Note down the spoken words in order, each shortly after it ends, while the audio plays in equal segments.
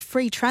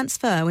free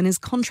transfer when his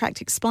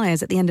contract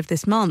expires at the end of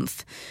this month.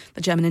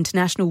 The German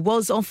international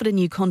was offered a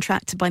new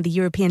contract by the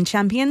European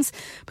champions,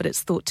 but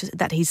it's thought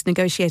that he's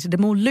negotiated a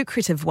more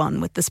lucrative one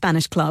with the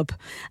Spanish club.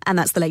 And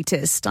that's the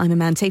latest. I'm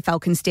Amante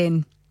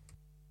Falkenstein.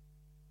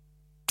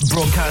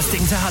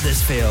 Broadcasting to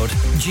Huddersfield,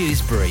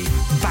 Dewsbury,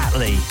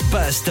 Batley,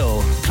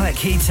 Birstall,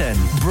 Cleckheaton,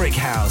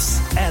 Brickhouse,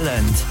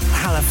 Elland,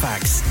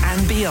 Halifax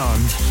and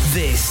beyond.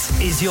 This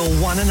is your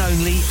one and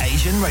only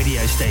Asian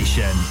radio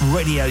station.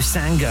 Radio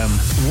Sangam,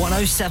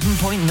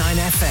 107.9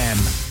 FM.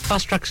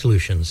 Fast Track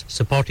Solutions,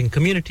 supporting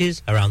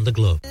communities around the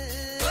globe.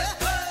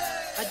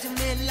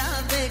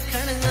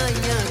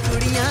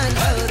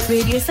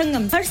 Radio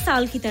Sangam हर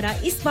साल की तरह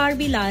इस बार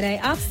भी ला रहा है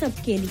आप सब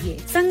के लिए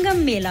संगम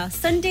मेला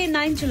Sunday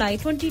 9 July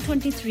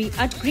 2023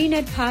 at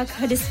Greenhead Park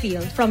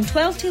Huddersfield from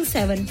 12 till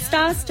 7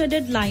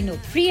 star-studded lineup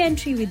free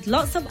entry with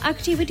lots of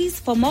activities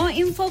for more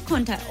info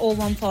contact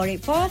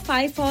 01484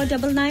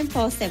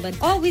 549947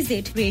 or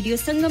visit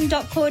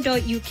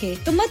radiosangam.co.uk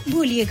तो मत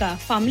भूलिएगा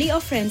family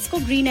और friends को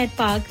Greenhead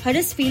Park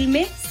Huddersfield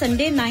में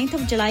Sunday 9th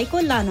of July को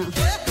लाना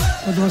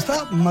ओ दोस्ता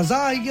मजा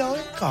आ गया ओए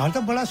कार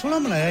तो बड़ा सोना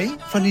बनाया है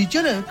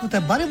फर्नीचर तो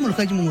बाहर मुल्क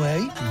से मंगवाया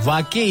है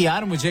वाकई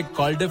यार मुझे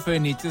कॉल्डर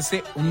फर्नीचर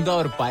से उम्दा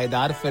और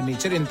पायदार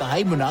फर्नीचर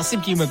इंतहाई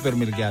मुनासिब कीमत पर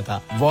मिल गया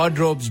था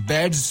wardrobes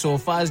beds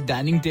sofas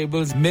dining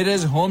tables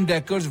mirrors home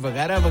decors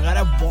वगैरह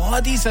वगैरह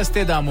बहुत ही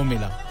सस्ते दामों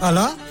मिला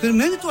आला फिर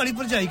मैं भी तुम्हारी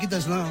पर जाई की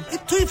दसना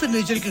इत्थों ही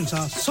फर्नीचर के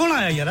इंसान सोना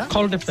आया यार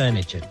Calder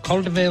Furniture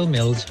Caldervale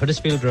Mills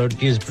Huddersfield Road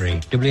Dewsbury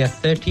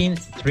WF13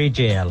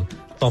 3JL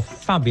for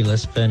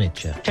fabulous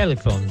furniture.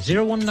 Telephone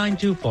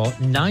 01924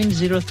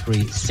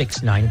 903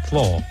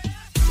 694.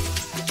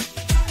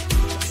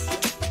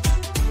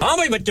 हाँ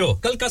भाई बच्चों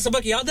कल का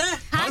सबक याद है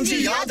हाँ जी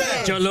याद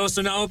है चलो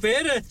सुनाओ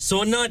फिर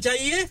सोना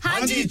चाहिए हाँ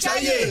जी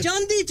चाहिए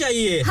चांदी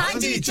चाहिए हाँ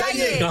जी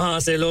चाहिए कहाँ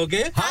से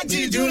लोगे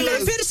हाजी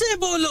जूलर्स फिर से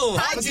बोलो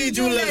हाजी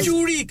जूलर्स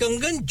चूड़ी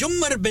कंगन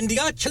झुमर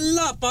बिंदिया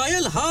छल्ला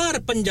पायल हार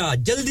पंजा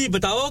जल्दी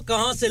बताओ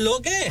कहाँ से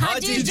लोगे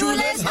हाजी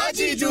जूलर्स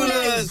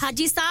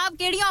हाजी साहब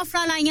केड़ी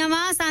ऑफर लाईया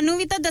वा सानू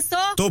भी तो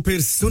दसो तो फिर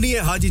सुनिए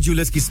हाजी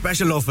जूलर्स की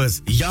स्पेशल ऑफर्स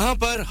यहाँ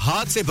पर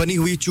हाथ से बनी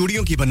हुई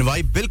चूड़ियों की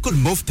बनवाई बिल्कुल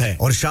मुफ्त है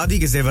और शादी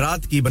के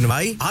जेवरात की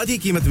बनवाई आधी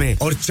कीमत में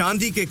और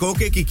चांदी के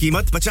कोके की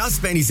कीमत 50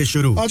 पैसे से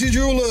शुरू Haji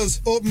Jewellers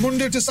open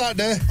Monday to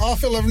Saturday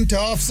half 11 to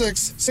half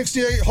 6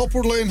 68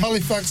 Hopwood Lane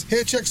Halifax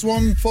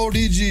HX1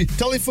 4DG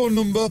telephone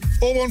number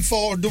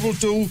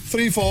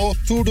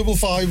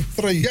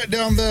 01422342553 get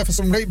down there for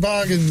some great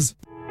bargains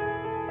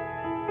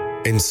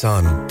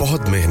इंसान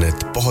बहुत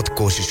मेहनत बहुत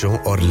कोशिशों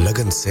और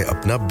लगन से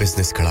अपना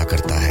बिजनेस खड़ा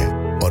करता है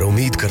और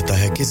उम्मीद करता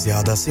है कि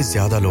ज्यादा से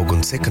ज्यादा लोग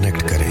उनसे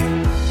कनेक्ट करें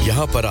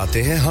यहाँ पर आते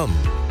हैं हम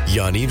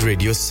यानी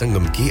रेडियो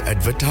संगम की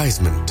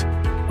एडवर्टाइजमेंट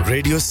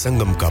रेडियो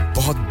संगम का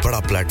बहुत बड़ा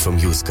प्लेटफॉर्म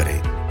यूज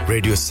करें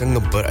रेडियो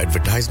संगम पर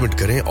एडवर्टाइजमेंट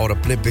करें और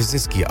अपने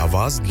बिजनेस की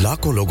आवाज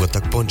लाखों लोगों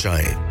तक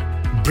पहुंचाएं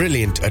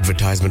Brilliant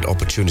advertisement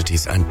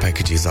opportunities and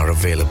packages are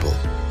available.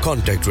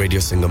 Contact Radio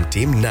Sangam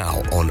team now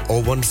on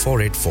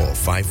 01484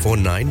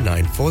 549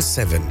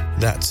 947.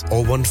 That's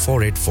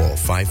 01484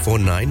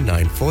 549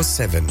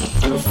 947.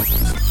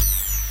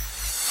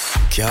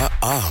 क्या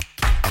आप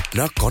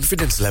अपना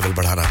कॉन्फिडेंस लेवल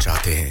बढ़ाना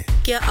चाहते हैं?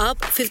 क्या आप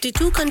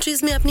 52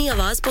 कंट्रीज में अपनी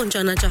आवाज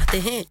पहुंचाना चाहते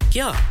हैं?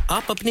 क्या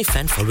आप अपनी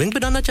फैन फॉलोइंग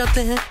बनाना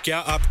चाहते हैं? क्या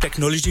आप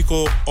टेक्नोलॉजी को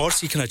और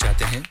सीखना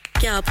चाहते हैं?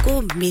 क्या आपको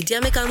मीडिया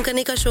में काम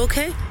करने का शौक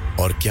है?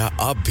 और क्या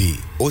आप भी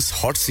उस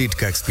हॉट सीट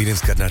का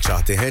एक्सपीरियंस करना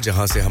चाहते हैं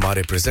जहां से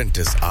हमारे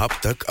प्रेजेंटर्स आप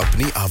तक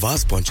अपनी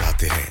आवाज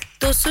पहुंचाते हैं?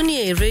 तो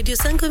सुनिए, Radio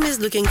Sangam is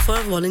looking for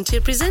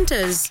volunteer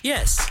presenters.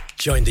 Yes.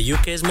 Join the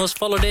UK's most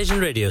followed Asian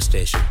radio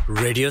station,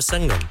 Radio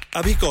Sangam.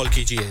 Abhi call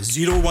kijiye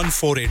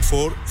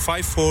 01484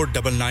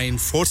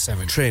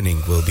 549947.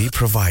 Training will be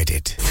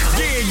provided.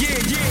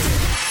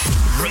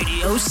 Yeah.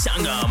 Radio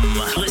Sangam.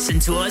 Listen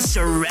to us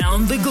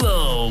around the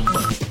globe.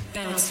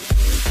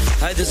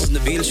 Hi, this is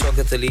Nabil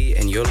Shaukat Ali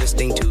and you're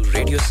listening to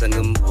Radio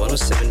Sangam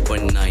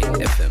 107.9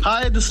 FM.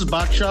 Hi, this is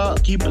Baksha.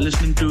 Keep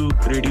listening to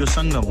Radio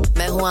Sangam.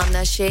 मैं हूँ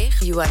आमना Sheikh.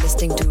 You are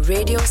listening to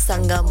Radio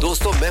Sangam.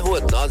 दोस्तों मैं हूँ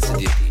अदनान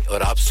सिद्दीकी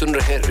और आप सुन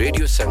रहे हैं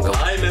रेडियो संगम.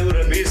 Hi, मैं हूँ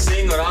रणवीर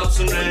सिंह और आप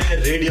सुन रहे हैं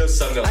रेडियो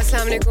संगम.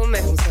 अस्सलाम वालेकुम,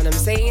 मैं हूँ सनम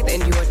Saeed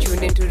and you are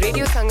tuned into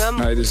Radio Sangam.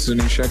 Hi, this is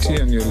H Shadye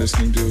and you're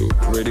listening to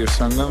Radio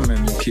Sangam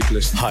and keep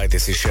listening. Hi,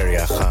 this is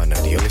Sharia Khan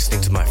and you're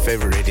listening to my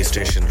favorite radio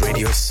station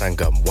Radio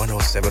Sangam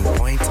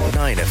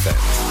 107.9 FM.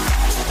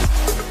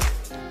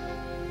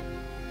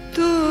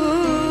 तू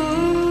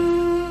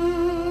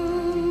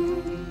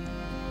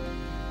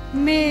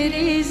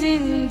मेरी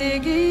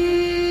जिंदगी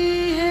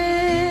है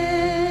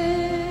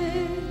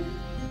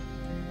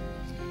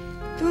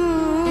तू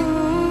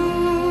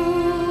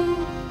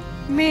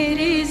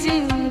मेरी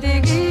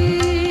जिंदगी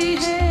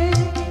है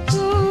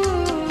तू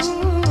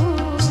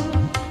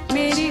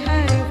मेरी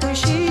हर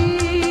खुशी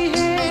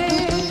है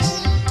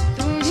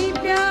तू ही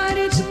प्यार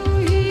तू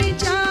ही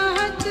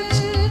चाहत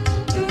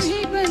तू ही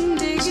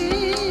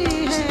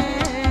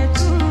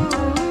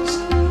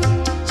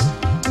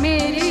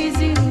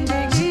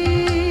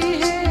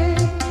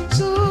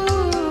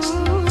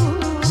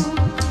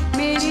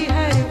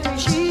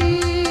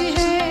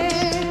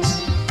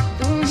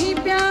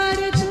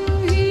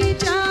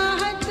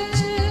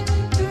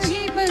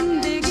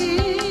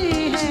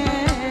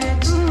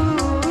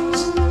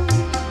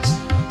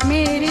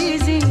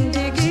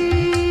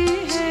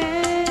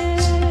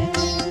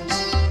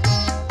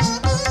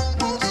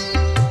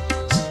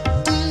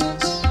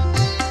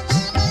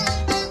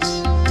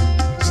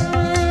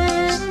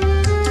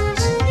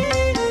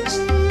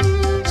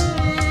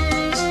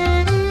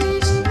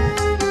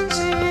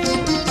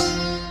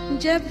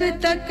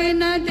तक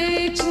न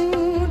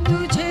देखूं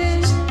तुझे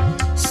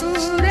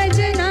सूरज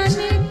न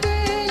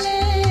निकले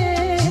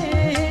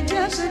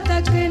जब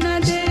तक न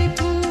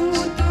देखूं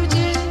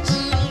तुझे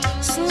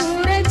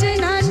सूरज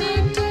न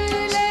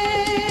निकले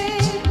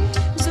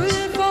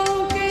जुल्फों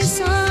के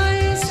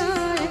साए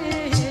साए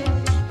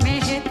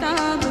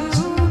महताब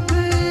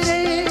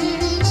उभरे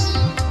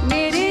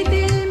मेरे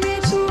दिल में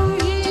तू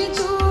ही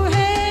तू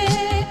है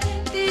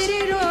तेरी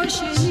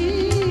रोशनी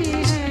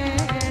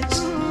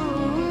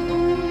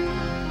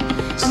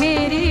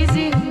मेरी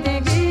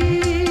जिंदगी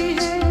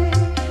है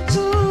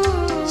तू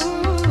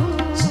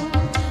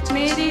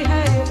मेरी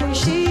हर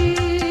खुशी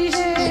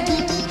है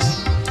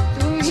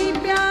तू ही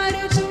प्यार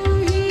तू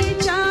ही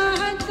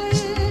चाहत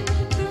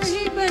तू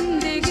ही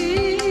बंदगी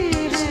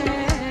है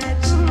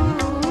तू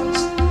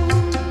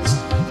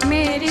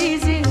मेरी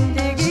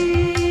जिंदगी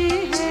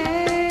है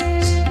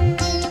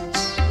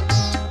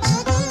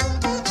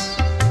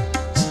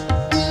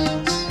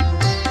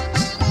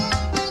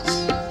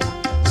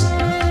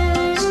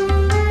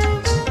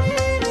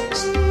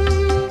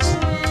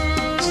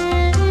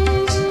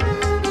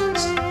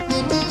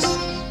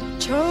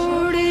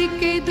छोड़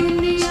के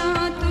दुनिया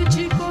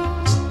तुझको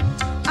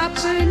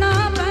अपना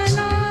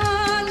बना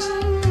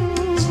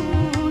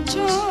लूं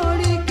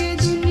छोड़ के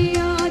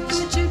दुनिया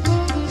तुझको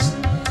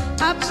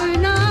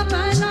अपना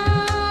बना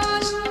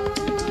लूं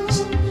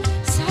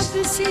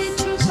सबसे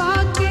छुपा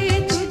के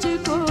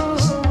तुझको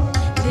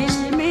दिल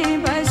में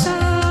बसा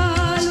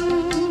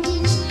लूं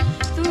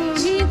तू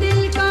ही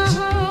दिल का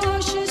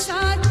होश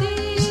साथी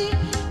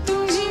तू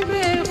ही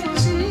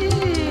बेखुदी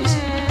है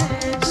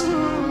तू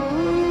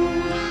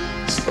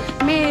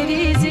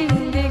मेरी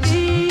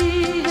जिंदगी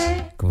है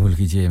कबूल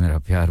कीजिए मेरा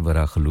प्यार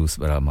भरा खलूस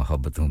भरा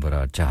मोहब्बतों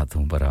भरा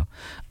चाहतों भरा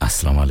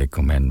अस्सलाम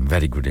वालेकुम and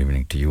very good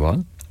evening to you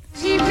all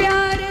ही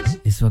प्यार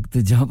इस वक्त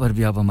जहां पर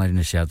भी आप हमारी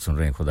नशियात सुन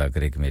रहे हैं खुदा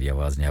करे कि मेरी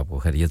आवाज ने आपको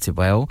खैरियत से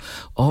पाया हो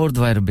और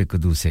दुआ रब्बे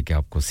कुदूस से कि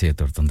आपको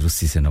सेहत और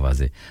तंदुरुस्ती से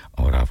नवाजे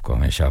और आपको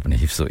हमेशा अपने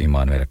हिफ्ज़ और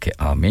ईमान में रखे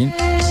आमीन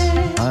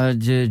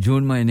आज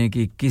जून महीने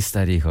की 21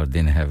 तारीख और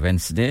दिन है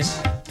वेडनेसडे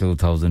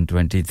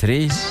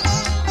 2023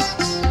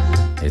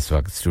 इस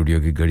वक्त स्टूडियो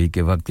की घड़ी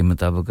के वक्त के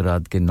मुताबिक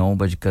रात के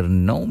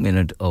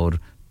 9:09 और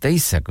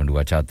 23 सेकंड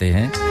हुआ चाहते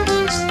हैं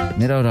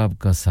मेरा और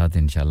आपका साथ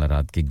इंशाल्लाह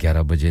रात के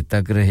 11 बजे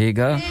तक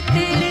रहेगा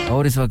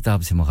और इस वक्त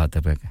आपसे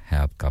मुखातिब है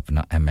आपका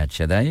अपना H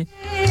Shadye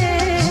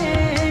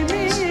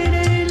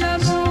मेरे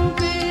लबों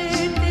पे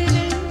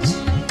तेरे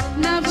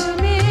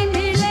नगमे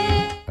मिले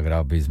अगर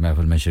आप भी इस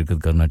महफिल में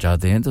शिरकत करना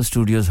चाहते हैं तो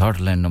स्टूडियोज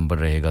हॉटलाइन नंबर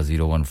रहेगा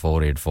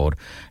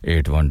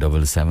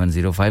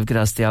 01484817705 के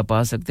रास्ते आप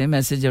आ सकते हैं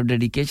मैसेज और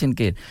डेडिकेशन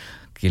के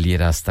लिए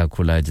रास्ता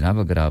खुला है जनाब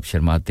अगर आप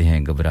शर्माते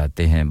हैं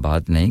घबराते हैं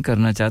बात नहीं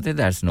करना चाहते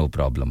दैट्स नो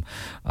प्रॉब्लम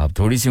आप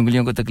थोड़ी सी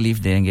उंगलियों को तकलीफ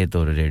देंगे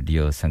तो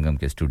रेडियो संगम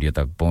के स्टूडियो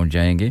तक पहुंच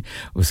जाएंगे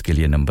उसके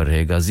लिए नंबर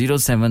रहेगा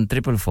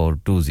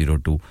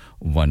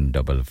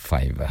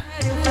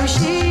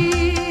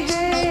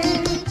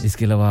 07444200155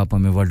 इसके अलावा आप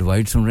हमें वर्ल्ड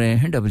वाइड सुन रहे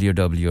हैं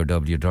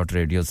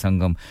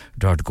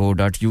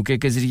www.radiosangam.co.uk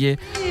के जरिए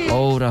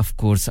और ऑफ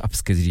कोर्स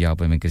एप्स के जरिए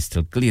आप हमें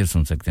क्रिस्टल क्लियर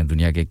सुन सकते हैं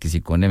दुनिया के किसी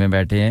कोने में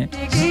बैठे हैं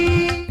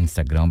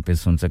इंस्टाग्राम पे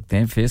सुन सकते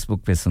हैं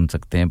फेसबुक पे सुन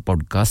सकते हैं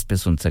पॉडकास्ट पे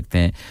सुन सकते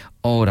हैं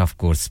और of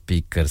course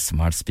speaker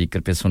smart speaker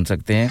पे सुन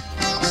सकते हैं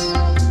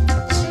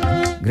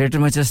Greater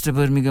Manchester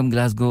Birmingham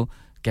Glasgow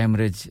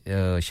Cambridge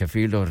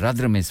Sheffield और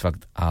रादरम में इस वक्त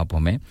आप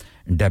हमें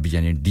डब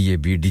यानी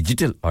डीएबी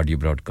डिजिटल ऑडियो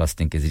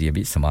ब्रॉडकास्टिंग के जरिए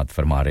भी समाअत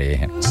फरमा रहे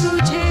हैं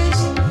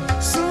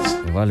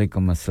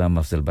वालेकुम अस्सलाम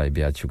अफजल भाई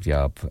बेहद शुक्रिया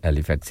आप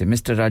एलिफैक्स से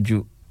मिस्टर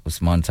राजू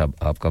उस्मान साहब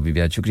आपका भी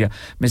बेहद शुक्रिया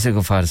मिस्टर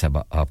गफार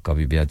साहब आपका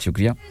भी बेहद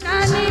शुक्रिया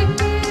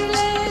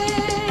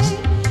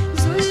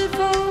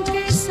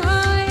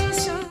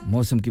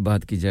मौसम की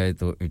बात की जाए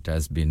तो it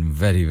has been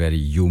very very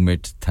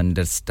humid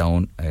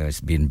thunderstorm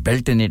it's been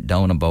belting it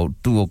down about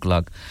 2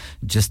 o'clock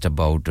just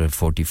about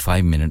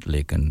 45 minutes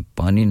लेकिन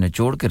पानी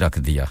निचोड़ के रख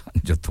दिया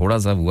जो थोड़ा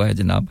सा हुआ है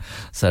जनाब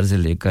सर से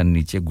लेकर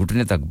नीचे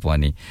घुटने तक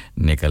पानी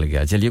निकल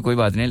गया चलिए कोई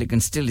बात नहीं लेकिन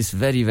still is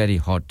very very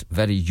hot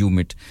very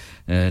humid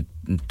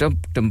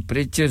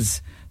temperatures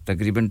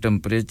तकरीबन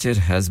temperature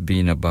has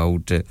been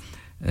about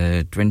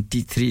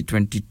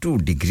 23-22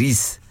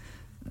 degrees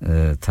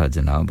था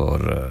जनाब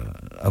और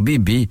अभी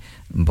भी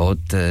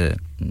बहुत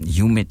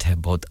ह्यूमिड है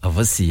बहुत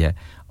अवसी है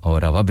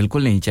और हवा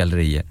बिल्कुल नहीं चल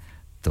रही है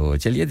तो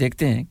चलिए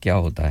देखते हैं क्या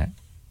होता है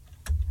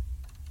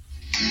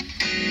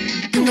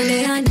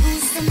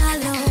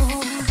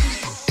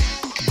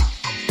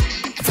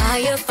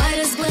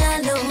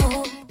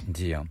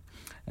जी हां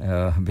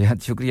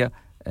बेहद शुक्रिया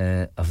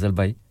अफजल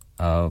भाई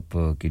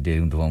आपकी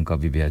डेरिंग दुआओं का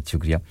भी बेहद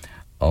शुक्रिया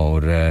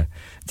और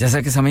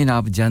जैसा कि समीन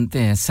आप जानते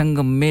हैं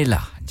Sangam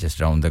Mela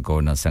just round the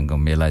corner Sangam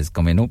Mela is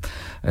coming up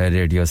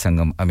radio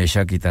Sangam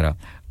हमेशा की तरह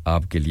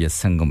आपके लिए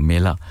संगम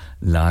मेला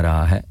ला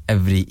रहा है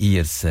एवरी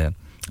ईयर्स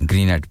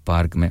ग्रीनएट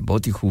पार्क में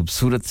बहुत ही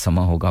खूबसूरत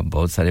समा होगा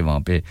बहुत सारे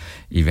वहां पे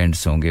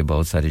इवेंट्स होंगे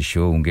बहुत सारे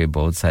शो होंगे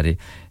बहुत सारे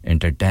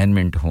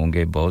एंटरटेनमेंट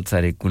होंगे बहुत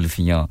सारे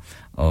कुल्फियां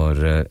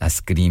और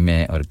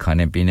आइसक्रीमें और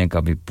खाने पीने का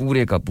भी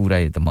पूरे का पूरा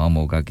एहतमाम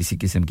होगा किसी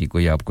किस्म की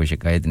कोई आपको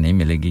शिकायत नहीं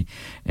मिलेगी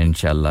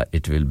इंशाल्लाह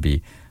it will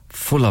be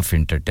full of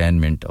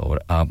entertainment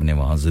और आपने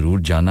वहां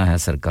जरूर जाना है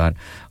सरकार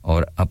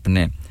और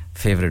अपने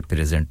फेवरेट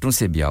प्रेजेंटरों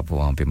से भी आप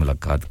वहां पे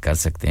मुलाकात कर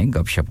सकते हैं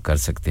गपशप कर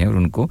सकते हैं और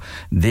उनको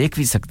देख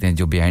भी सकते हैं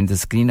जो बिहाइंड द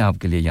स्क्रीन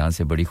आपके लिए यहां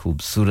से बड़ी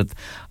खूबसूरत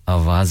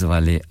आवाज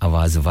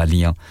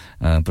वालियां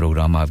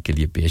प्रोग्राम आपके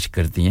लिए पेश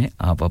करती हैं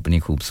आप अपनी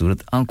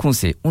खूबसूरत आंखों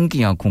से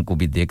उनकी आंखों को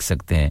भी देख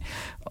सकते हैं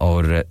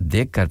और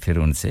देखकर फिर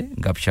उनसे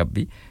गपशप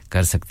भी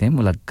कर सकते हैं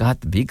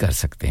मुलाकात भी कर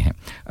सकते हैं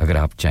अगर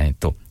आप चाहें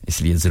तो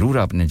इसलिए जरूर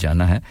आपने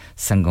जाना है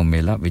संगम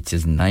मेला व्हिच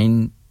इज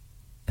 9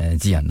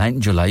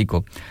 जुलाई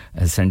को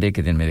संडे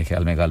के दिन मेरे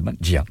ख्याल में गालबन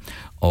जी हां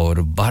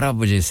और 12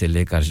 बजे से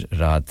लेकर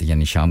रात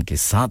यानी शाम के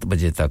 7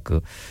 बजे तक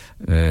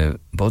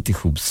बहुत ही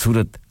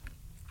खूबसूरत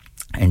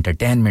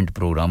एंटरटेनमेंट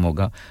प्रोग्राम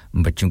होगा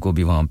बच्चों को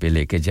भी वहां पे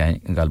लेके जाएं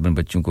गालबन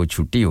बच्चों को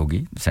छुट्टी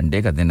होगी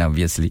संडे का दिन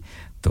ऑब्वियसली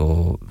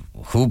तो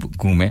खूब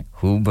घूमें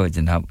खूब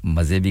जनाब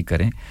मजे भी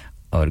करें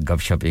और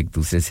गपशप एक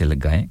दूसरे से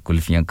लगाएं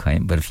कुल्फियां खाएं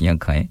बर्फियां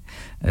खाएं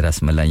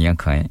रसमलाइयां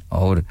खाएं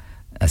और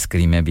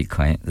आइसक्रीमें भी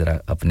खाएं जरा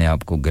अपने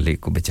आप को गले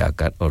को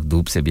बचाकर और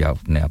धूप से भी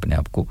आपने अपने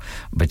आप को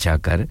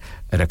बचाकर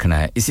रखना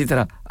है इसी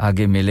तरह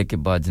आगे मेले के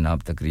बाद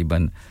जनाब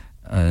तकरीबन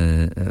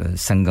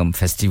संगम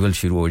फेस्टिवल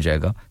शुरू हो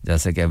जाएगा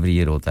जैसा कि एवरी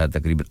ईयर होता है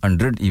तकरीबन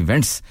 100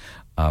 इवेंट्स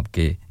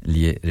आपके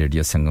लिए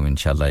रेडियो संगम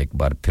इंशाल्लाह एक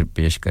बार फिर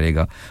पेश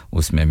करेगा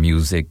उसमें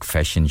म्यूजिक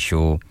फैशन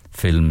शो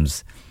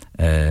फिल्म्स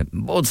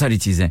बहुत सारी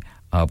चीजें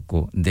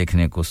आपको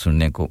देखने को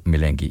सुनने को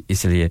मिलेंगी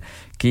इसलिए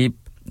कि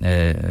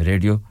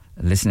रेडियो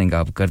लिसनिंग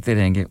आप करते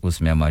रहेंगे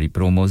उसमें हमारी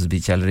प्रोमोज भी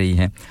चल रही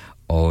हैं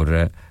और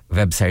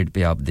वेबसाइट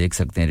पे आप देख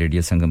सकते हैं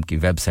रेडियो संगम की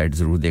वेबसाइट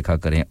जरूर देखा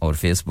करें और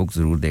फेसबुक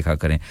जरूर देखा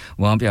करें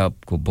वहां पे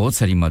आपको बहुत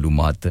सारी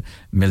मालूमात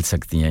मिल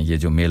सकती हैं ये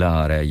जो मेला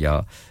आ रहा है या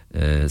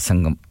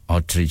संगम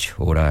आउटरीच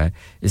हो रहा है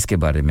इसके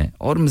बारे में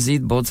और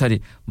मजीद बहुत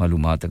सारी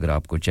मालूमात अगर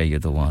आपको चाहिए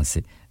तो वहां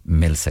से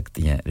मिल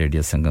सकती हैं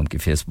रेडियो संगम की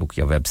फेसबुक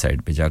या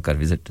वेबसाइट पे जाकर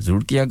विजिट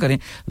जरूर किया करें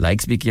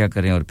लाइक्स भी किया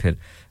करें और फिर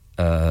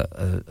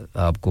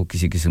आपको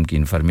किसी किस्म की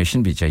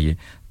इंफॉर्मेशन भी चाहिए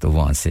तो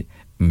वहां से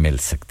मिल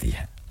सकती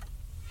है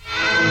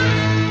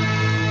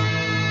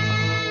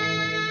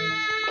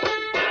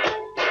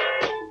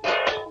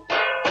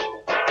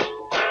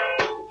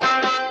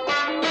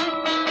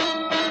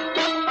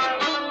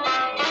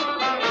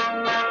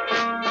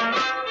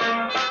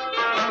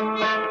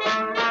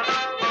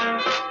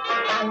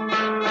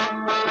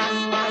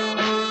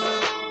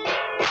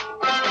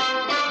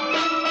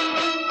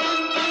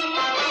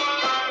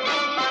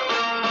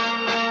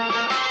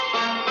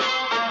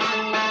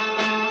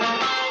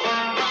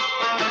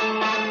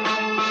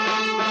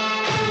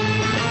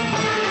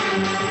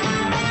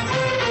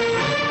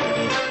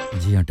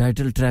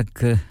टाइटल ट्रैक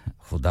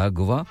खुदा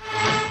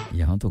गवाह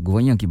यहां तो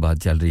गवाहियां की बात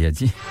चल रही है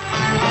जी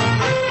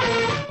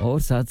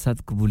और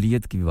साथ-साथ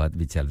कबूलियत की बात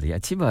भी चल रही है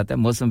अच्छी बात है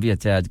मौसम भी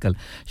अच्छा है आजकल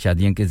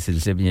शादियों के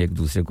सिलसिले में एक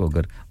दूसरे को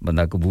अगर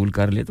बंदा कबूल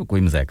कर ले तो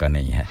कोई मजाका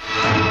नहीं है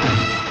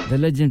द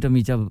लेजेंड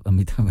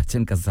अमिताभ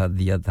बच्चन का साथ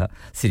दिया था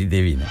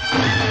श्रीदेवी ने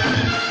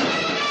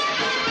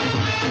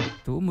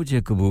तो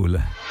मुझे कबूल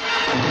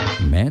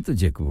मैं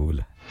तुझे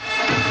कबूल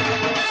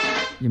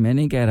ये मैं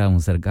नहीं कह रहा हूं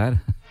सरकार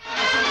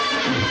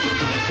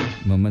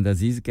मोहम्मद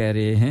अजीज कह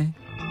रहे हैं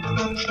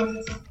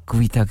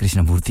कविता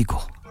कृष्णमूर्ति को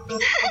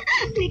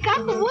निकाह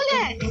कबूल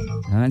है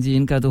हां जी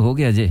इनका तो हो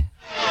गया जी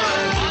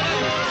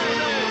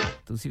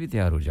तुसी भी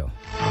तैयार हो जाओ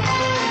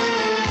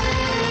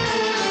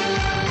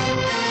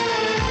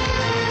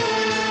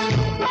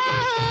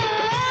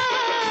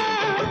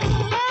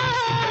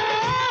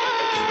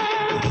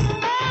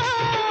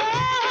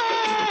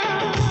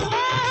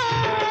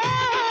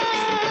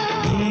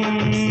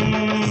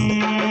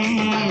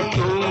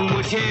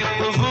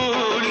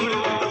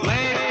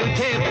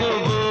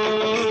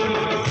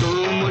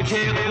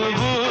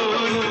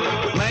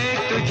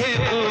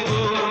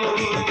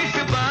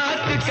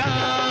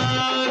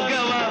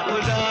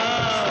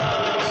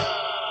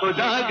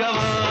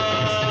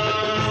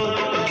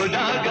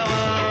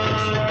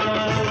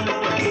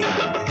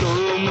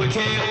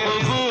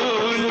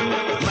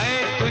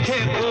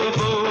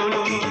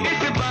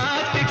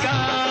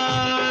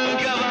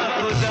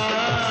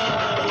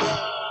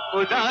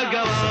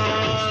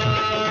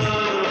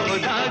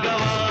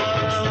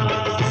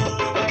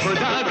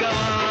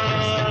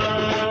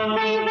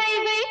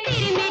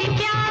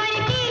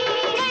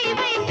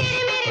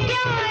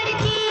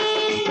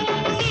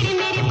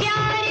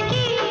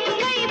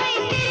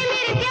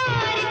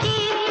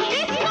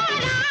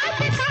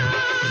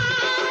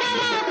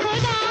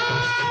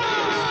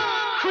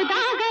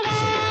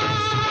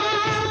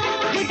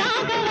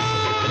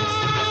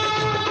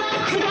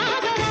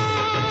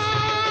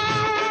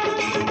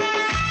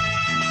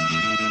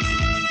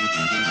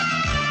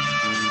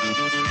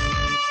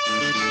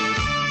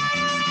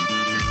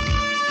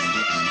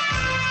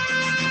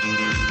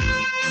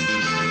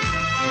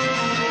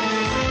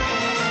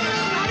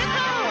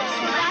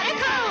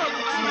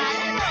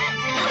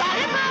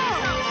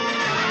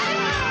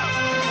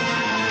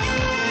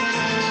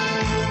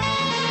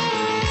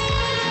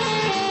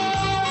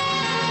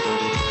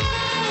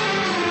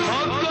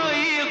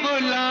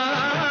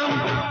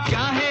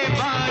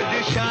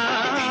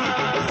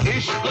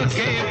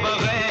के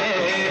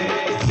बगैर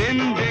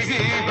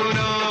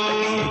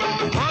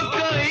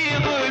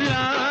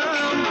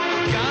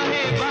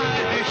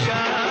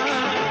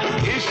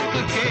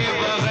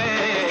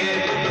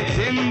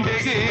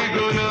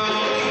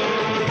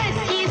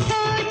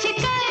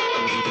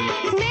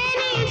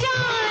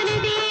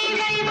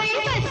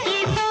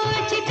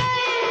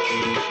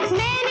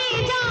मैंने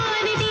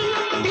जान दी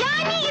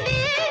यानी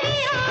दिल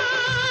दिया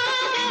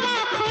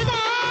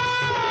खुदा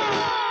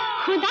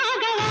खुदा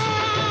गवा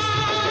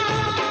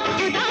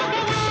खुदा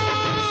गवा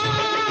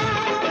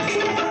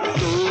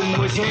तू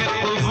मुझे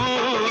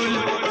कबूल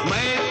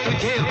मैं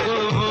तुझे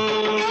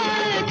कबूल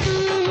तू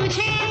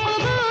मुझे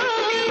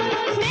कबूल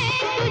मैं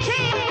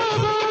तुझे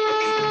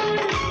कबूल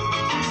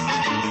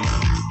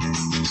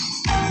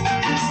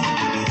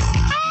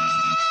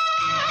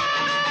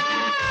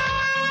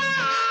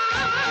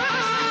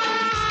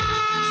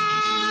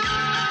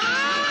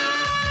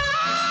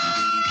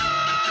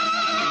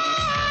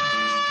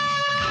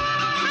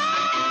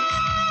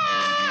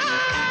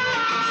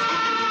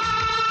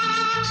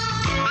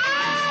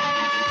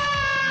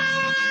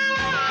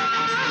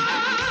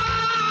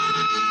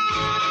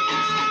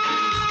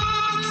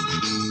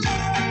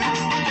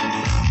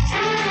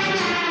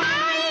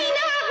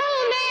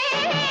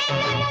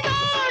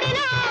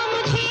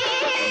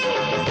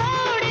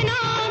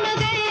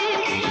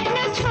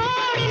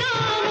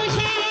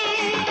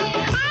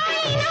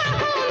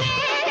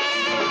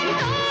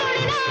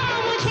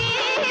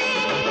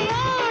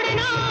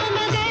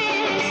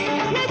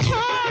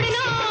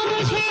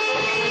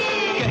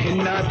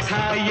कहना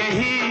था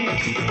यही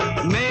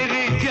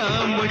मेरी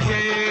जान मुझे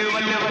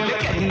वल्ले वल्ले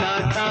कहना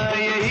था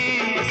यही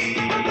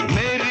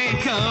मेरी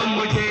जान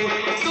मुझे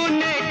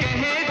तूने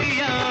कह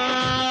दिया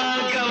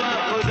गवा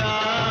खुदा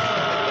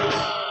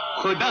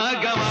खुदा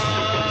गवा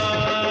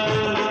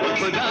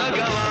खुदा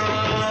गवा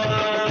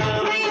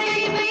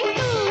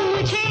तू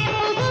मुझे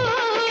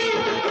कबूल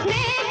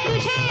मैं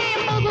तुझे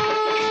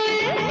कबूल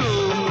तू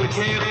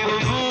मुझे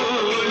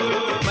कबूल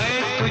मैं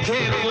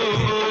तुझे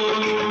कबूल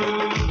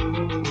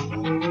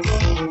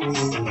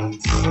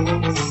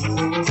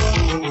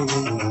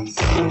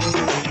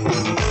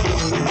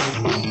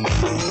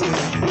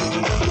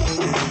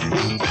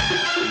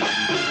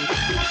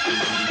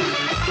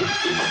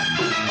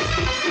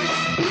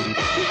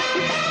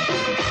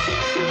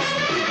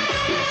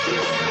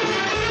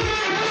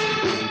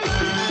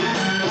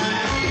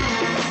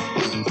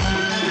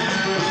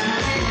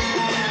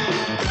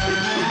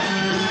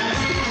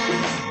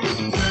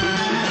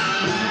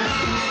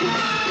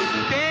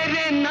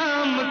तेरे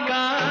नाम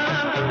का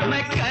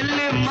मैं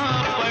कलमा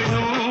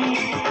पढ़ूं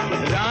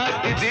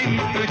रात दिन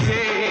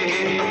तुझे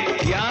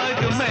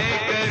याद मैं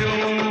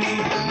करूं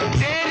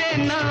तेरे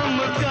नाम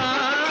का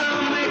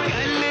मैं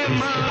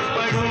कलमा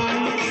पढ़ूं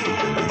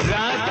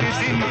रात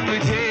दिन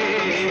तुझे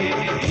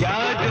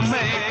याद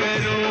मैं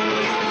करूं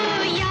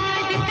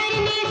याद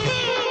करने से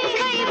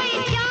कोई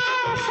क्या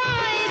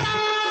फायदा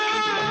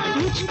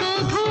मुझको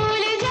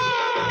भूल जा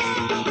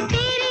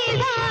तेरी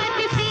बात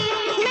से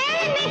मैं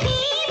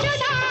नहीं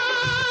जुदा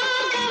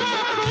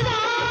खुदा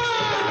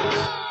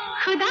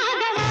खुदा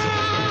गवा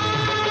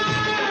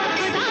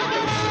खुदा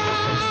गवा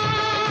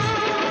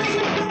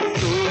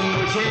तू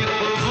मुझे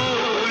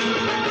कबूल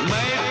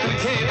मैं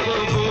तुझे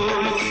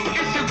कबूल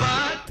इस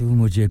बात तू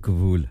मुझे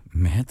कबूल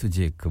मैं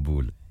तुझे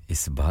कबूल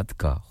इस बात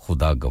का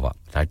खुदा गवाह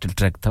टाइटल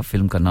ट्रैक था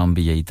फिल्म का नाम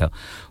भी यही था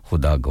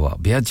खुदा गवाह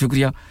बेहद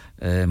शुक्रिया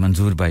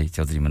मंजूर भाई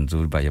चौधरी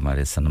मंजूर भाई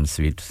हमारे सनम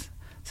स्वीट्स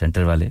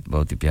सेंटर वाले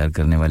बहुत ही प्यार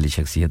करने वाली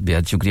शख्सियत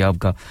बेहद शुक्रिया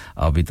आपका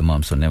आप भी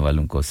तमाम सुनने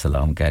वालों को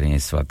सलाम कह रहे हैं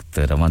इस वक्त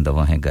रवां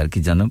दवा है घर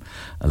की जन्म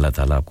अल्लाह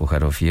ताला आपको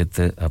खैर औफियत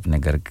अपने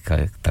घर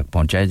तक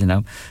पहुंचाए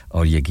जनाब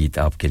और ये गीत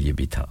आपके लिए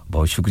भी था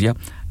बहुत शुक्रिया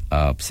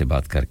आपसे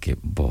बात करके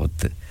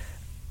बहुत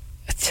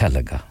अच्छा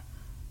लगा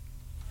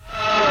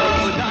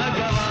खुदा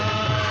गवा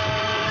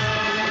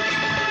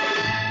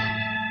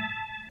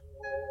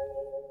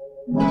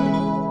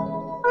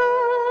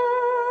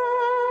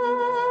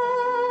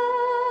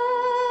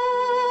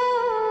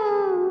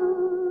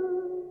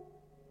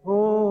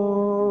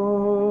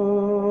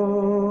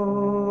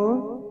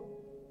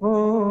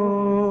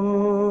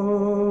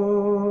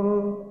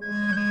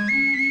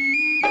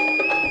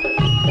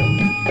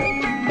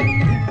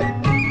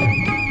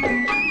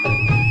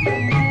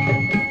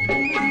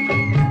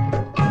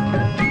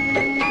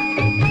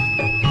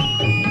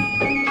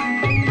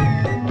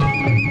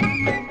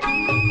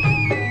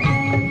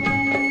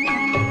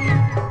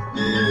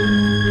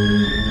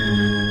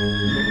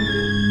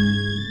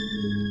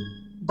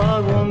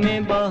बागों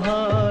में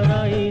बहार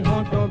आई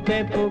होठों पे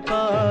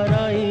पुकार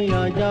आई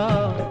आजा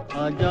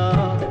आजा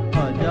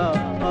आजा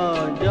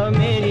आजा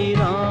मेरी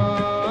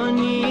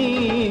रानी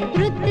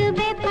रुत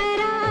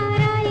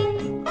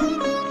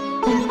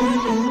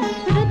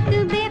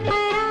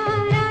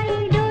बेकरार आई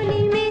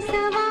डोली में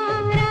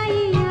सवार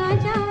आई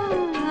आजा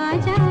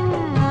आजा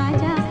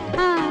आजा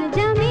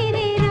आजा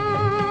मेरे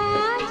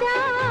राजा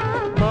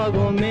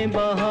बागों में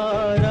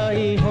बहार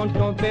आई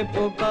होठों पे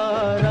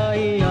पुकार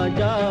आई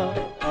आजा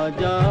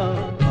आजा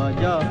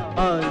आजा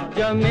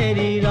आजा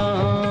मेरी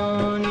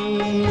रानी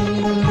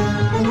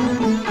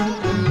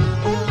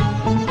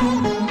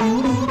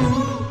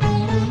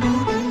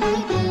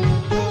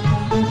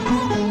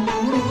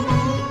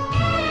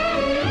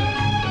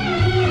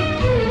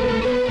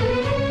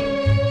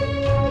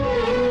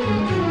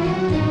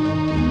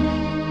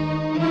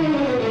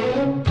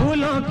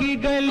फूलों की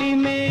गली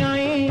में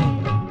आई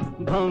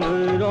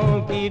भंवरों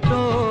की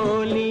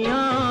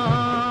टोलियां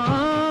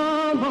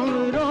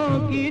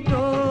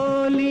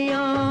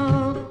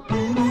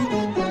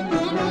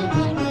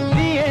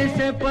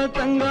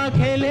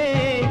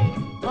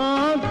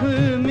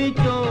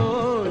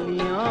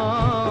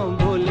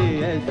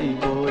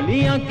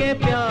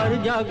प्यार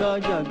जागा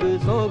जग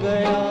सो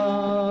गया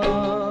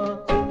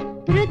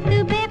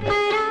रुतबे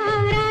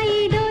करार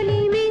आई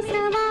डोली में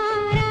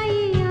सवार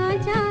आई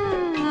आजा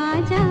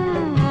आजा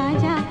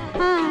आजा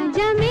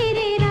आजा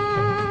मेरे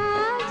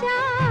राजा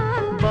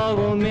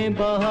बागों में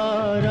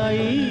बहार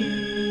आई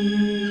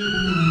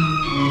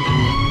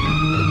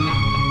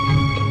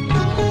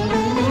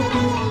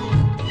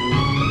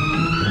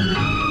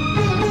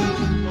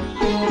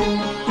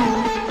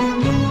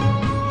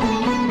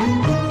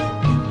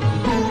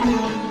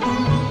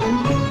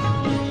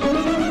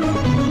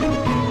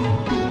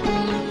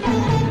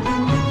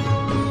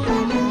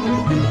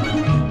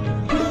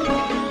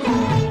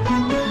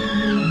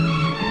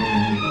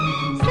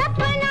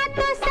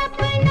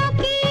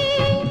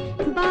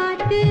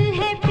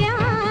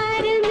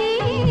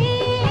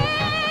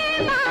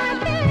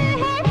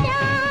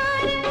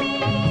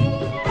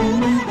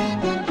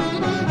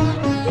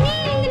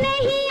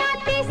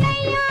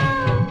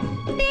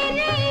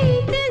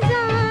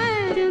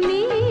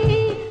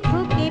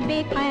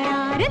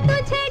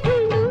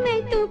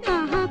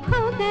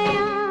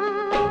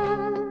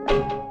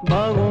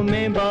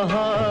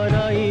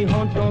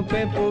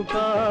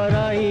पुकार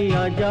आई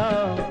आजा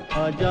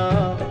आजा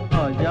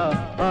आजा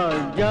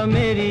आजा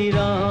मेरी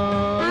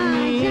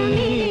रानी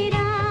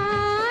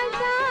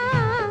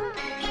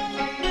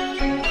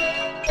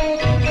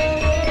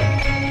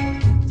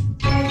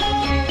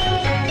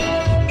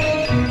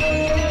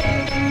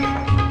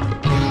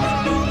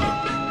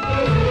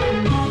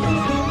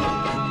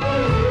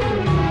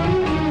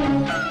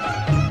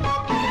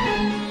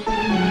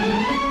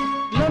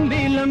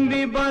लंबी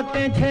लंबी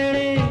बातें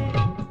छेड़े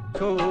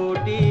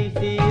छोटी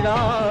सी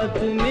रात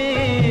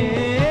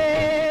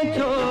में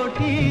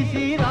छोटी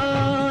सी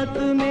रात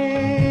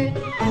में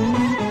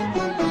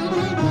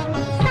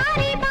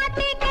सारी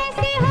बातें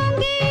कैसे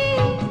होंगी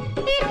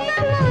इस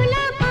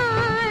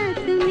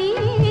मुलाकात में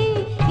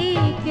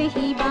एक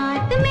ही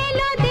बात में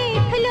लो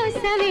देख लो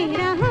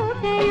सवेरा हो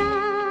गया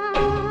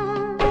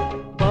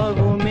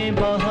बागों में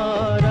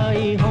बहार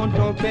आई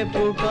होंठों पे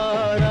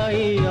पुकार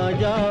आई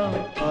आजा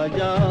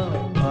आजा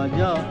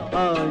आजा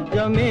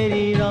आजा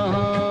मेरी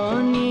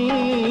रानी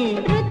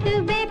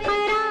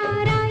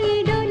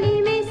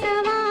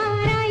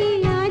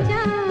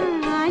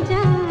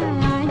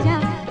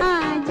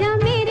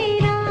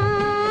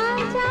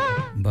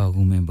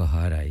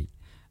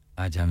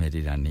आजा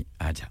मेरी रानी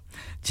आजा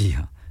जी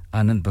हां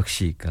आनंद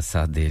बख्शी का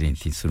साथ दे रही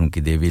थी सुरों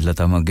की देवी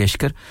लता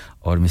मंगेशकर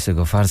और मिस्टर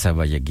गफार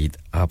साहब ये गीत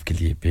आपके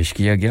लिए पेश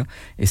किया गया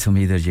इस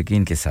उम्मीद और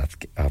यकीन के साथ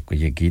कि आपको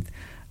ये गीत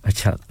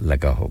अच्छा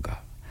लगा होगा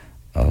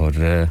और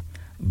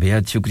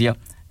बेहद शुक्रिया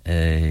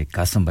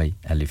कासिम भाई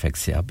हैलिफैक्स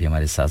से आप भी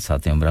हमारे साथ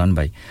साथ हैं इमरान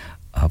भाई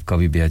आपका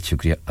भी बेहद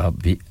शुक्रिया आप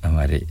भी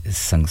हमारे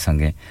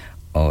संग हैं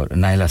और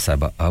नाइला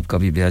साहबा आपका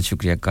भी बेहद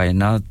शुक्रिया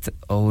कायनात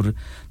और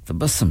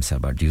तबस्सुम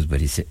साहबा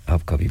ड्यूसबरी से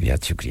आपका भी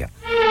बेहद शुक्रिया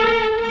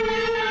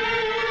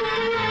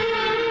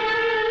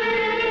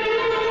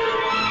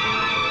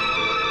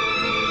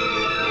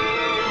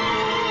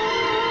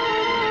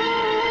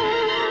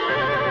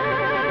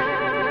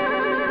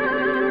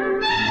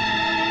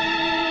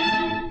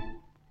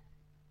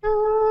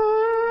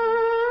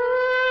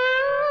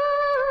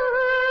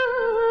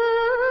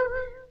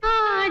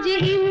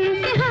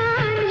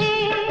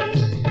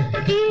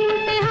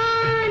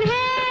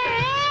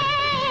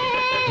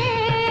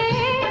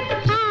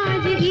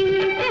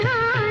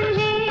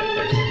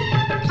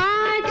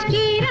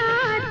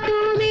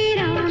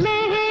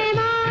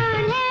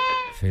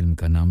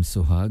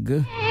सुहाग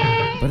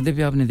पर्दे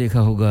पे आपने देखा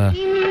होगा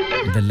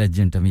द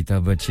लेजेंड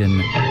अमिताभ बच्चन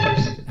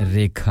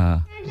रेखा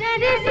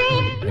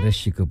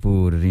ऋषि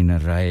कपूर रीना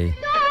राय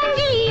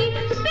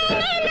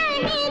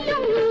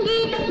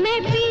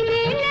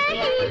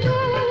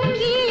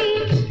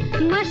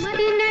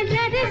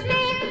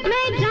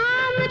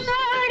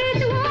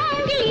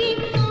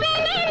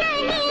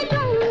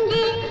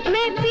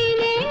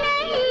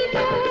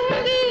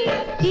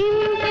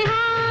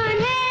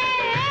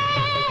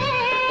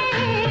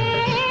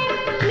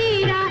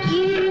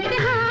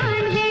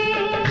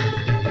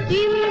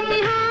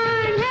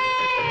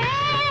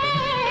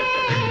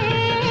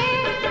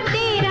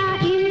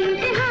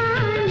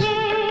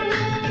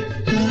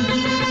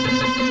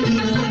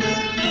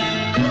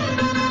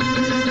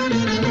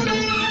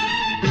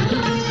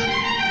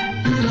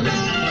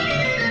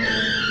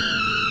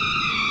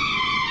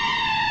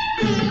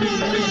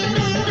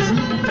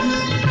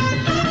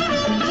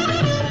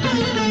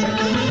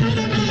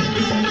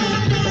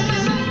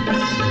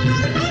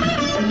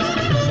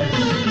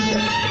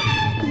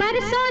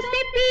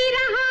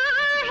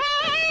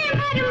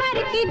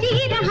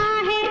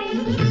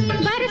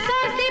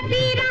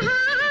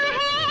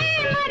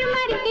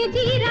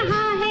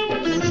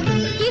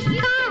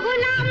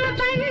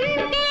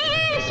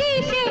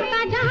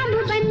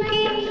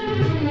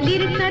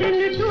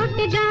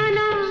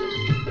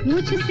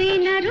मुझसे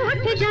न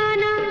रूठ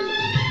जाना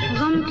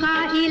गम का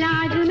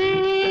इलाज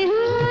मैं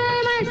हूँ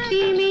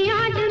मस्ती में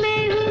आज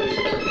मैं हूँ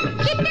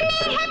कितनी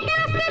है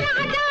प्यास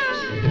राजा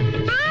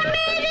आ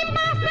मेरे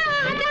पास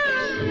आजा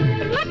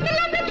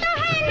मतलब तो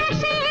है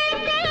नशे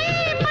के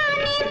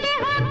पानी से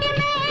हो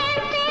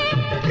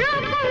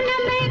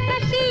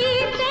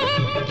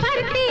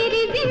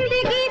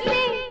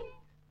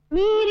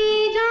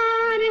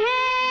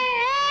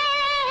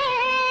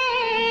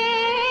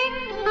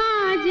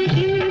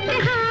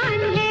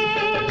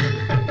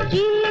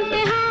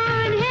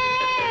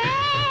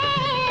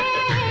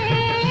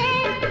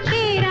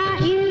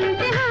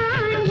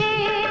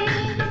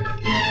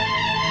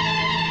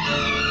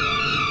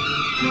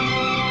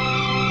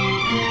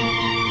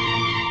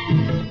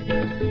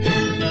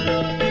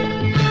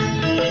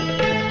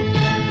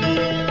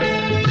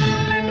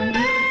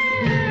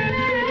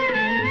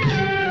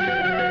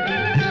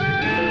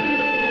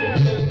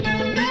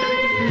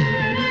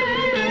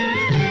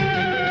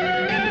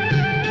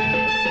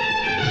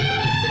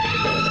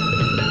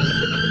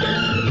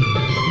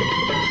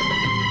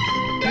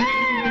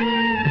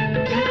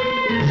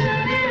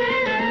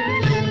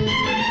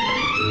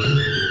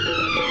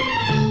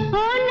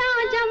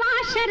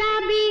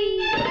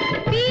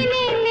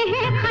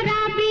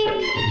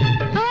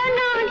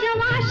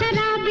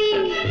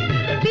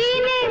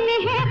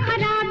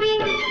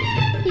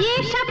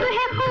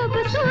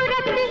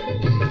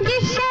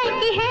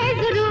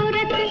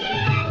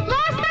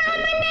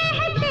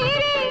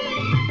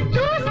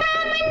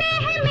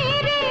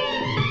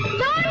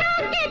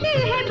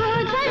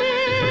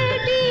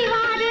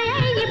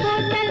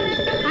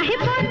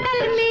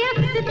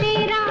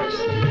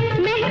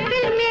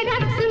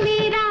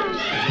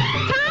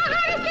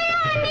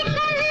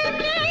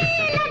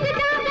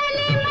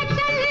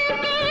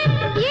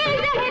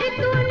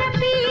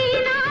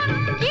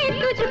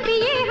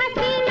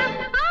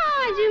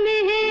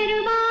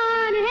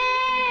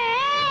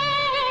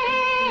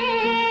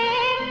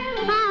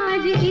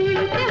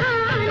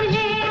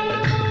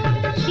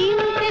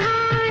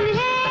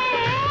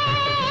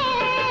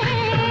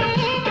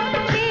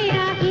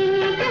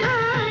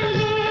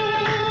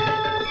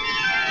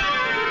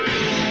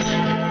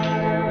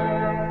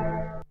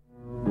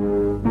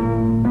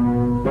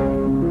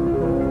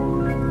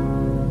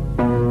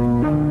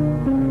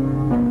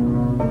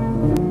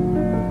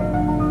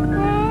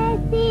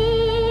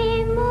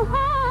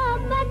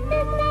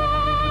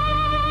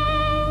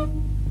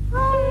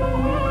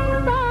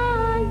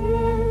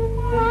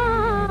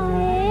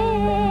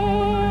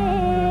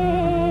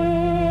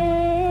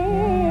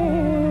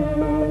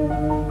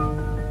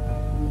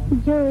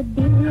जो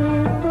दिल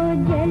को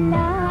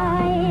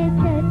जलाए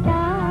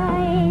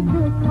सताए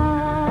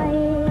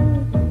दुखाए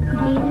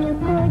दिल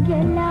को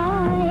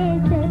जलाए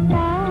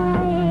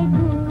सताए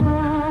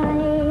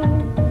दुखाए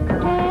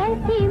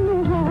ऐसी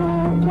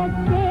मोहब्बत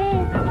से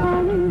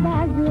हम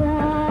बाज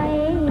आए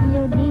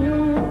जो दिल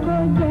को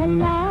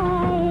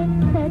जलाए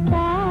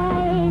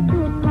सताए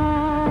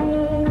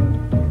दुखाए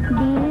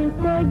दिल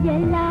को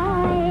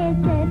जलाए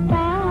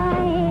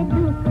सताए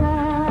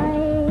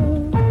दुखाए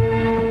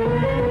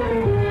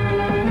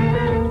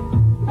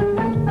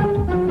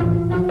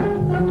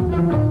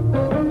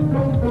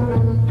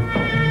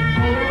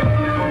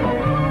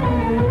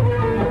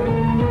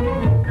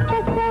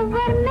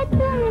तस्वर में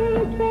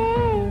तुमसे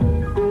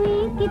हुई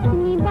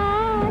कितनी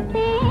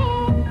बातें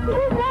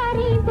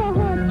गुजारी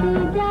बहुत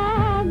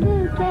जाग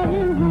कर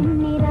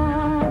हमने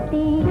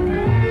रातें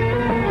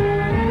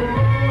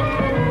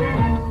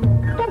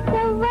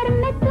तस्वर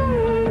में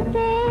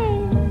तुमसे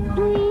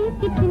हुई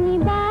कितनी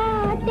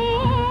बातें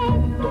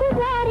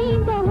गुजारी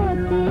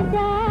बहुत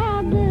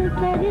जाग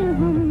कर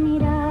हमने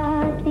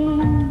रातें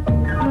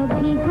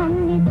कभी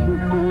हमने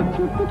छुप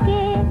छुप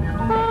के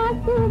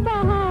आंसू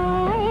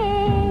बहाए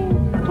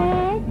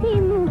ऐसी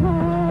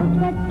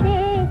मोहब्बत से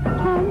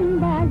हम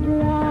बाज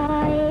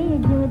आए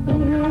जो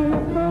दिल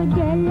को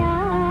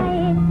जलाए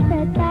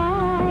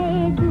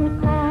सताए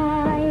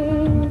दुखाए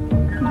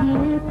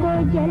दिल को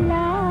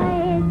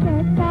जलाए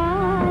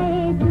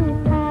सताए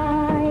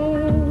दुखाए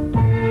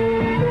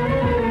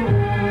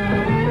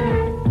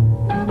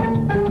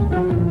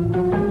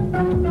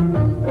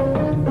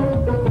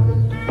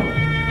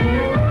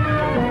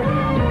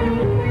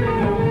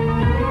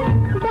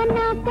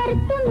बनाकर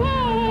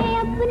तुम्हें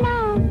अपना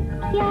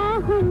क्या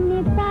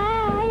हमने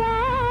पाया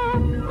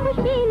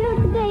खुशी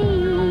लुट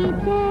गई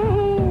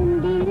चैन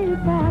दिल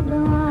का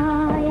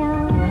गंवाया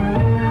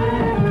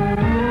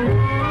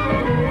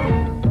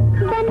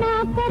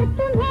बनाकर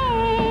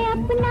तुम्हें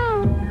अपना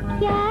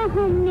क्या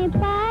हमने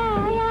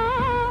पाया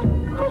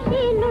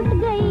खुशी लुट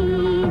गई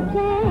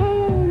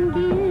चैन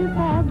दिल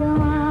का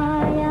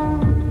गंवाया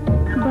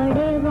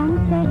बड़े गम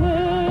सहे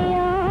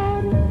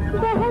और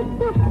बहुत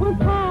दुख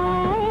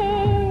उठाए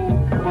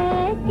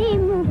ऐसी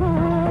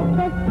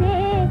मोहब्बत से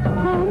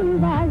हम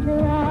बाज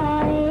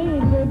आए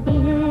जो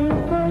दिल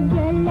को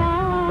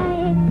जलाए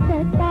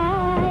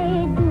सताए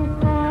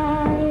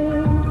दुखाए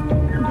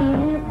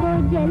दिल को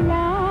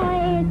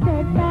जलाए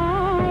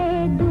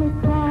सताए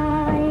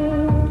दुखाए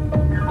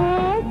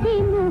ऐसी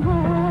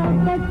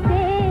मोहब्बत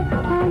से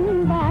हम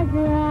बाज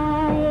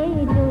आए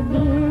जो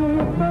दिल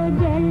को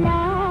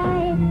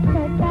जलाए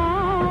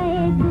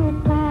सताए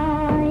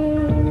दुखाए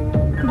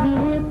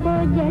दिल को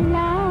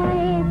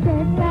जलाए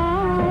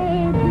सताए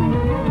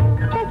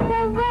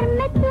तस्वर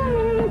में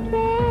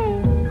तुमसे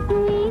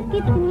हुई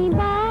कितनी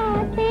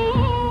बातें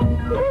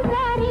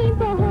गुजारी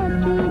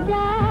बहुत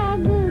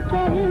जाग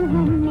कर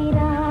हमने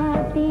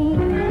रातें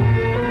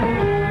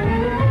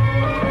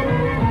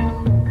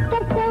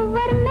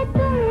तस्वर में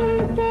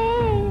तुमसे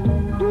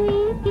हुई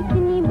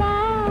कितनी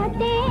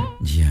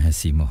बातें जी हाँ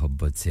ऐसी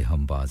मोहब्बत से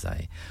हम बाज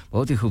आए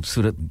बहुत ही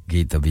खूबसूरत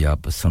गीत अभी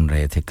आप सुन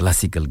रहे थे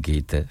क्लासिकल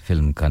गीत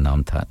फिल्म का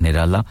नाम था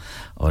निराला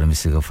और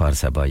मिस्टर गफार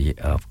साहब ये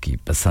आपकी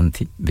पसंद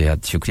थी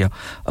बेहद शुक्रिया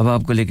अब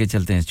आपको लेके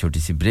चलते हैं छोटी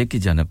सी ब्रेक की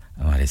जानब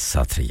हमारे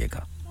साथ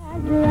रहिएगा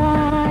बाज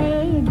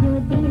आए जो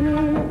दिल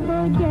को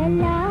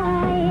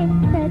जलाए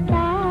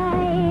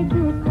सताए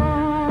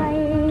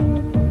दुखाए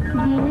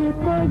दिल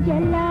को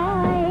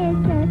जलाए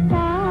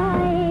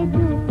सताए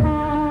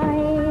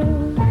दुखाए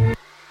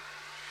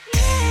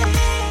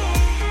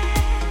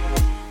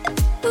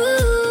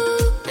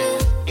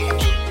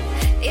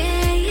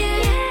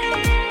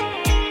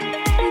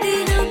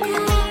दिलों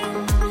को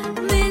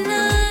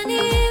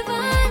मिलाने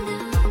वाला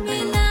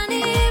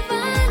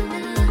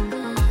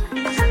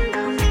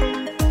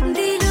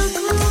दिलों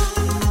को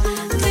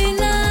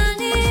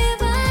मिलाने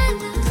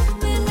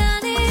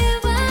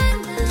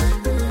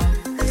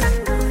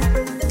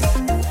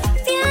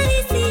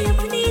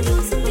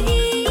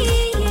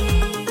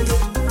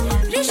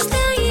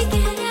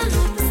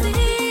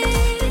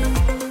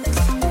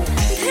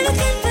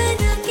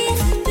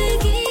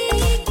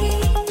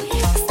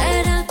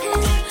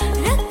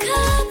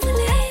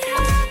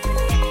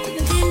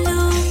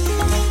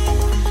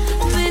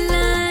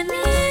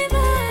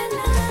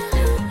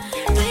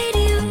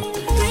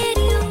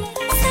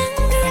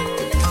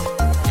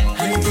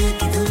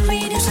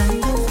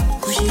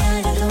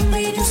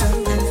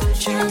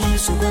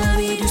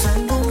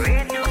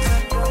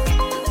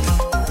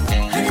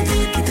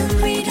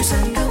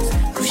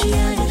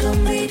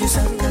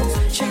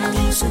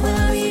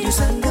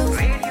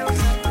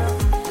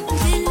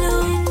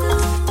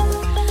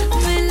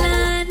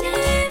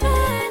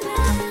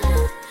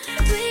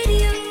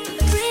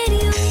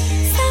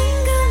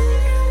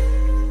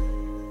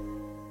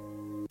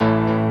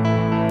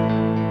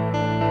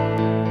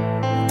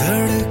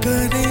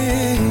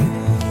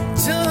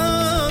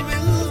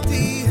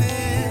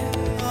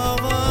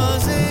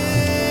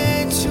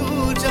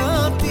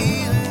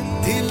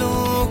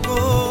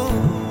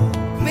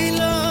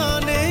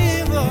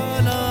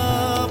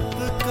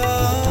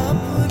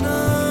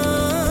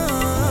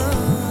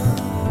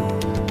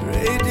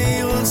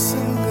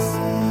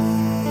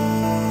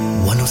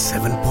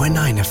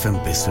 107.9 FM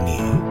पे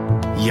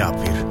सुनिए या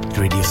फिर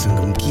रेडियो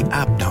संगम की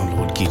ऐप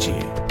डाउनलोड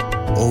कीजिए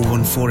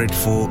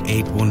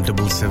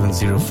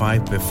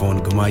 01484817705 पे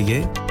फोन घुमाइए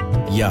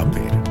या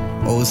फिर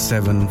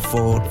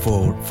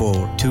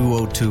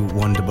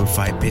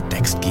 07444202155 पे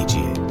टेक्स्ट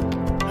कीजिए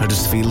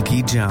हडर्सफील्ड की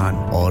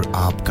जान और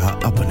आपका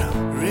अपना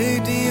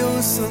रेडियो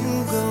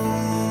संगम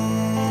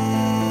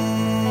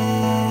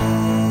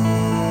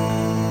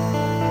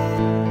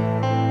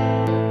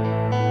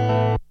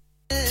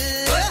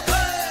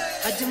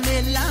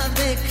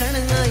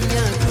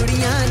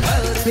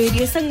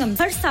रेडियो संगम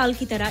हर साल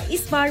की तरह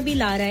इस बार भी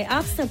ला रहा है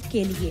आप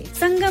सबके लिए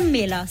संगम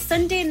मेला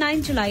Sunday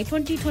 9 July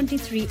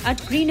 2023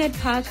 at Greenhead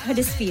Park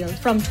Huddersfield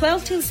from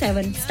 12 till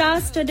 7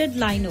 star-studded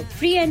lineup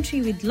free entry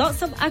with lots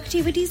of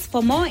activities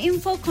for more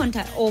info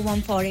contact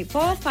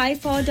 01484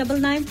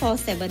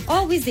 549947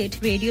 or visit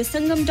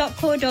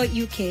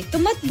radiosangam.co.uk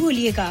तो मत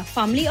भूलिएगा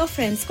family और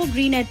friends को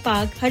Greenhead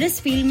Park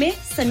Huddersfield में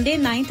Sunday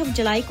 9th of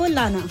July को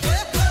लाना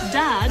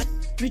Dad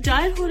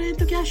retire हो रहे हैं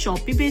तो क्या शॉप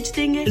भी बेच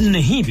देंगे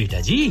नहीं बेटा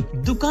जी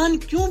दुकान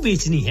क्यों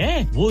बेचनी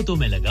है वो तो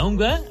मैं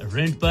लगाऊंगा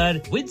रेंट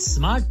पर with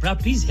smart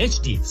properties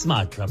HD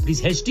smart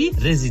properties HD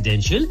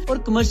residential और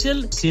कमर्शियल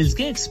सेल्स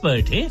के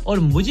एक्सपर्ट हैं और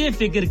मुझे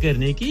फिक्र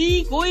करने की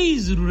कोई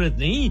जरूरत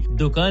नहीं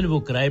दुकान वो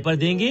किराए पर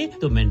देंगे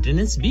तो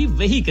मेंटेनेंस भी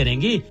वही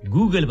करेंगे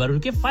गूगल पर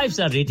उनके 5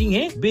 स्टार रेटिंग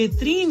है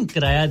बेहतरीन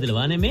किराया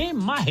दिलवाने में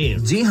माहिर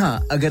जी हां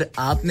अगर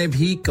आपने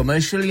भी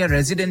कमर्शियल या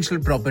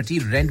रेजिडेंशियल प्रॉपर्टी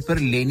रेंट पर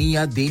लेनी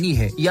या देनी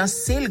है या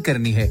सेल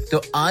करनी है तो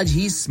आज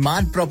ही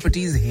स्मार्ट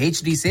प्रॉपर्टीज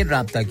एचडी से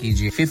राब्ता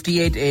कीजिए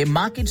 58A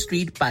market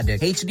street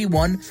Paddock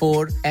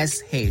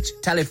HD14SH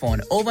telephone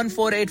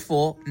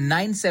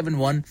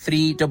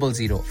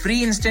 01484971300 free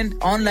instant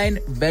online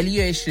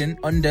valuation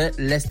under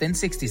less than 60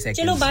 seconds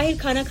चलो बाहर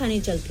खाना खाने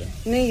चलते हैं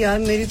नहीं यार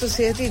मेरी तो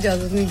सेहत ही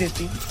इजाजत नहीं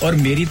देती और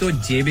मेरी तो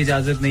जेब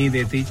इजाजत नहीं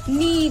देती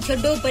नहीं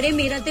छोड़ो परे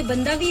मेरा ते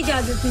बंदा भी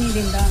इजाजत नहीं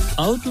देता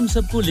आओ तुम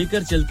सबको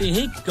लेकर चलते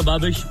हैं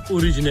कबाबिश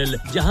ओरिजिनल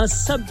जहां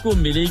सबको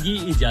मिलेगी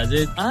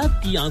इजाजत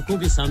आपकी आंखों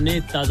के सामने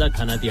ताजा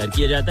खाना तैयार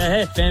किया जाता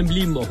है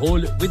फैमिली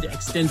माहौल with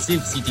extensive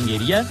seating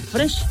area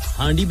fresh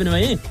handi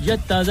बनवाएं या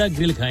ताजा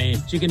ग्रिल खाएं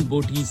chicken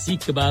boti seekh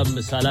kebab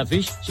masala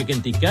fish chicken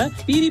tikka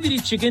peri peri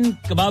chicken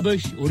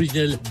Kababish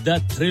original the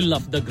thrill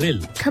of the grill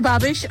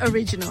Kababish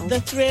Original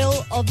The Thrill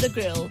of the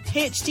Grill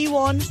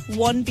HD1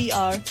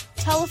 1BR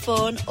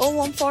Telephone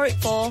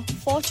 01484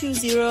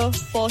 420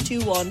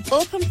 421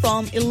 Open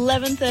from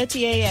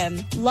 11:30 a.m.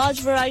 Large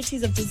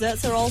varieties of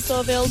desserts are also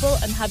available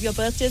and have your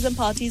birthdays and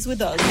parties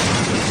with us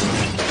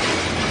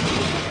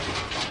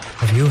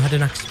Have you had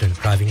an accident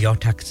driving your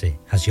taxi?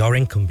 Has your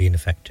income been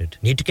affected?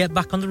 Need to get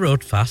back on the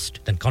road fast?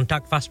 Then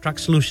contact Fast Track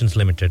Solutions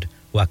Limited,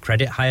 who are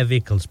credit hire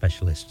vehicle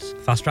specialists.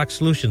 Fast Track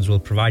Solutions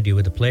will provide you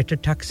with a plated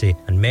taxi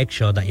and make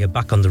sure that you're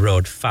back on the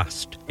road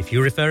fast. If you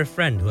refer a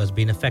friend who has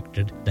been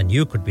affected, then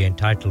you could be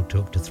entitled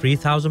to up to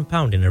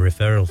 £3,000 in a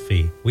referral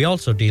fee. We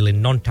also deal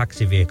in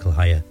non-taxi vehicle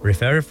hire.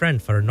 Refer a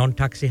friend for a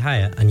non-taxi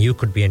hire and you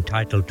could be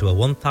entitled to a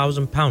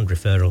 £1,000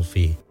 referral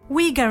fee.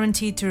 We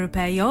guarantee to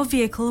repair your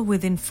vehicle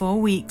within 4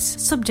 weeks,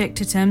 subject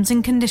to terms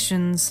and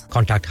conditions.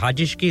 Contact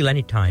Haji Shakil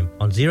anytime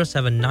on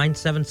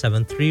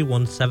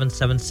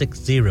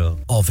 07977317760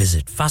 or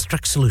visit Fast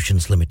Track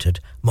Solutions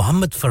Limited,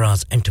 Mohammed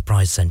Faraz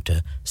Enterprise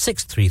Centre,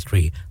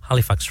 633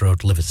 Halifax Road,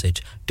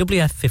 Liversedge,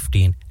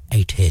 WF15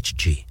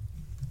 8HG.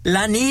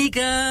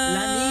 Lanika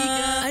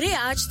अरे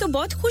आज तो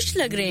बहुत खुश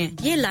लग रहे हैं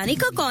ये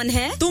Lanika कौन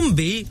है तुम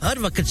भी हर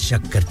वक्त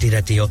शक करती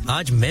रहती हो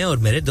आज मैं और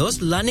मेरे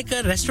दोस्त लानिका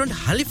रेस्टोरेंट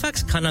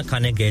हैलिफैक्स खाना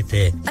खाने गए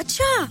थे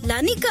अच्छा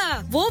लानिका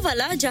वो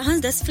वाला जहां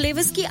 10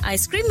 फ्लेवर्स की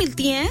आइसक्रीम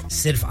मिलती हैं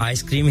सिर्फ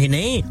आइसक्रीम ही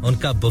नहीं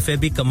उनका बुफे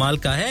भी कमाल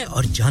का है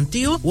और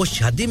जानती हो वो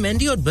शादी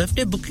मेहंदी और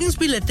बर्थडे बुकिंग्स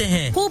भी लेते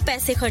हैं खूब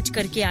पैसे खर्च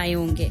करके आए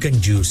होंगे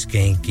कंजूस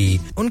कहीं की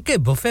उनके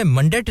buffet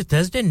Monday to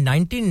Thursday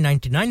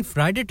 1999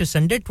 Friday to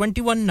Sunday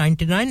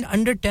 2199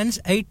 under 10s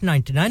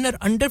 899 और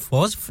अंडर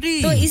 4s फ्री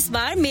तो इस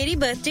बार मेरी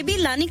बर्थडे भी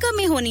लानिका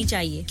में होनी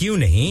चाहिए क्यों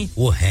नहीं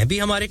वो है भी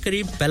हमारे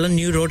करीब पेलन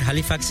new road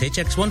Halifax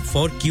HX1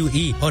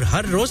 4QE और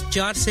हर रोज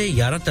 4 से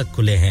 11 तक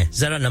खुले हैं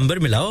जरा नंबर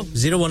मिलाओ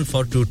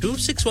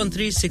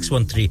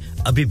 01422613613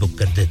 अभी बुक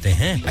कर देते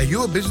हैं Are you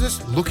a business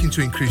looking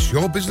to increase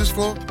your business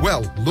flow?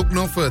 Well, look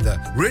no further.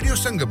 Radio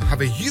Sangam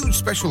have a huge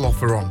special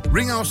offer on.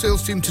 Ring our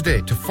sales team today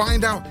to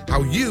find out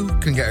how you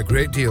can get a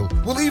great deal.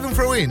 We'll even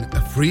throw in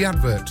a free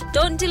advert.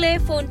 Don't delay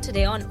phone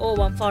today on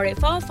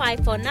 01484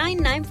 549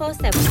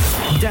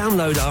 947.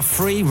 Download our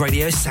free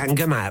Radio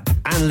Sangam app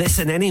and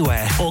listen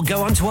anywhere or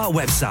go onto our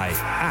website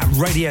at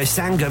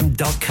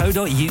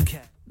radiosangam.co.uk.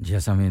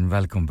 Yes, I mean,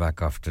 welcome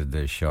back after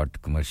the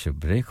short commercial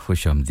break.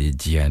 Khushamdeed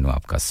ji ainu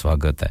aapka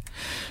swagat hai.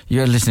 You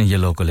are listening to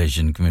your local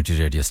Asian community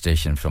radio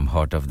station from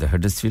heart of the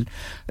Huddersfield.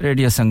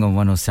 Radio Sangam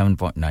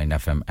 107.9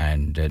 FM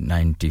and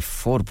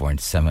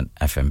 94.7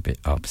 FM पे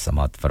आप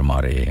समात फरमा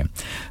रहे हैं.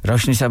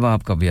 रोशनी साहब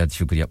आपका बेहद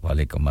शुक्रिया.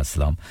 वालेकुम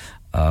अस्सलाम.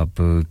 आप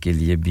के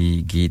लिए भी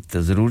गीत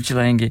जरूर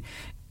चलाएंगे.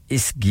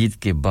 इस गीत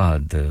के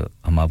बाद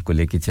हम आपको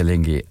लेके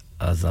चलेंगे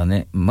अज़ान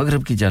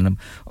मगरिब की जानब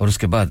और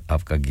उसके बाद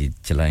आपका गीत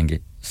चलाएंगे.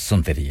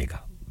 सुनते रहिएगा.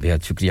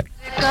 बेहद शुक्रिया.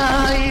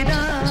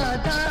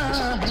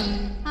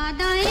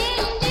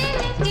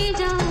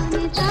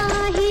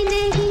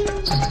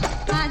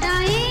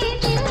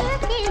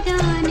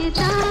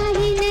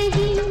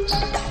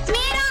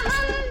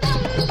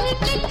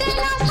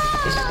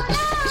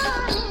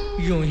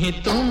 ही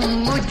तुम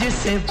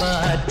मुझसे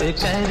बात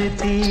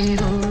करती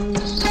हो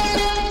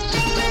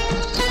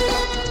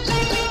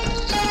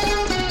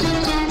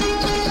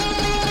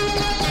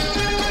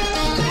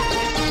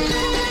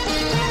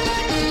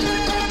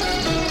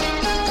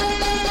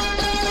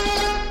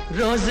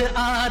रोज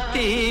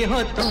आती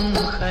हो तुम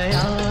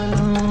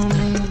ख्यालों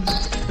में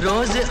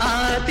रोज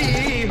आती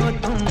हो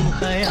तुम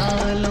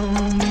ख्यालों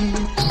में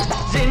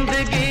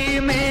जिंदगी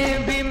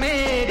में भी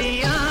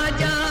मेरी आ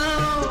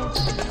जाओ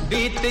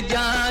बीत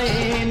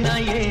जाए ना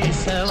ये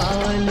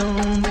सवालों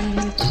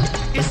में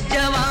इस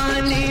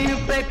जवानी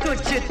पे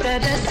कुछ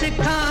तरस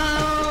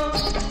खाओ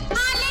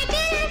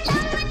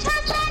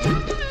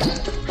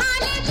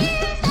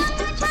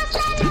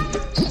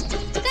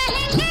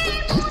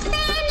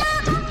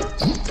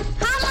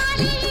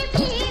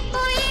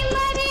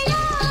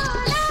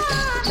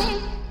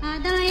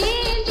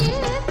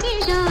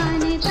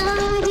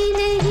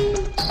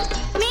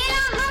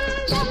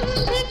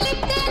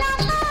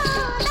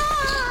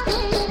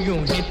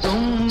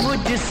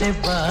से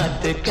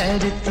बात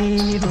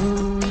करती हो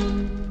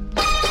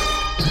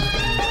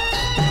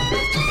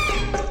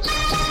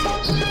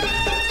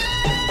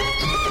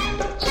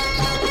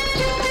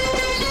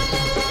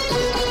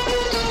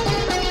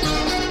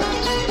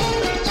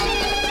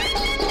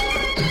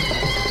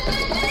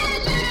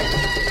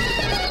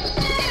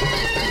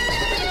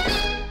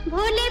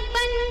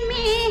भोलेपन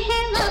में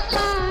है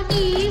वफा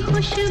की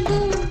खुशबू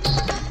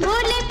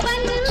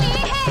भोलेपन में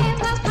है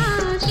वफा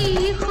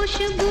की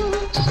खुशबू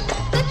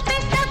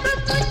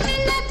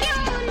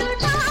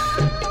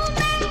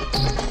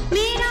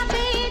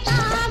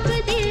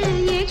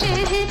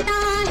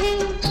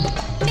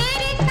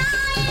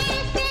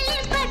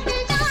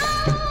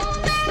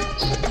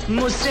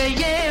मुझसे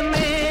ये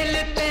मेल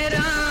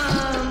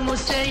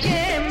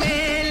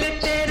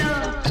तेरा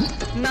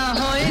ना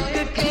हो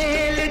एक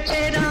खेल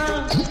तेरा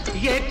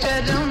ये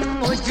करम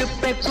मुझ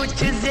पे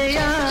कुछ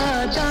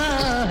ज्यादा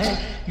है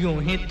यूं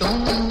ही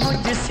तुम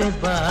मुझसे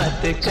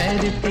बात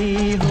करती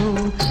हो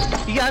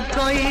या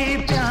कोई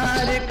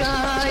प्यार का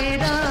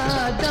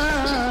इरादा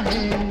है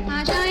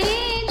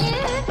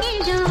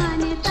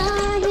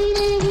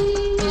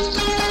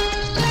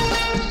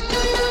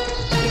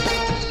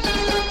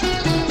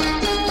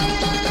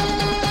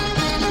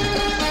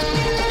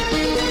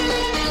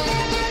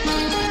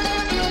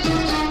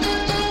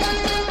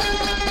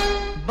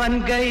बन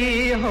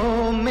गई हो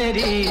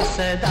मेरी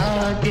सदा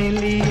के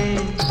लिए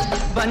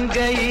बन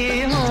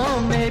गई हो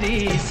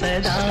मेरी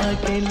सदा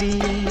के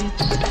लिए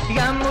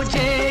या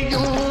मुझे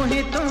यूं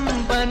ही तुम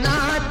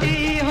बनाती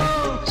हो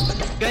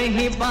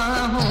कहीं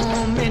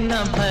बाहों में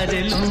न भर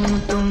लूं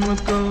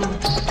तुमको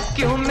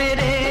क्यों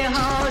मेरे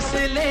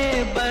हौसले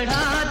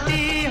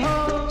बढ़ाती हो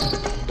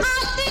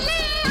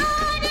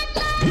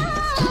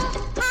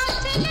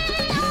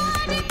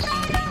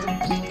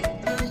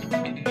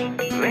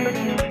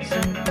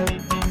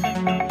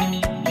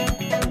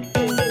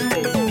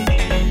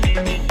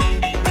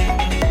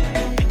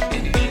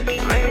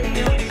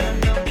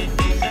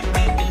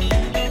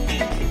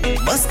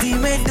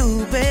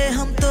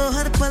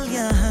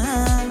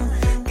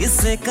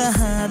किससे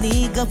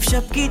कहानी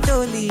गपशप की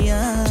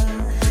टोलियां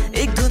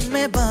एक धुन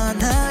में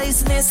बांधा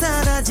इसने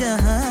सारा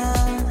जहां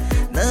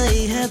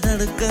नई है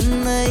धड़कन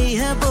नई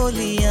है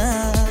बोलियां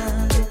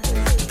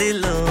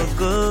दिलों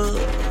को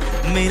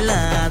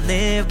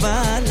मिलाने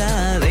वाला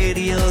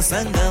रेडियो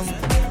संगम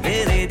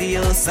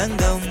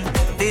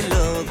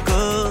दिलों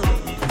को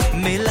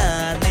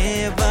मिलाने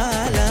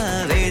वाला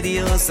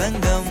रेडियो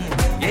संगम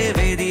ये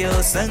रेडियो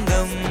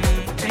संगम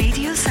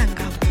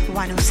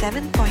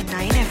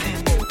 107.9 FM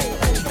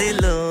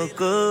दिलों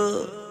को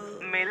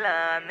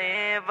मिलाने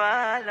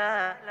वाला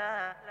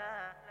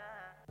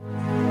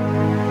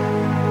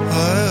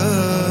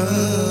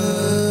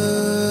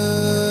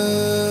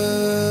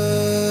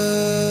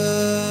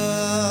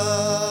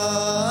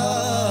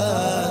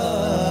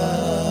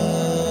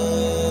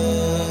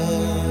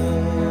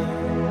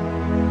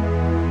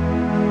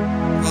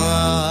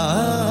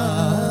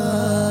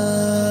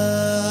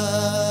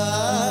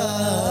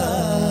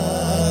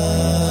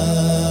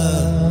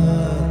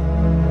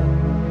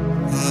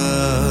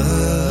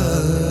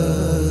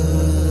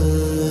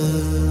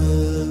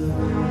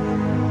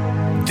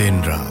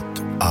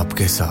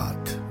आपके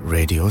साथ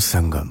रेडियो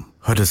संगम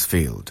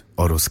हडर्सफील्ड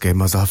और उसके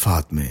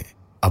मज़ाफ़ात में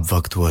अब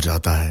वक्त हुआ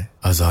जाता है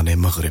अज़ान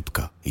मग़रिब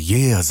का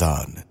ये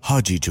अज़ान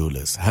हाजी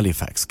जूलर्स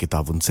हैलिफैक्स की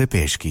ताउन से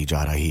पेश की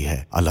जा रही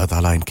है अल्लाह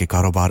ताला इनके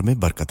कारोबार में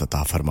बरकत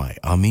अता फरमाए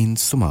आमीन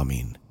सुम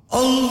आमीन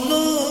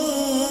अल्लाहु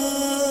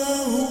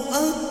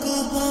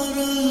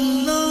अकबर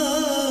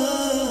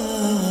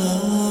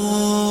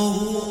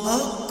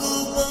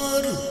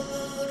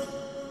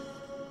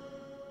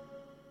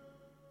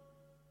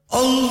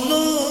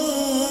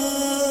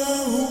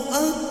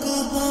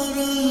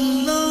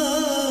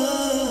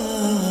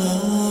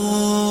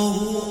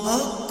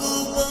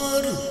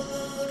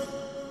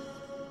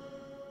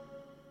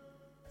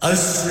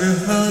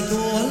अशहदु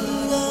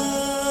अल्ला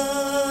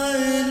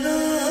इलाहा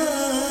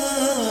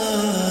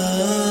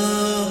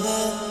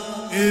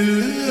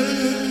इल्लल्लाह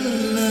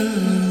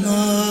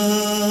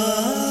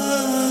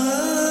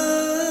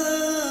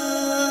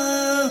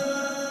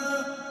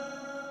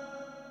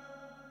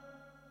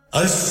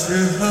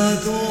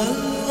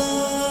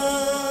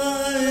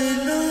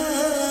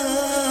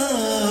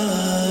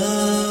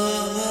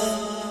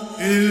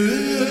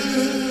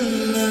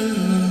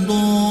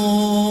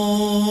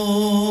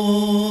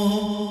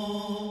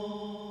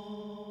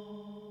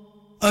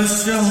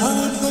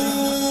अशहदु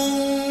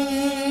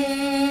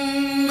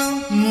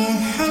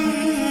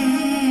मुहम्मदर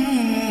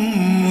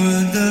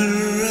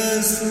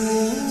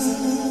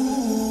रसूलुल्लाह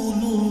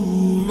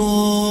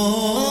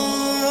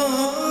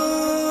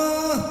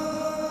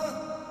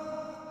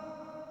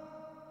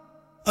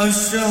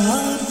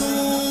अशहदु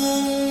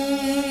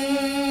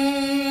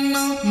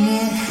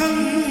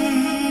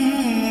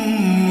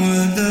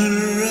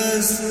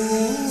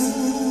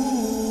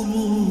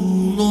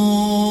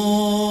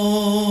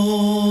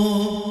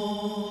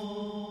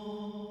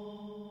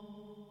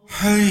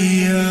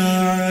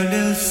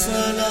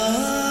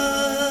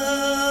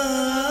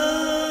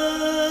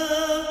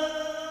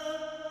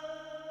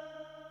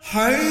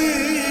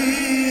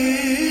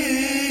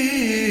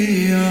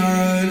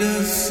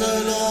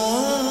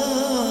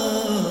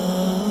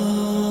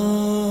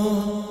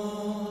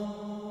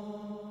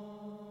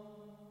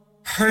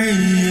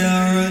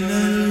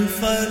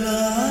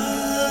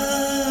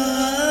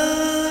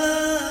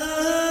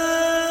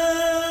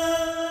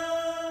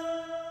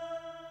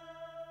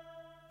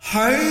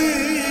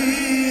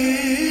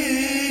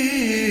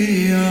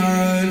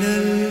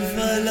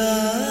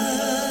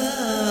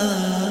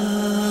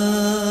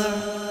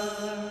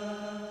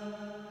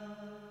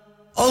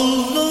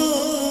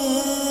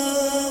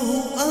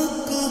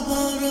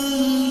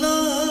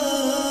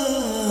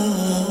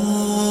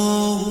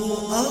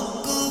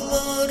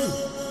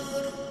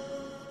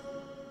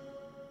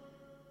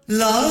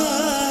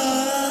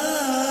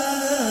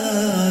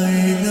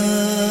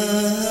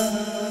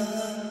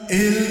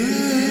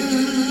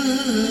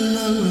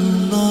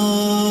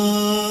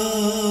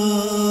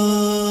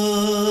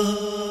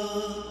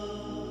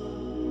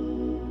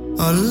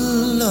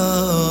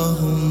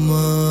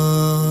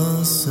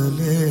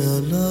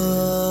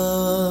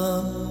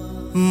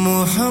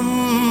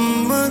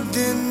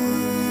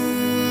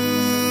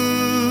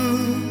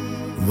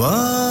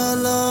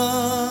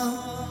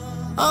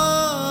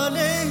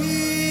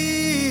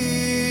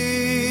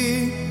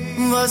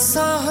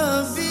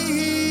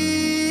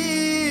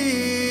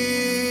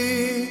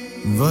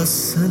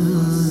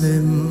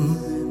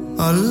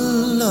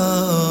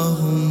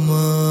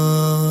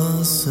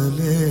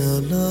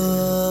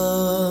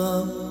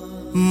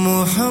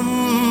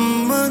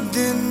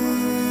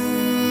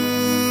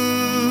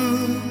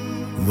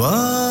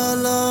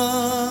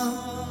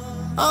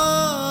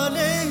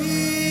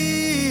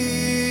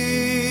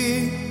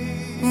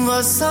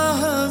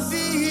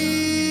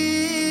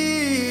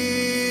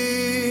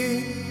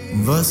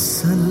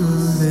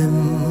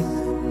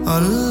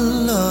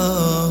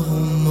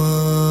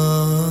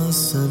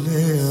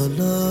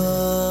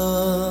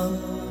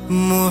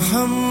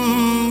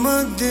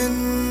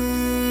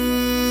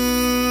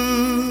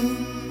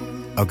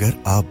अगर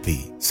आप भी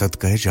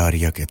सदका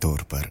जारिया के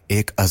तौर पर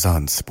एक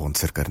अजान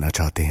स्पॉन्सर करना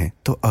चाहते हैं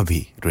तो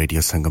अभी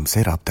रेडियो संगम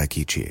से राब्ता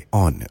कीजिए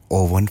ऑन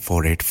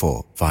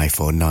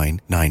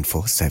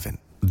 01484549947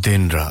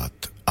 दिन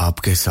रात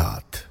आपके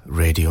साथ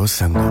रेडियो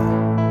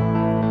संगम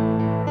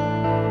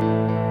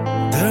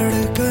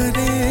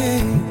धड़कने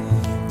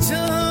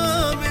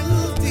जहाँ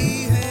मिलती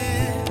है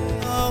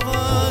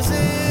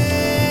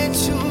आवाजें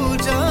छू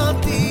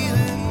जाती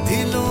है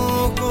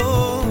दिलों को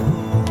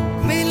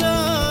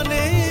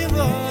मिलाने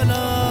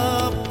वाला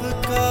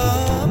आपका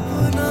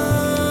अपना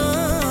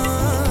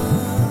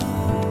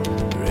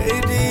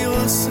रेडियो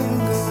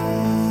संगम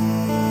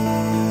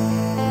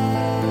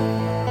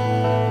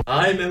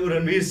हाय मैं हूं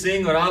रणवीर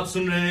सिंह और आप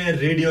सुन रहे हैं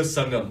radio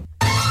Sangam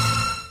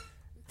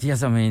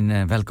Yes, I mean,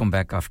 welcome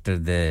back after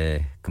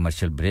the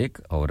commercial break.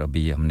 और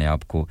अभी हमने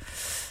आपको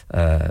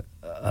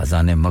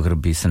अज़ान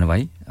मगरिब भी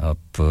सुनवाई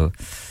आप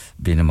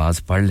भी नमाज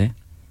पढ़ लें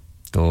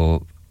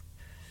तो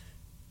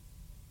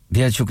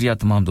बेहद शुक्रिया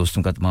तमाम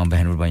दोस्तों का तमाम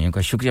बहन और भाइयों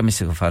का शुक्रिया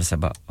मिस गफार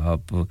साहब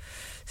आप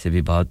से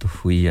भी बात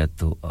हुई है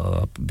तो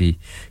आप भी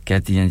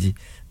कहती हैं जी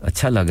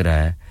अच्छा लग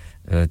रहा है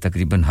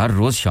तकरीबन हर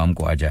रोज़ शाम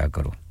को आ जाया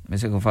करो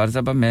मिस गफार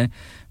साहब मैं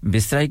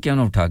बिस्तरा ही क्यों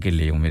ना उठा के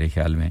ले हूं मेरे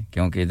ख्याल में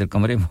क्योंकि इधर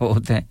कमरे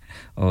बहुत हैं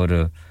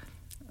और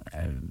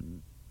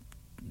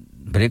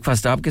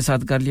ब्रेकफास्ट आपके साथ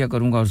कर लिया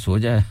करूंगा और सो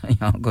जाए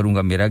यहां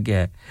करूंगा मेरा क्या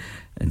है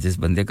जिस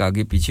बंदे का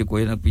आगे पीछे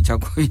कोई ना पीछा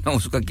कोई ना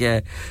उसका क्या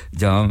है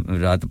जहां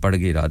रात पड़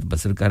गई रात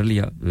बसर कर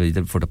लिया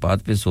इधर फुटपाथ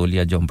पे सो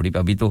लिया झोंपड़ी पे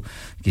अभी तो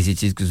किसी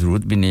चीज की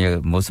जरूरत भी नहीं है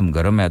मौसम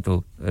गर्म है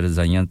तो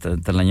रजाइयां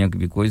तलाइयां की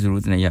भी कोई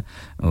जरूरत नहीं है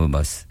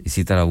बस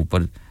इसी तरह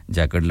ऊपर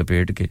जैकेट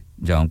लपेट के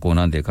जहां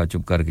कोना देखा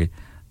चुप करके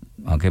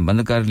आंखें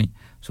बंद कर ली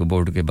सुबह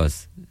उठ के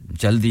बस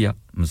चल दिया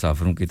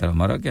मुसाफिरों की तरह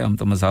हमारा क्या हम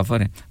तो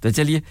मुसाफिर हैं तो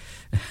चलिए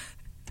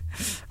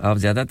आप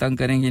ज्यादा तंग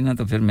करेंगे ना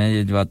तो फिर मैं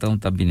ये जवाता हूं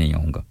तब भी नहीं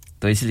आऊंगा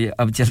तो इसलिए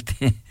अब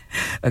चलते हैं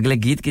अगले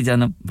गीत की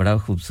जानब बड़ा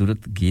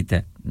खूबसूरत गीत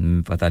है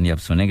पता नहीं आप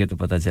सुनेंगे तो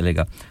पता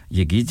चलेगा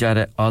ये गीत जा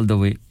रहा है ऑल द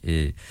वे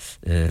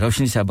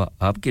रोशनी साहब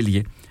आपके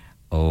लिए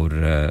और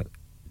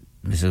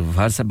मिसेस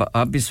गफार साहब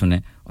आप भी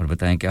सुने और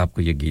बताएं कि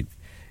आपको ये गीत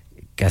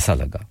कैसा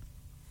लगा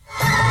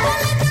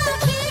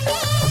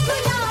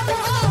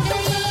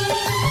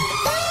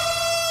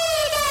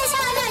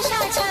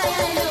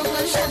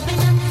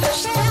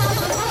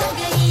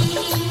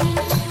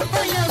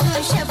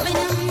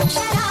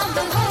शराब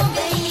हो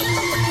गई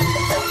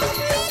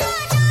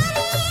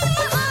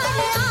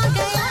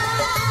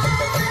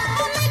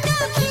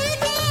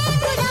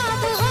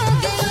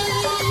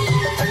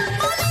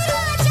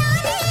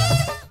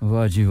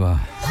वाह जी वाह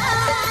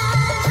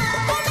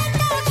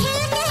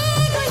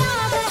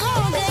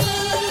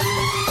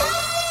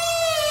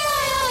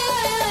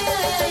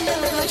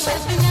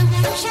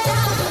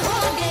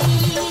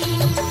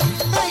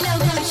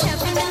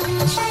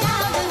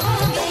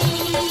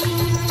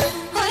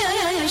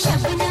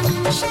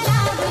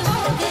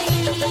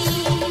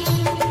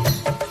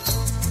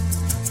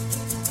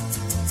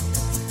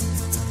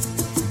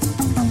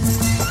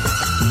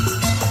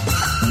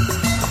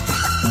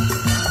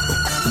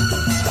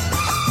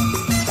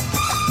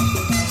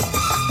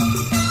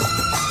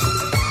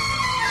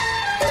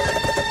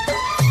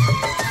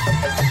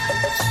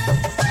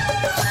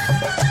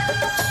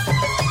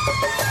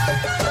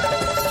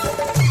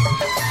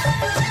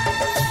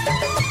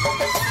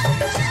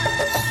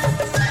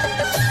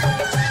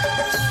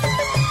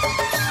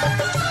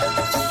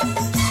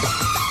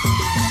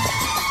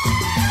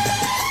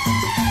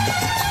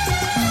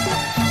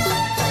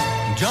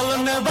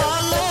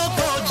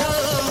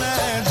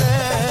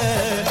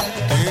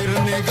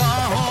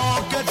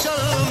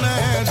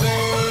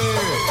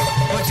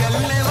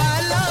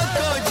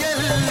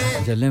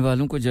जलने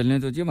वालों को जलने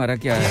दो जी हमारा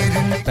क्या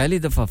है पहली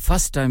दफा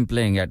first time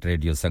playing at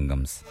radio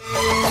Sangams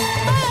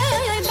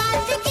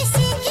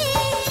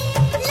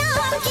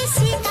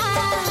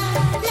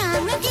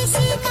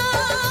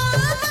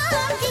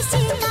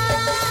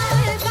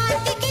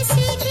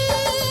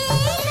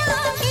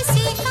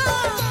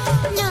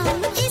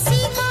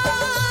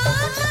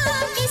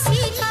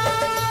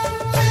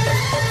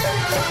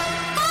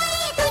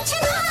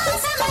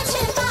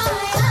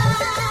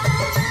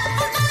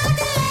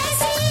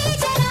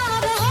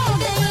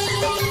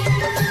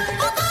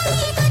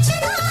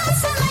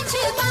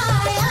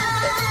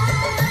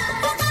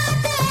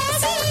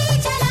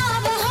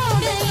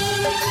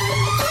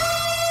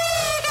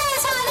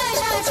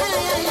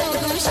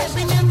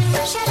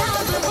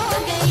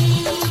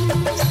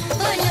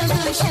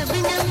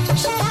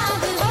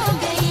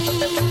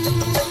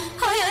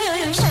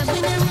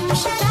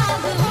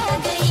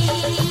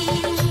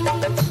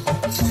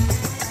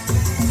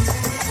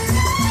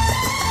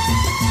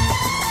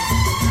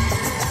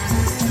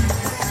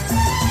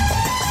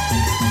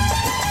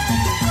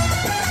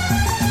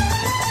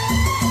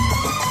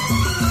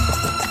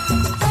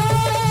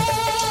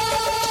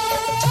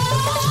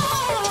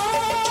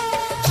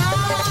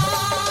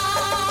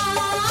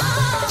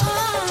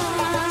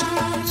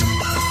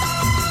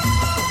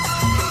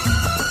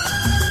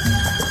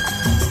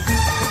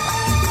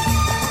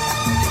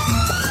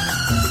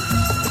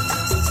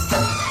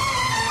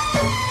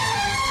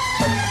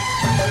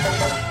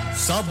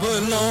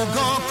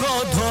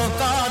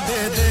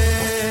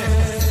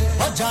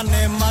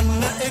जाने मन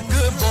एक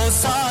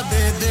बोसा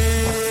दे दे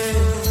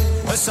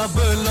सब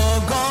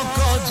लोगों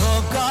को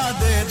धोखा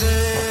दे दे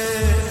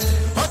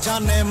हो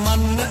जाने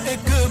मन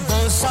एक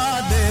बोसा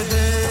दे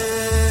दे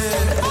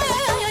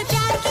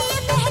प्यार की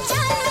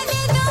पहचान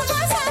दे दो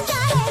बोसा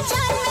क्या है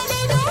जान में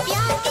दे दो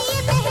प्यार की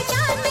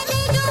पहचान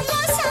दे दो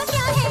बोसा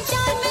क्या है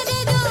जान में दे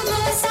दो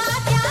बोसा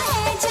क्या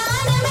है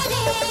जान में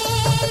दे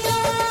दो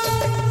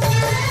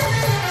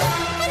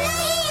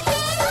नहीं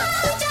तेरा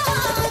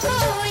जवाब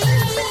कोई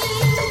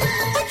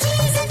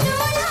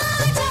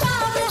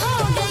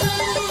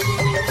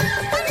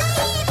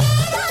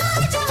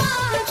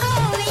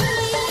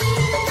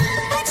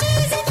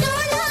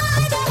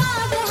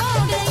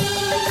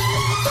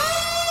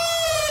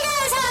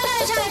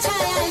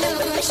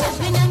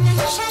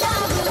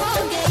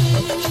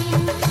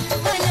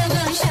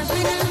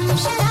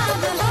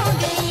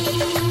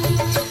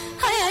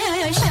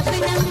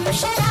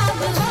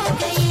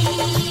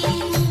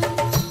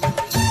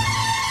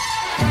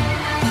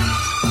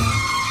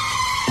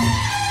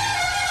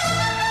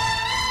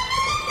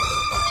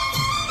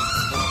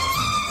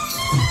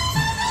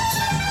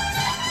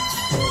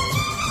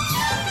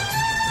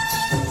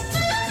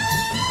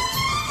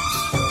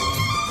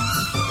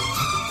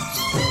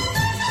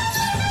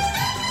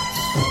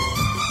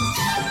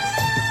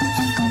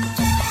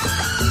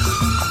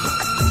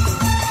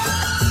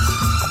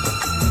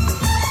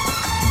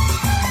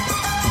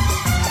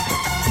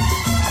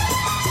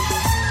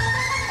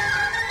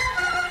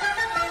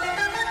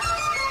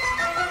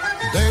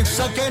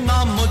सके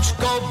ना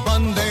मुझको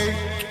बंदे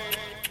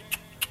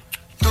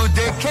तू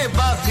देखे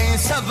बाकी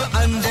सब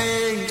अंधे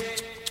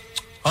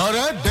और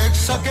देख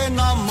सके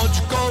ना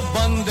मुझको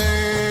बंदे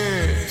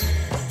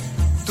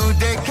तू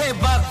देखे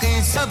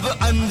बाकी सब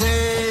अंधे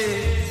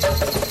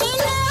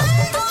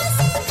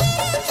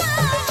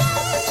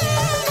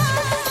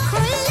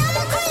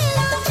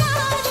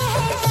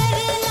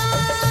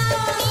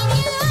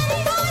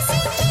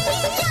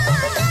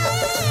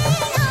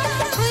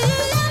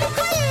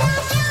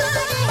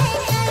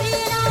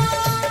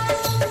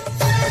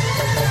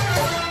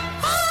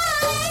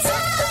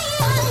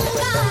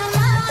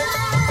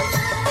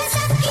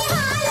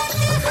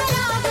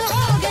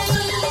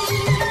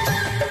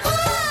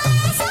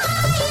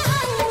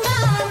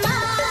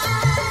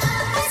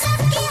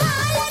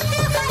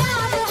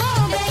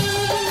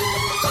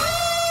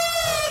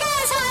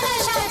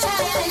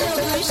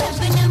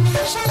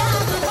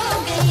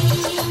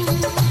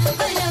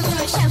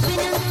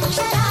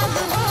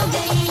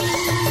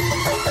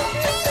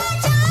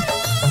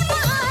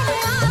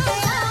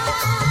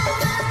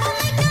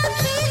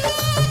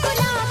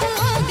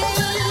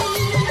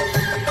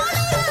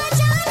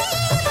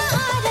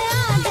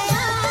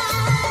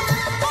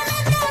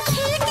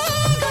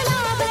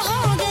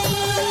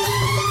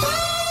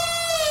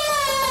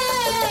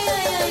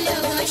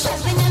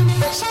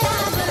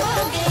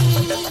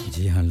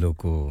जी हाँ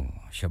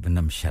लोगों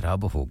शबनम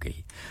शराब हो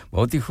गई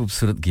बहुत ही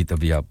खूबसूरत गीत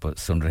अभी आप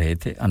सुन रहे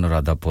थे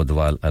अनुराधा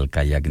पोदवाल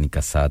अलका याग्निक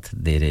का साथ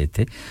दे रहे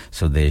थे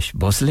सुदेश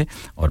भोसले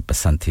और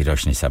पसंद थी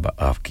रोशनी साहब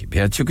आपकी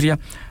बहुत शुक्रिया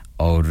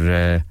और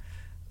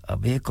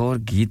अब एक और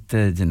गीत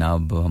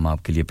जनाब हम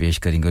आपके लिए पेश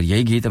करेंगे और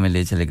यही गीत हमें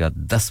ले चलेगा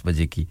 10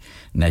 बजे की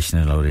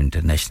नेशनल और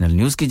इंटरनेशनल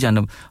न्यूज़ की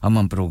जानब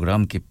हम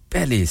प्रोग्राम के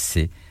पहले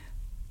हिस्से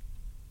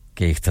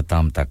के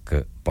इख्तिताम तक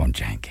पहुंच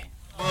जाएंगे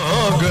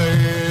हो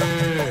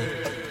गए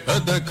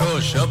देखो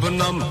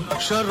शबनम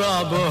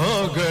शराब हो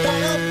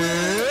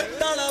गए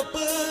तड़प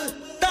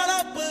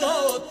तड़प हो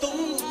तुम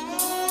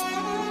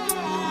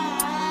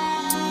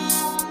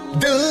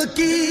दिल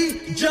की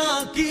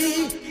जान की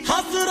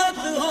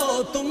हसरत हो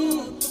तुम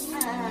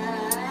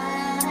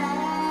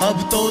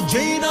अब तो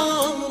जीना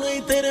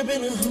नहीं तेरे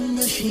बिन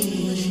हमनशी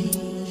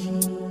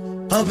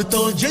अब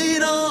तो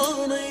जीना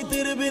नहीं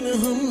तेरे बिन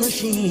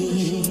हमनशी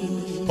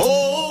ओ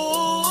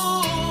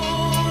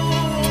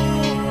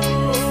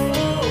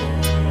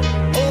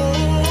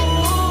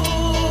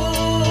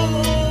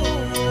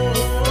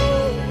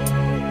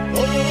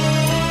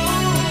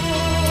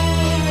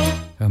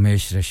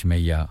रमेश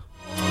रश्मैया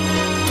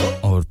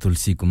और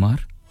Tulsi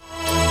Kumar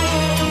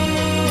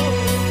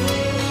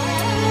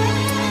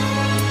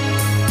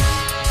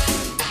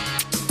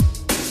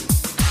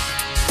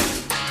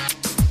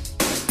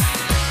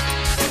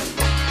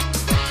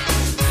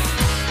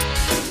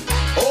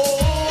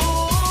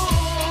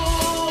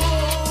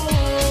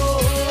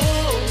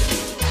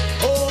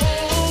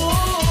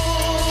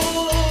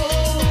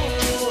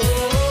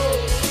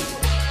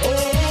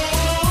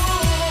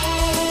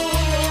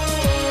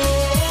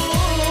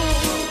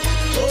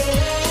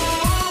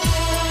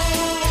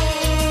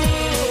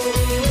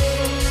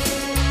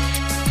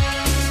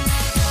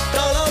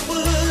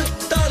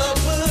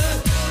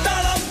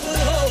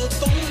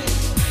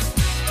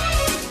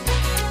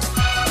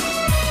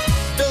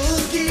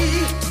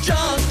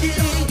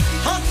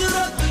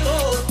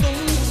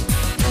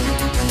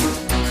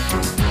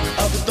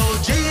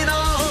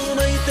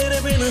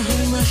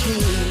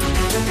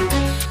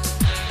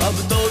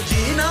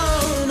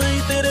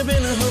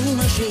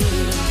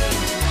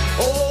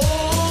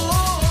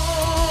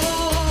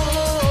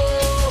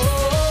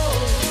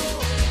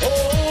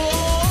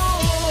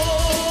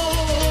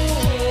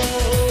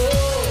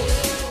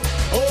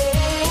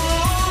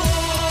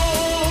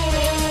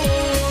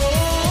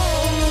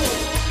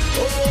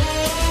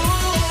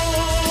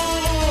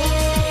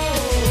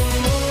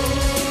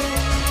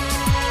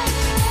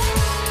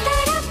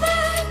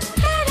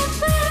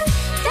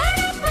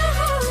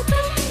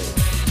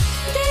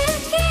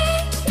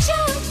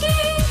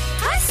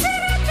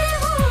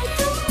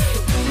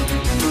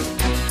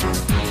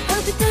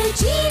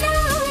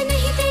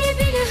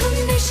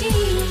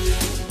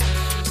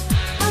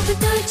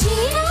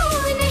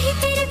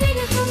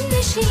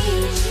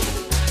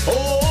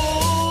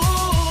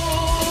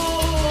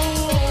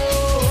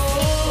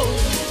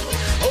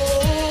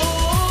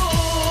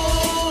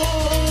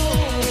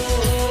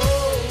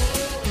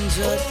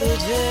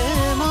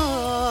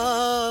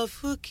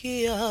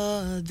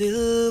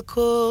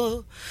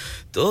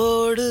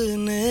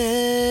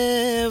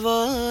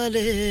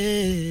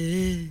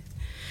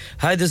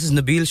Hi, this is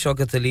Nabil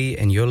Shaukat Ali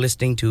and you're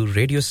listening to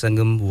Radio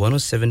Sangam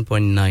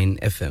 107.9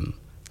 FM.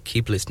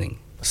 Keep listening.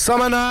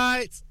 Summer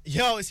nights.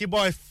 Yo, it's your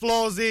boy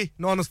Flawzy,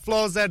 known as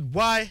Flaw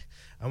ZY.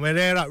 And we're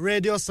there at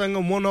Radio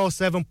Sangam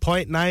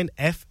 107.9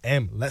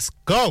 FM. Let's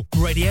go.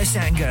 Radio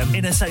Sangam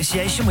in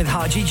association with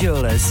Haji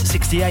Jewellers,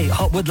 68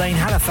 Hotwood Lane,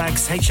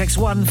 Halifax,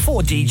 HX1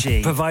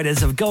 4DG.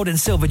 Providers of gold and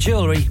silver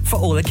jewellery for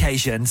all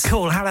occasions.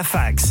 Call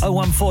Halifax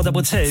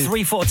 01422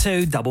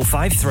 342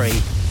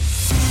 553.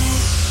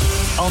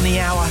 On the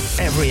hour,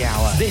 every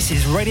hour. This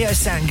is Radio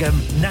Sangam,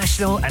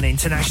 national and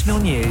international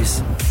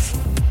news.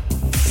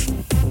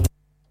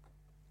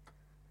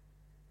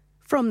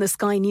 From the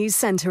Sky News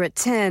Centre at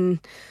 10.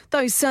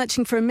 Those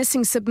searching for a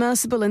missing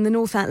submersible in the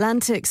North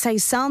Atlantic say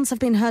sounds have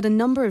been heard a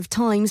number of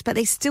times, but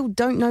they still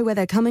don't know where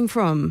they're coming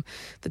from.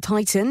 The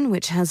Titan,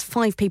 which has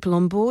 5 people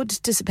on board,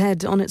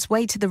 disappeared on its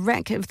way to the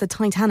wreck of the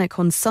Titanic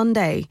on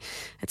Sunday.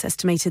 It's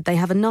estimated they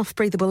have enough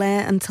breathable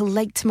air until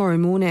late tomorrow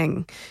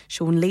morning.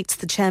 Sean Leitz,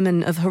 the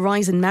chairman of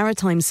Horizon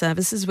Maritime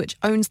Services, which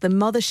owns the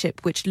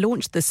mothership which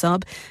launched the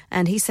sub,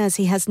 and he says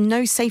he has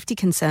no safety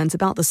concerns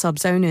about the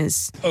sub's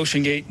owners.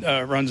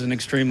 OceanGate runs an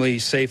extremely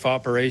safe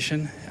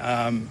operation.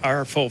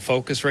 Our full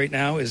focus right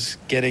now is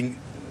getting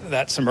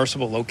that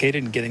submersible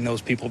located and getting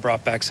those people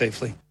brought back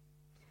safely.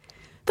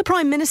 The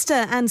Prime Minister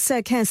and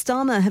Sir Keir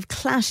Starmer have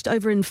clashed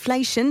over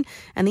inflation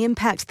and the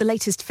impact the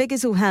latest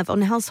figures will have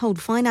on household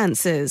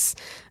finances.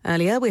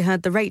 Earlier, we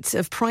heard the rate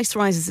of price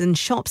rises in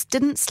shops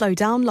didn't slow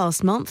down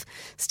last month,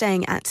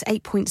 staying at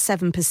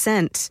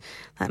 8.7%.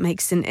 That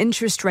makes an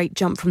interest rate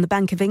jump from the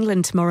Bank of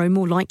England tomorrow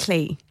more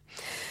likely.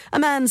 A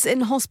man's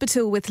in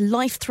hospital with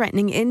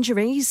life-threatening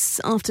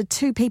injuries after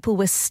 2 people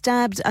were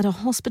stabbed at a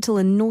hospital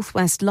in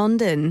northwest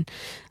London.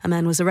 A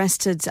man was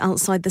arrested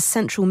outside the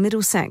central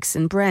Middlesex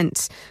in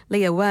Brent.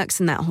 Leah works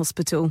in that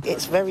hospital.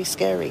 It's very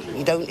scary.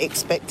 You don't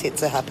expect it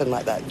to happen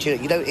like that.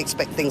 You don't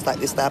expect things like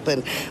this to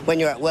happen when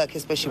you're at work,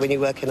 especially when you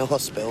work in a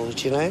hospital,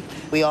 you know?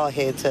 We are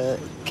here to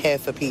care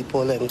for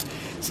people, and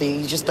so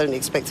you just don't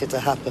expect it to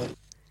happen.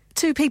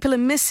 2 people are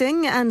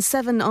missing and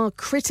 7 are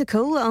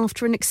critical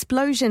after an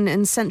explosion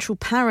in central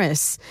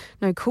Paris.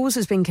 No cause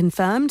has been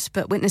confirmed,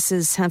 but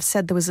witnesses have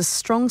said there was a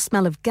strong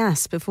smell of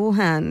gas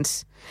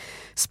beforehand.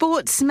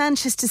 Sports,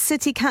 Manchester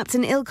City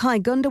captain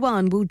Ilkay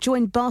Gundogan will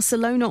join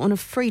Barcelona on a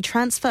free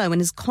transfer when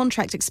his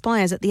contract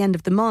expires at the end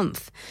of the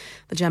month.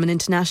 The German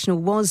international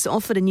was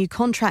offered a new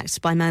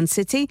contract by Man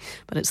City,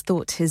 but it's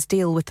thought his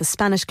deal with the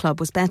Spanish club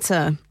was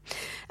better.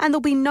 And there'll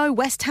be no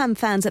West Ham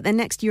fans at their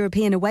next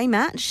European away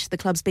match. The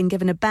club's been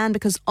given a ban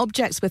because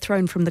objects were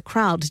thrown from the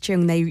crowd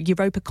during their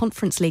Europa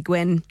Conference League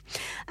win.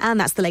 And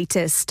that's the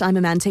latest. I'm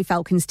Amante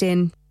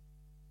Falkenstein.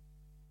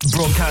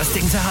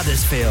 Broadcasting to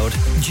Huddersfield,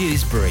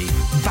 Dewsbury,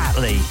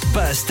 Batley,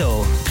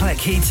 Birstall,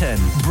 Cleckheaton,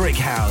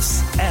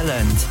 Brickhouse,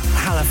 Elland,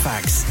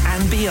 Halifax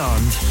and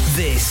beyond.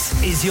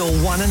 This is your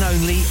one and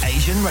only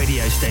Asian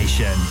radio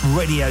station.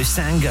 Radio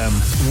Sangam,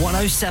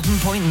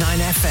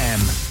 107.9 FM.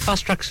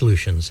 Fast Track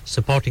Solutions,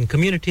 supporting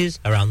communities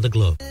around the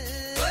globe.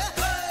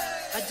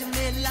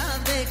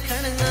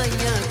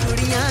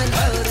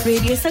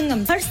 Radio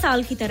Sangam हर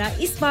साल की तरह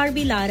इस बार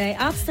भी ला रहा है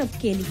आप सब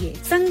के लिए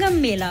संगम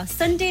मेला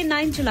Sunday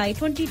 9 July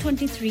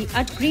 2023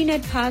 at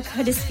Greenhead Park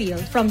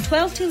Huddersfield from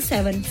 12 till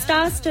 7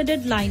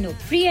 star-studded lineup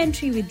free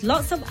entry with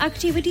lots of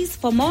activities.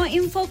 For more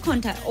info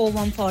contact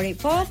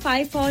 01484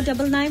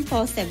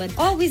 549947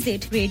 or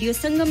visit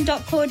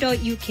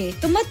radiosangam.co.uk.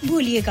 तो मत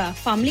भूलिएगा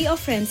family और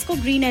friends को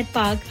Greenhead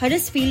Park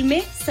Huddersfield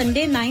में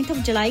Sunday 9th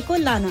of July को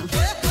लाना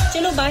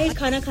चलो बाहर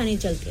खाना खाने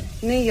चलते हैं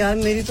नहीं यार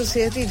मेरी तो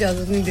सेहत ही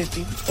इजाजत नहीं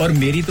देती और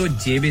मेरी तो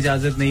जेब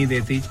इजाजत नहीं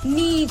देती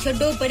नहीं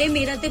छोड़ो परे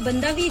मेरा ते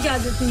बंदा भी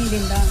इजाजत नहीं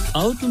देता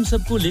आओ तुम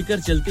सबको लेकर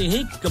चलते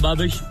हैं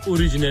कबाबिश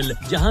ओरिजिनल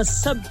जहां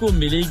सबको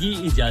मिलेगी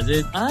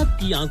इजाजत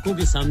आपकी आंखों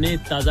के सामने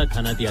ताजा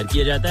खाना तैयार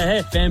किया जाता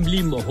है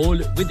फैमिली माहौल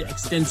with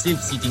extensive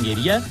seating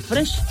area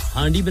fresh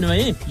handi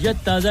बनवाएं या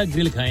ताजा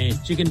ग्रिल खाएं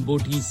chicken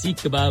boti seekh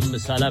kebab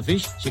masala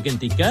fish chicken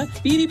tikka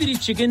peri peri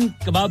chicken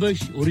Kababish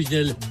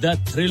original the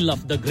thrill of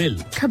the grill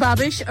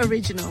Kebabbish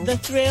Original. The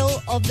Thrill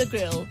of the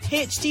Grill.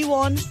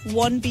 HD1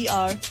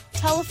 1BR.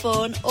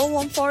 Telephone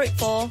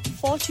 01484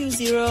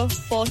 420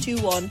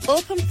 421.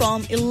 Open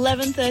from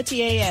 11:30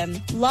 a.m.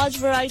 Large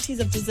varieties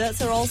of desserts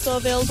are also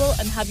available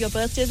and have your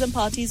birthdays and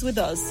parties with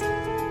us.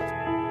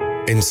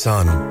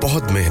 इंसान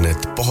बहुत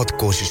मेहनत, बहुत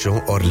कोशिशों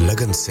और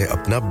लगन से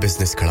अपना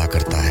business खड़ा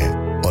करता है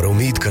और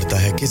उम्मीद करता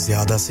है कि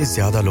ज्यादा से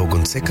ज्यादा लोग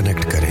उनसे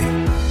कनेक्ट करें।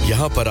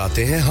 यहाँ पर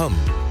आते हैं हम,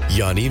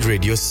 यानी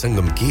रेडियो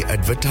संगम की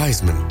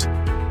एडवर्टाइजमेंट।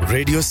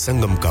 रेडियो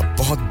संगम का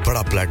बहुत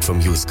बड़ा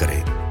प्लेटफॉर्म यूज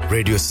करें।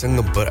 रेडियो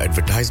संगम पर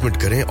एडवर्टाइजमेंट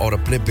करें और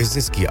अपने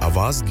बिजनेस की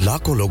आवाज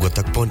लाखों लोगों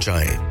तक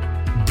पहुंचाएं।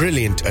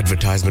 Brilliant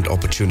advertisement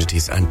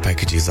opportunities and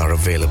packages are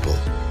available.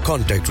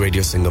 Contact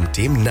Radio Sangam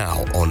team now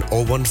on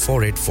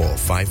 01484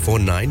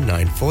 549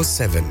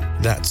 947.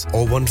 That's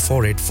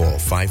 01484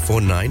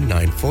 549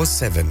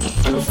 947.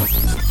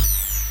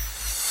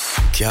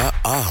 क्या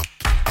आप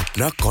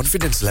अपना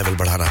कॉन्फिडेंस लेवल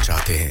बढ़ाना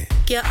चाहते हैं?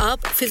 क्या आप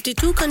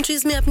 52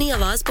 कंट्रीज में अपनी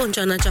आवाज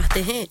पहुंचाना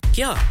चाहते हैं?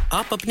 क्या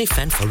आप अपनी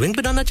फैन फॉलोइंग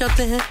बनाना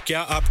चाहते हैं?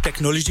 क्या आप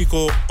टेक्नोलॉजी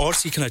को और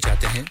सीखना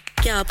चाहते हैं?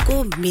 क्या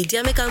आपको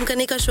मीडिया में काम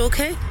करने का शौक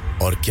है?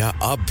 और क्या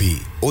आप भी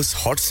उस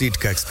हॉट सीट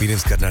का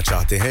एक्सपीरियंस करना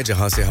चाहते हैं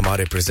जहां से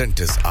हमारे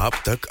प्रेजेंटर्स आप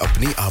तक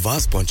अपनी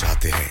आवाज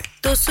पहुंचाते हैं?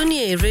 तो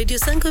सुनिए, Radio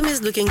Sangam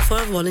is looking for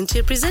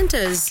volunteer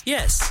presenters.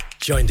 Yes,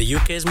 join the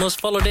UK's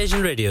most followed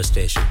Asian radio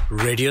station,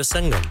 Radio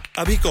Sangam.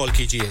 अभी कॉल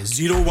कीजिए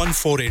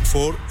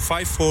 01484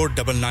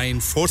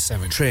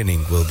 549947.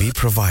 Training will be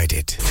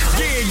provided.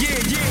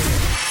 Yeah.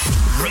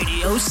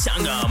 Radio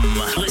Sangam.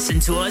 Listen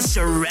to us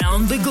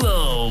around the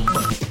globe.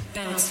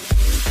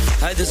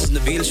 Hi, this is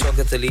Nabil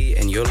Shaukat Ali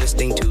and you're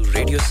listening to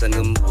Radio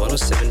Sangam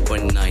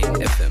 107.9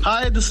 FM.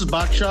 Hi, this is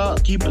Baksha.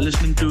 Keep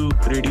listening to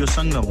Radio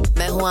Sangam.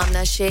 मैं हूँ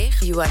आमना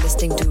Sheikh. You are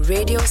listening to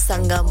Radio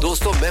Sangam.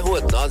 दोस्तों मैं हूँ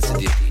अदनान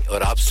सिद्दीकी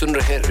और आप सुन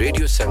रहे हैं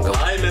रेडियो संगम.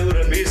 Hi, मैं हूँ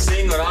रणवीर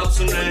सिंह और आप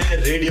सुन रहे हैं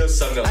रेडियो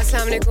संगम.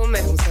 अस्सलाम वालेकुम,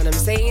 मैं हूँ सनम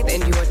Saeed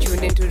and you are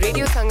tuned into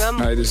Radio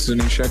Sangam. Hi, this is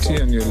H Shadye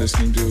and you're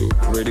listening to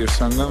Radio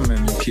Sangam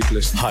and you keep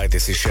listening. Hi,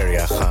 this is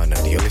Sharia Khan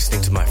and you're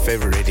listening to my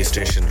favorite radio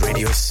station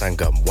Radio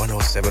Sangam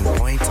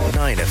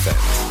 107.9 FM.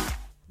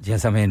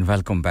 Yes, I mean,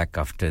 welcome back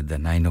after the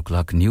 9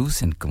 o'clock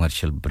news and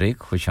commercial break.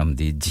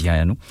 खुशामदीद जी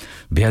आया नु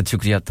बेहद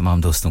शुक्रिया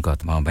तमाम दोस्तों का,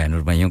 तमाम बहन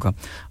और भाइयों का,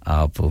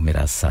 आप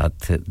मेरा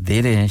साथ दे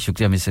रहे हैं।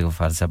 शुक्रिया मिस्टर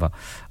गफार साहब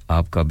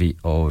आपका भी,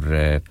 और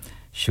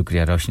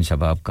शुक्रिया रोशन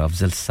साहब आपका,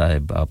 अफजल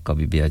साहब आपका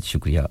भी बेहद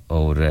शुक्रिया,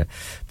 और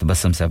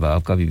तबस्सुम साहब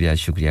आपका भी बेहद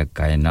शुक्रिया,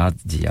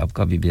 कायनात जी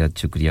आपका भी बेहद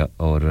शुक्रिया,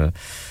 और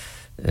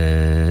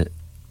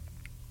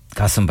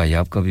कासिम भाई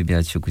आपका भी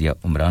बेहद शुक्रिया,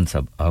 उमरान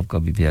साहब आपका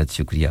भी बेहद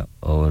शुक्रिया,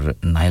 और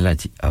नाइला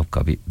जी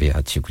आपका भी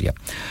बेहद शुक्रिया।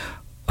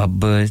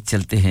 अब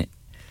चलते हैं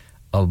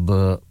अब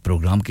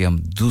प्रोग्राम के हम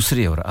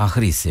दूसरे और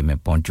आखिरी हिस्से में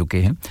पहुंच चुके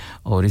हैं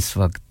और इस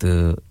वक्त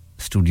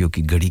स्टूडियो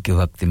की घड़ी के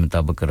वक्त के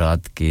मुताबिक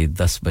रात के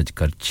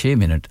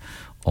 10:06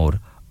 और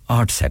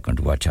 8 सेकंड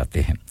हुआ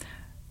चाहते हैं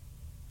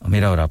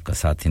मेरा और आपका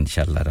साथ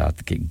इंशाल्लाह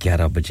रात के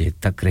 11 बजे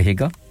तक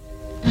रहेगा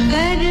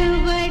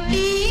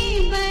करवटी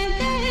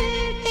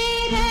बदलते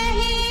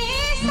रहे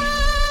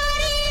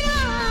सारी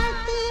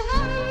रात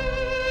हम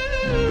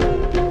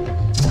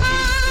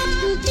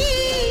आपकी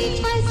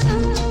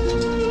पसंद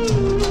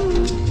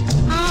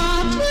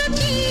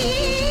आपकी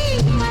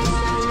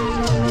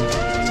पसंद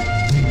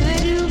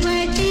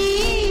करवटी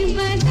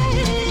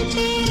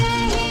बदलते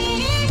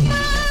रहे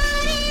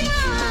सारी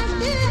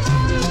रात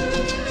हम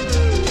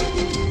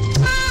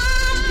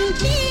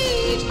आपकी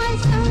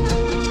पसंद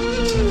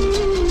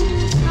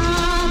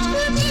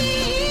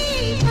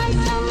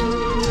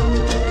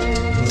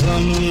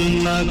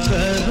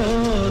करो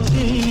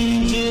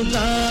दिन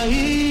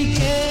जुदाई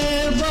के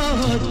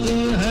बहुत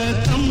है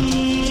कम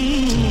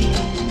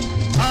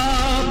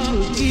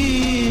आपकी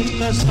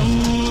कसम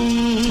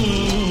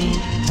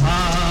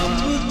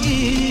आपकी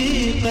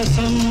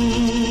कसम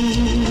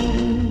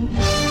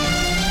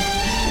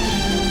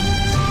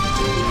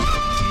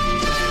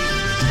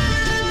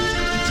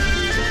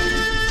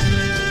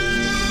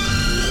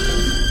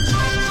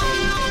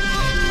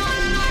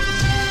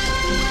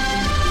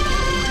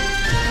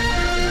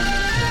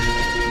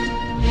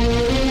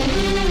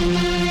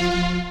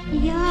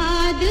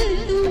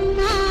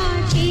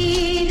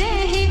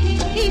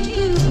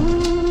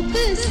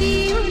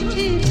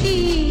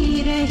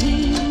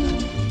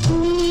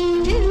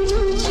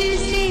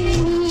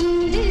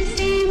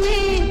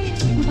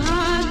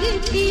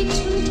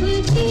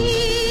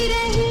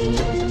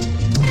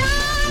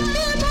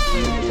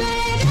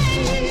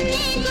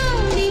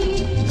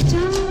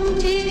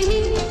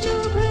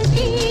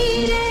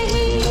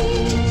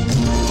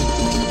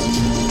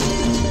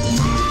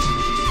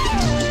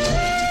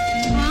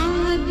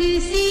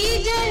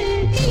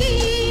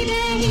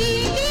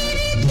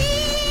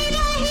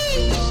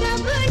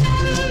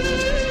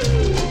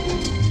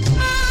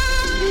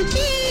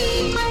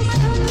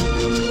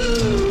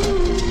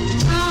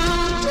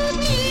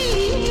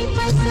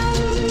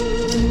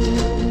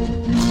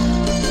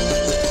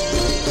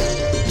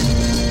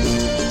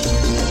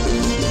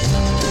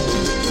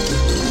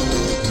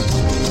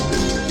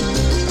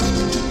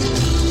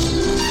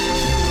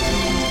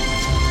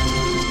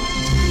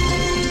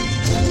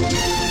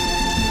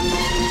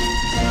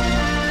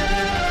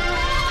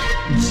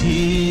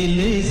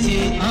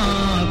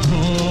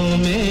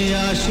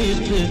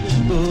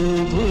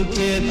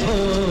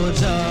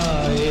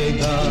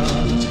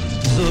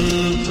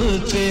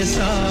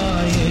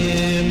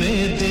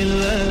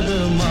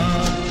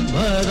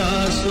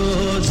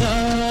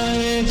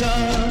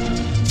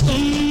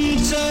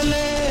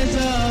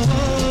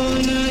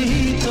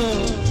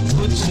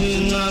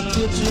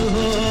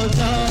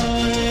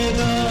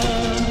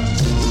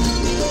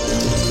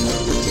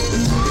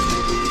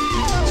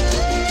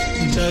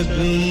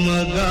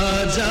डगमगा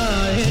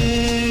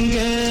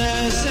जाएंगे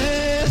ऐसे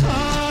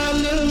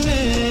हाल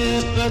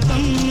में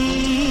कदम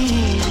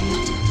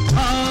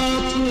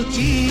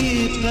आपकी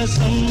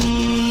कसम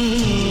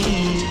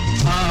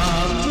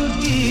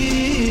आपकी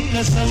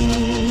कसम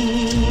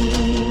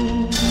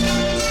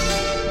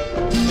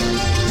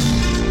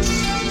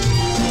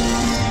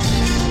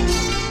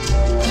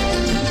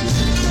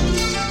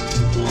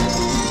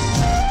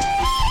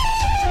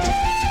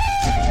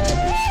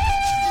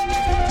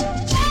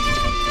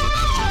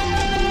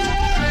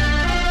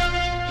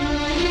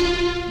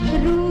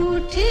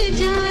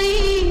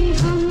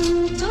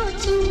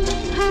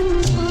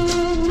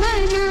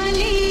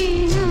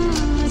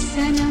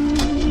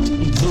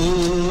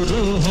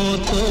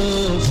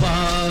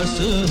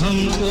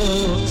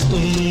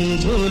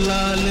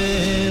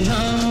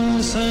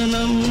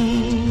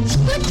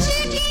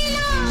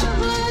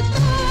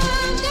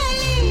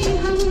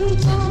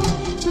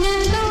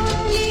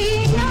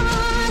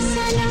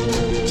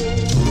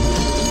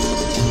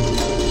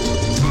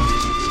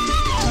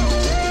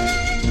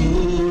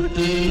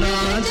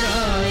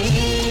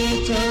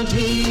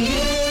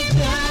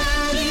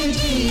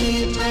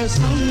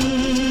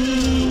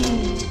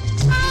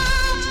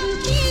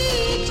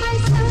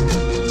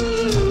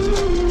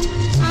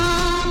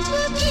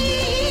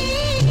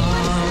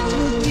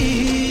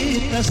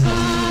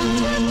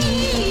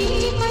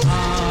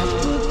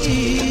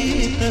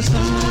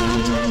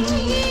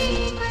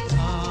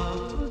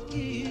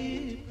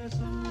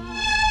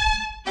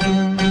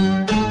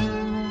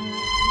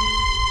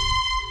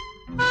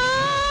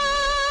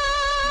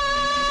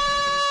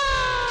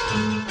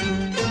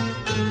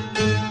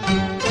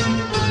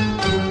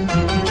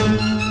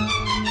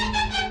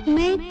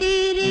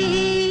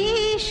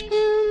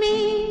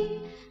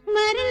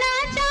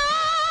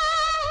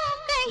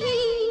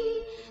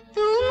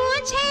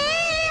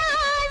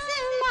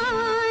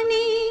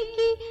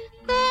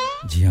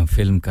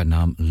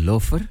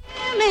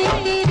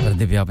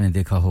पर्दे पे आपने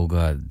देखा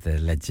होगा द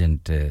लेजेंड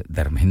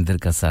धर्मेंद्र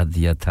का साथ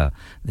दिया था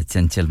द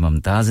चंचल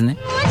मुमताज ने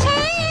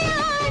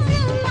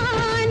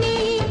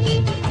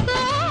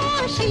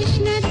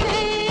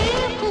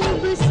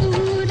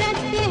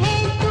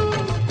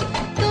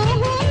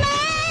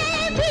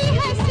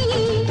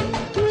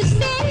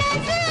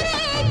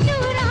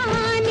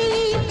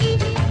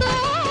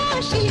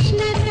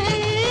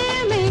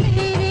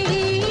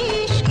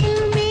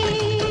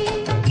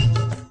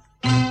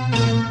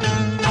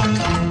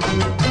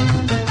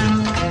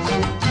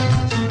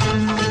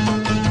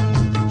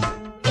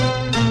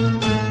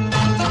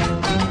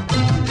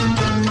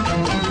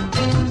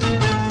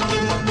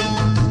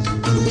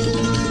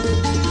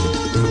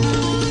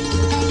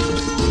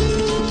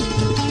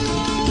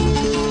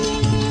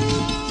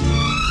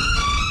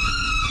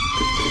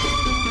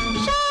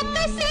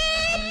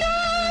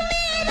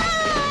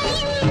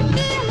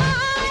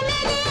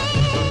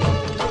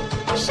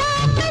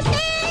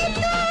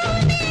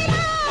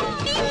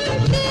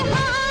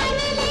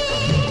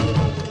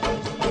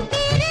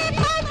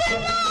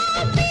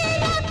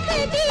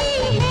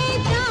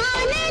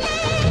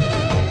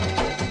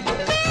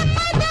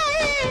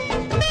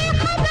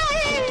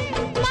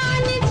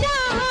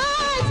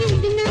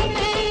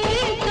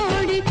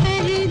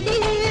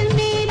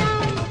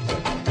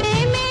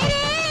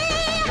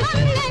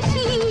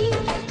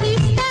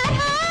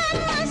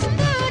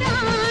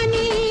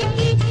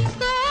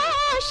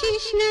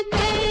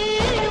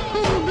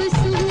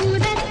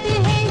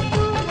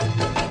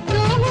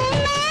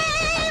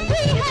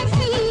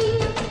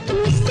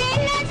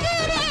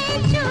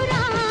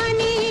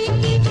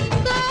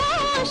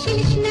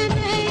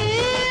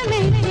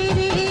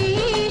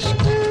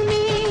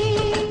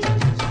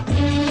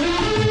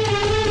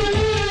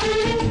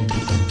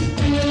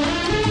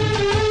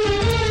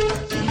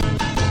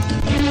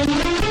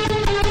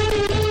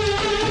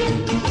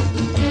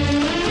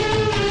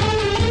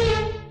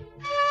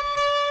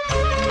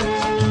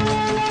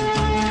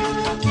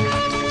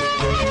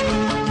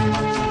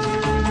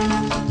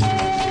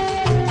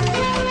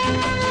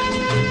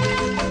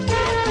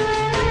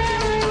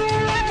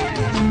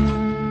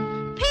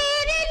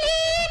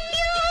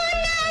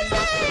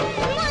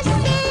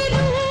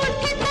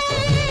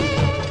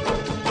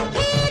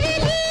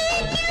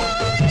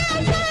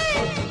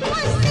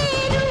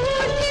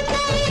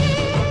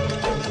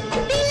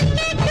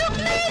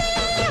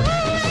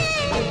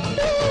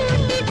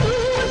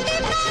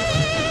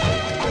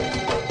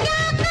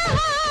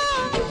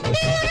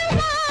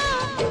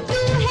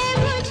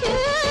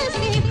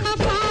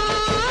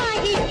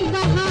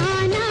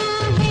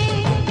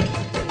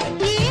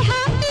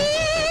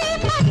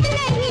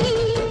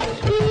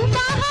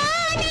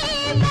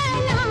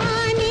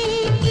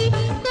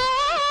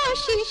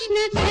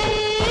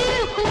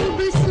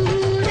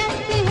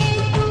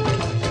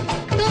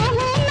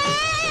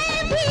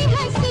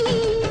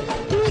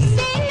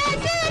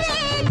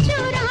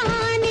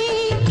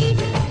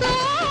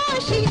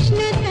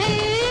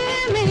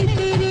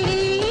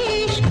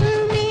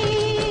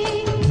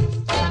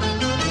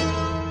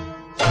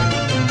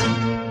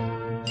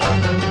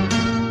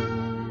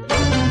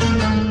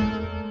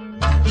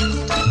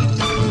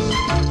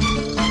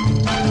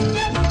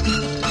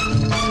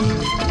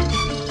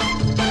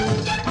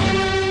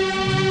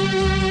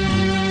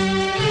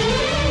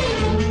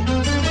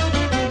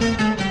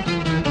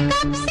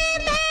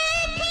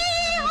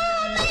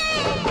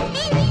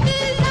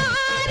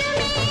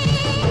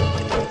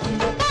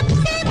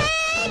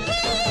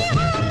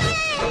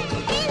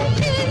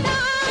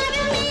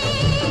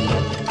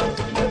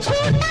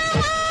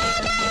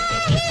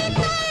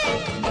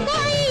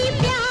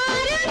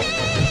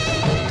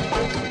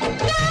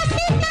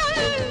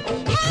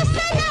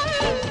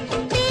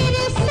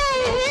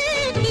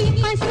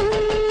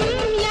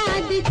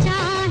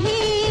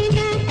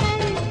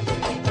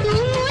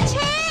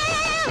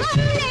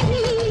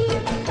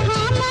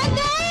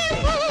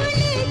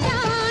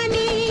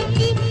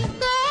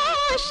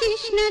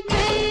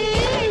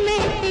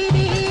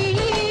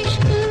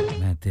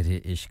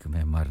इश्क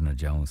में मर न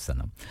जाऊं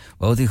सनम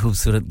बहुत ही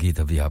खूबसूरत गीत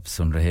अभी आप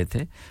सुन रहे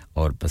थे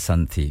और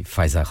पसंद थी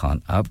फायजा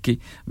खान आपकी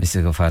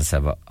मिसेस गफार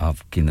साहब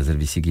आपकी नजर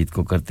भी इसी गीत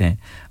को करते हैं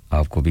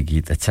आपको भी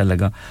गीत अच्छा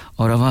लगा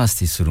और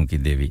आवाज थी सुरों की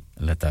देवी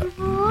लता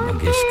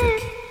मंगेशकर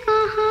की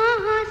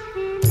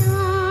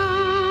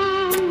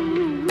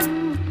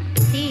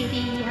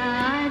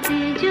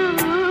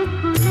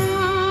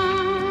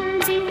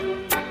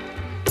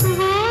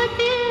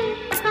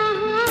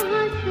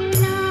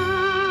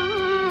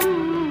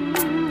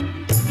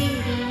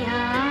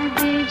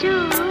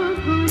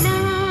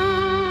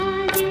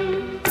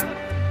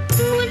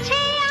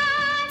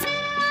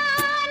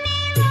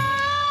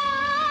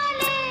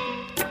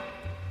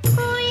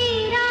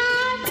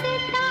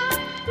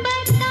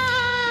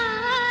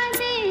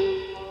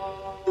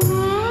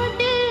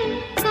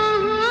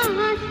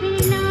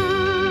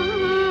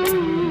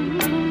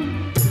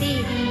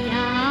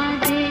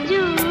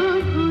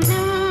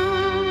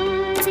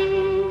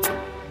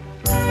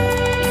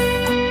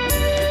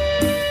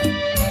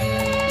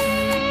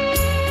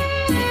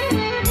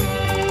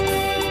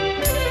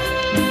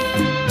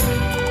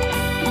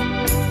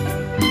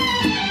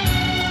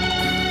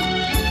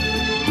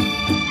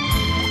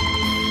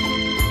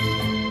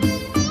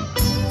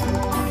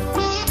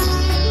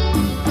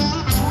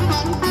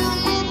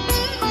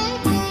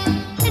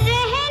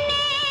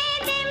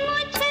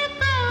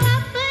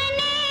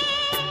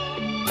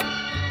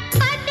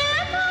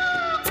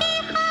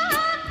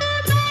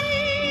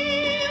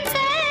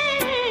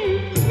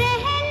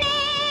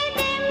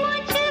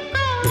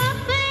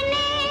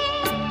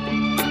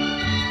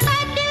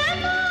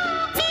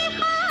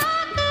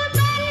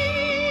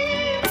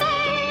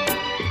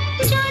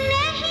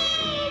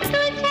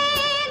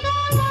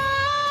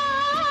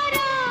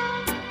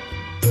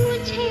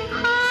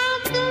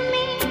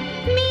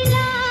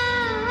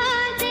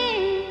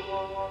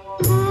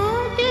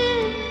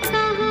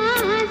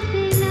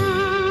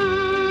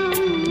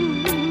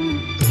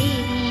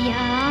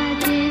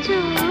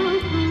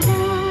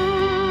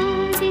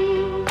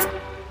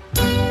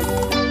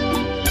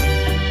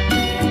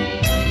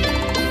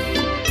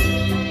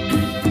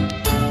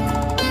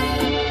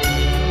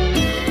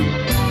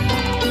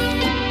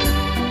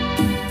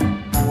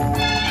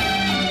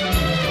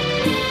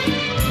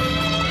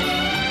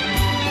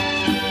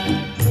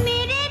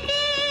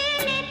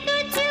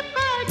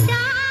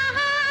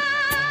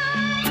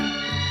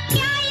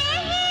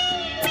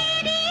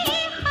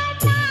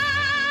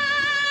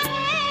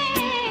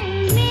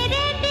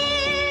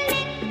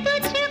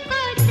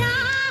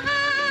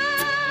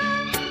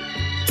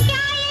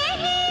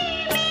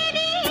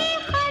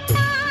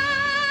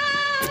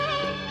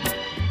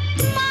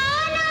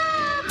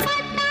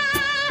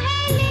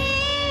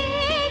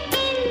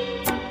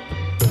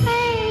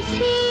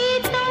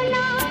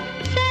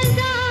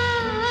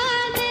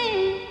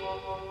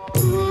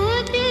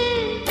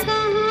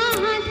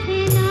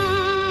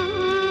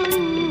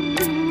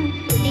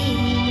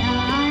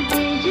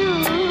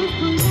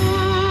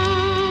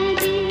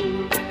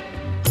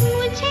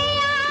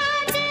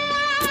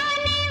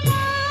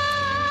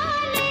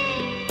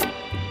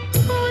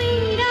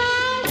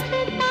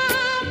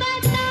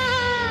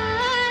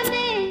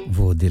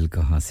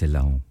से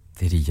लाऊं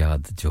तेरी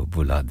याद जो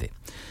बुला दे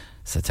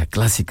सच्चा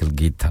क्लासिकल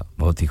गीत था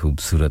बहुत ही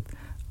खूबसूरत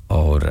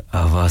और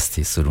आवाज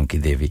थी सुरों की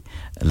देवी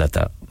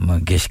लता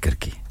मंगेशकर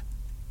की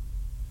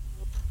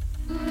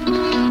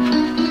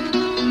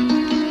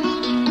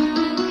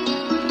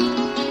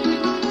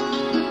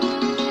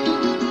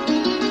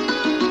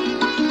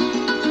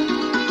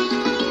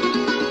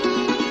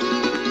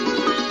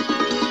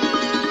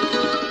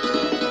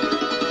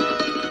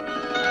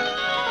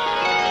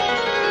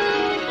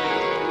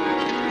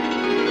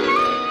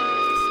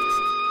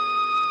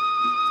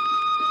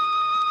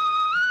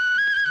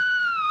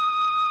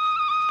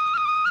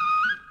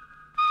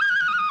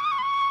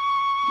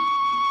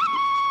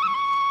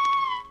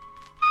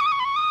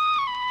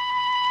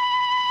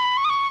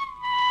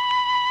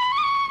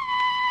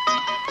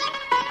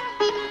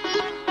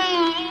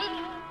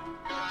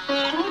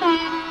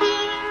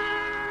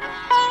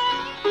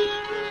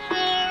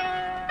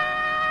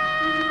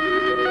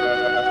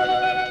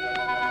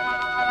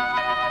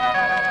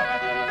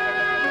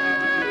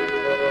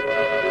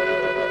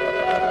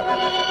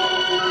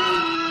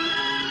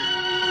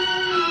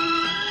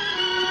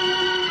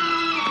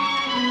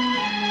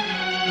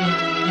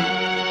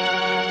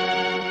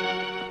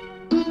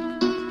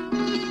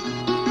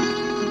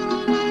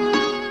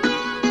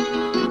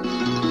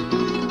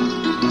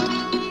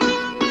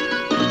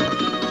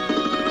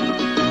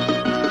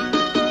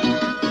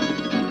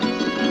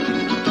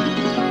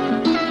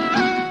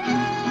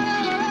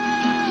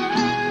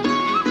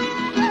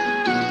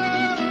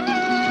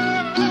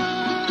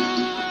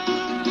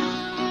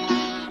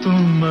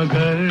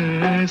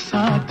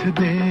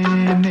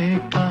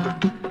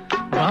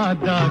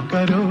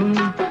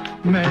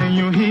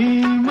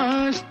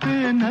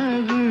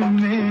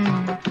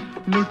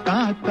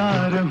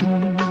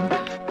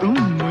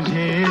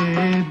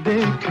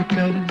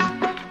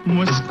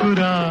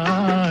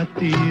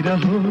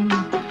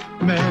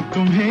मैं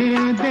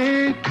तुम्हें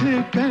देख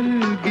कर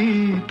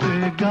गीत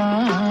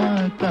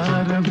गाता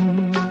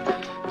रहूं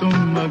तुम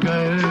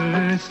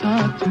मगर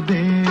साथ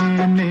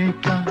देने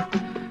का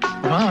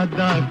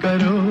वादा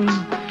करो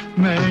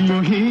मैं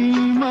यूं ही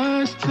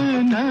मस्त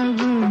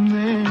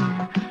नगमे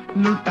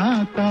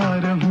लुटाता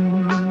रहूं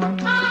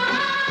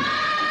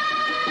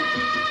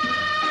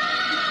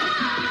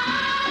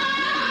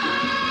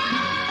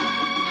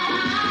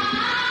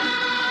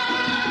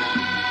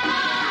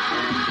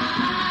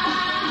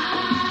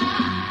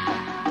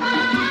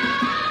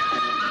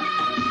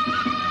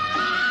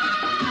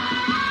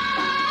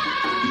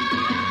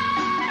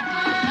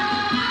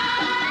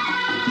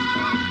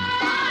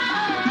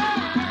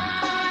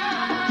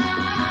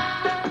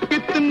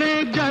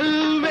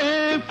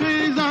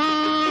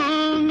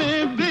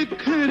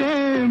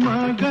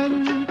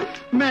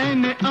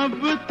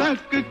अब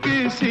तक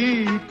किसी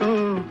को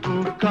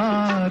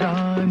पुकारा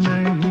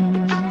नहीं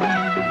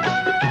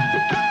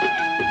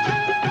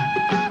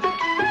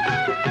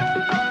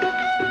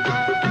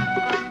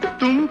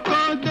तुमको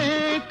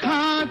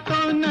देखा तो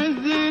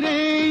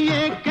नजरें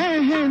ये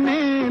कहने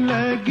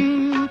लगी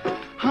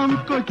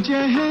हमको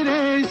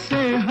चेहरे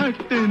से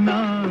हटना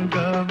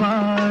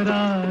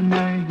गवारा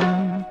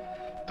नहीं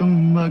तुम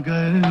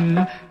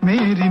मगर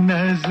मेरी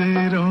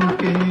नजरों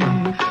के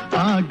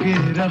आगे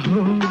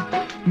रहो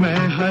मैं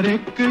हर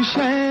एक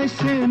शय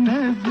से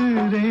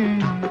नजरें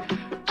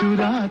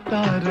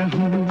चुराता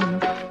रहूं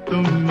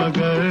तुम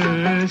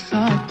मगर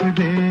साथ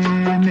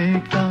देने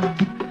का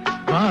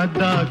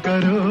वादा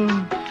करो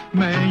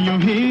मैं यूं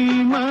ही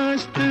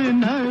मस्त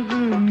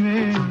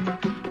नगमे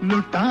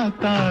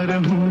लुटाता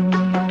रहूं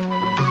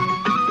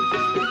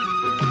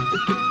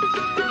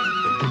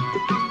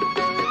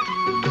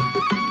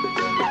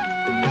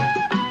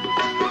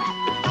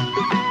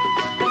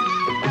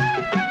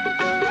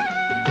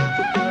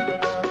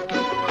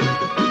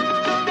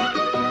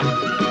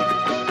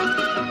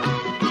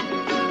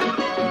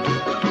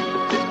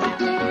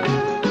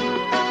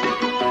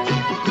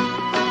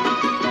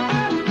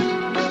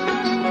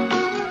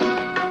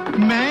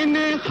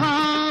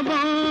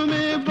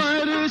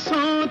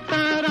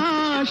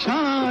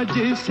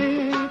जिसे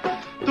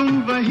तुम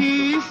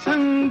वही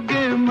संग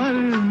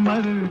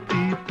मरमर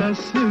की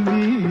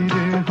तस्वीर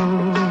हो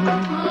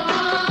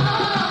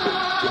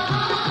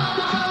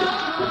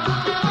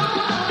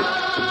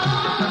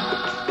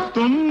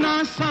तुम ना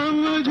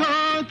समझो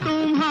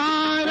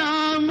तुम्हारा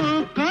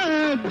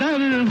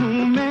मुकद्दर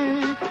हूँ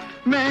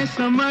मैं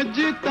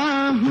समझता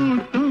हूँ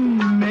तुम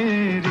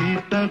मेरी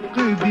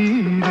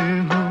तकदीर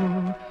हो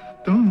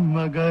तुम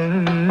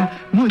मगर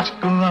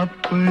मुझको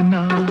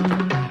अपना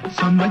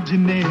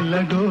समझने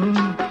लगो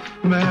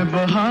मैं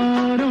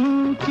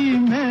बहारों की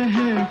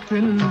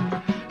महफिल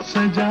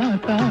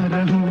सजाता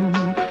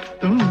रहूं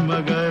तुम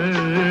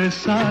मगर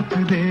साथ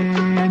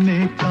देने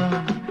का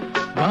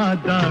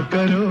वादा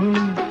करो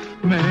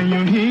मैं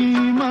यूं ही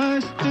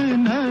मस्त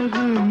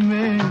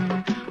नगमे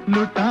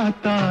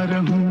लुटाता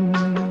रहूं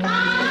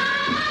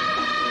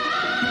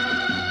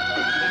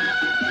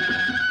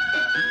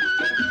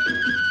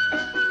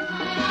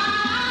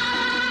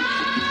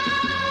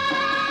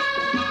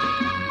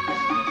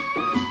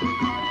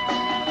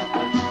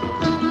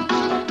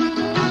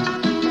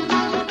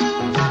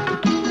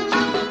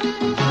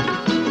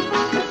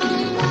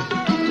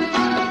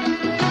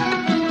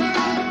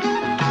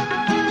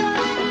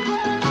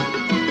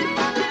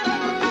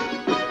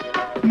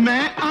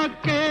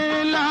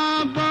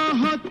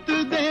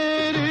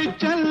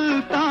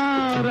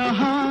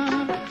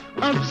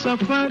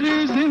सफर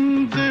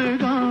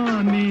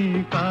जिंदगानी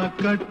का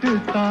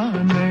कटता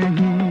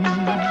नहीं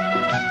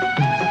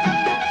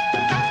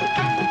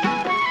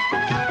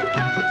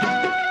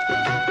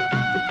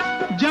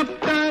जब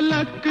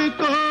तलक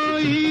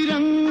कोई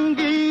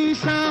रंगी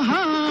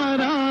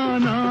सहारा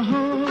ना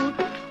हो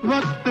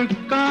वक्त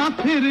का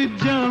फिर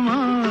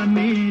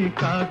जवानी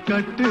का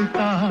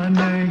कटता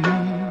नहीं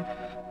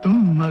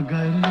तुम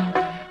मगर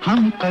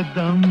हम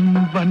कदम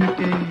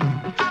बनके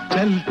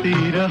चलती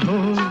रहो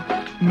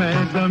मैं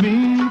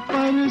जमीन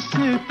पर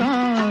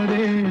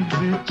सितारे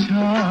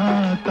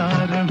बिछाता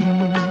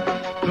रहूं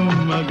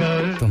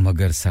तुम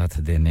अगर साथ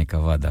देने का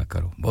वादा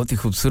करो बहुत ही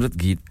खूबसूरत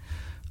गीत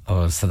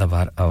और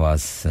सदाबहार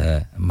आवाज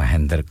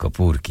महेंद्र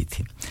कपूर की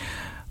थी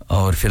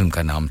और फिल्म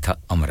का नाम था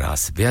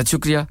अमरास बेहद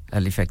शुक्रिया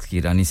हैलिफैक्स की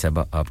रानी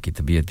साहबा आपकी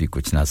तबीयत भी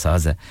कुछ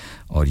नासाज है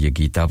और ये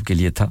गीत आपके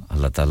लिए था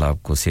अल्लाह ताला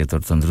आपको सेहत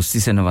और तंदुरुस्ती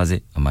से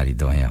नवाजे हमारी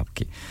दुआएं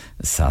आपके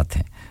साथ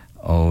हैं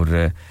और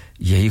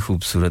यही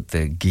खूबसूरत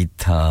गीत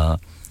था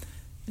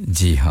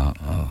जी हां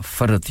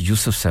फरत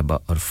यूसुफ साहबा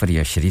और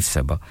फरिया शरीफ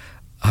साहबा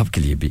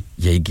आपके लिए भी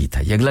यही गीत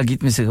है ये अगला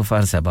गीत में से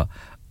गफार साहबा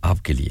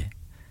आपके लिए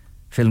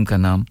फिल्म का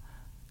नाम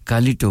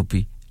काली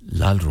टोपी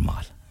लाल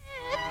रुमाल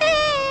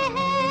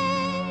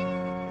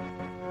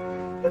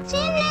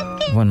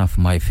one of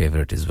my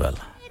favorite as well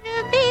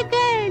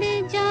बिगड़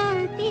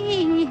जाती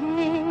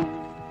है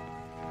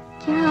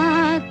क्या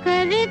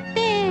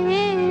करते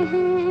हैं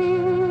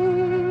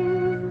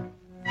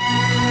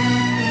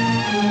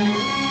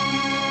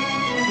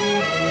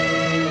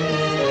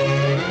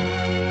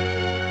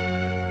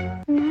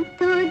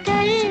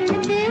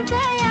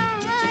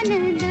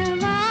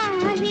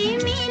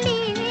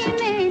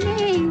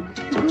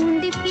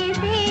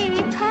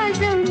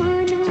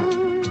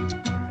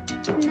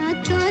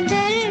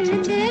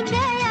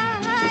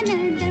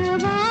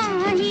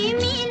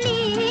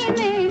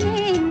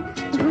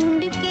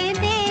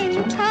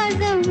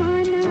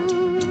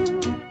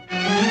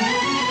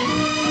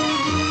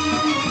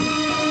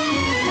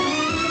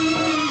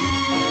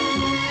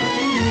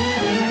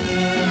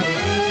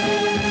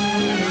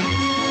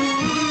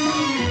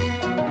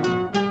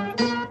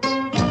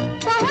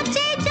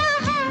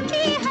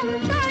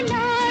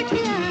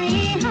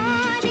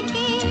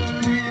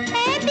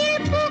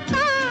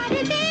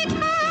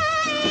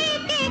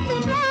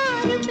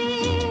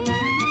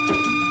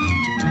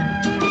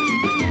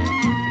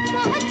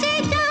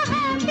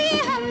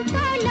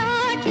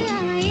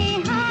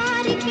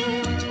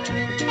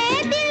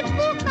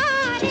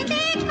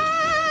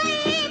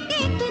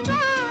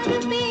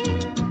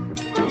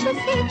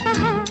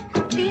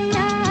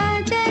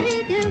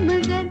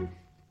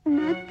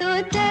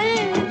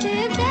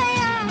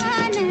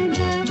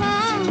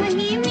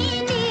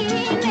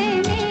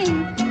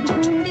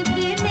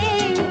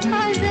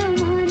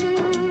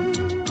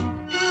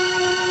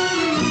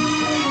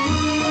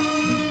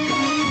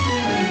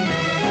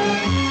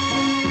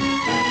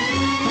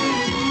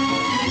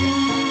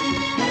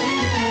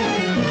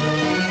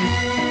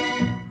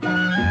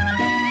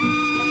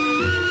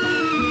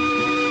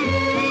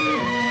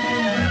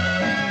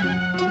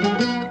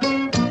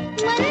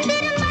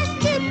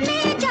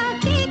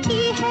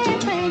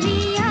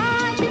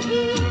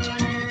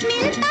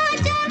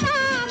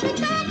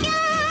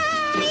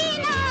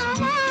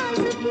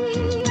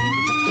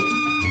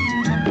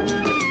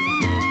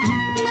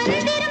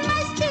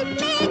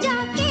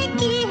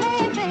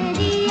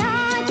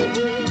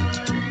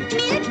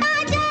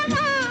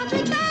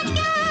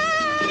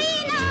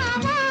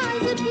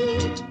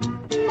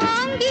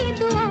मांगी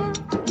दुआ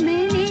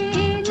मैंने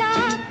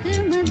लाख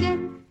मगर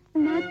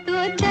न तो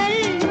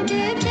दर्द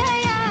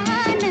गया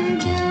न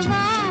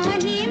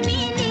जवानी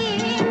मिली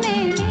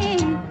मैंने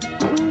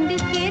ढूंढ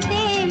के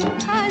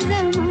देखा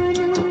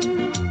जमाना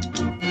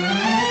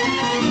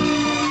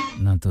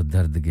ना तो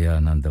दर्द गया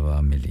ना दवा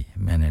मिली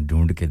मैंने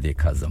ढूंढ के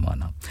देखा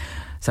जमाना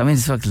समय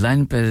इस वक्त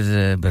लाइन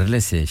पर बरले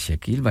से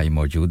शकील भाई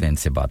मौजूद हैं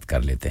इनसे बात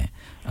कर लेते हैं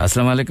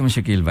अस्सलाम वालेकुम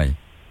शकील भाई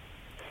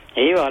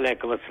जी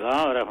वालेकुम अस्सलाम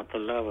व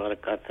रहमतुल्लाहि व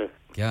बरकातहू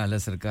क्या हाल है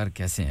सरकार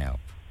कैसे हैं आप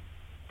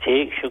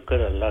ठीक शुक्र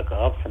अल्लाह का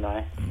आप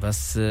सुनाएं बस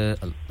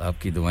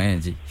आपकी दुआएं हैं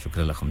जी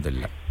शुक्र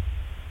अल्हम्दुलिल्लाह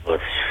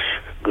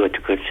गुड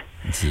गुड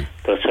जी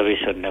तो सभी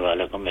सुनने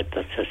वालों को मेरी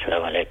तरफ से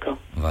अस्सलाम वालेकुम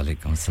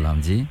वालेकुम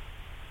सलाम जी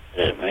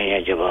मैं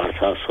ये जवाहर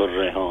साहब सुन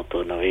रहे हूं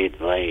तो नवीद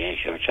भाई हैं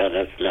शमशाद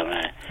असलम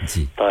है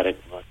जी तारिक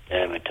बात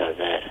है मिठा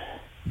जहर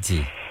जी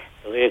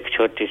तो एक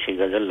छोटी सी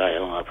गजल लाया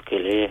हूं आपके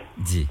लिए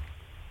जी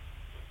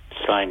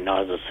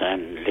साइनाज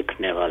हुसैन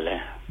लिखने वाले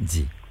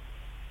जी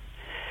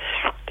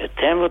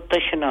कहते हैं वो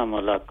तशना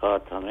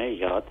मुलाकात हमें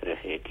याद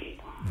रहेगी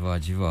वाह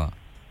जी वाह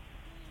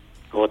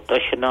वो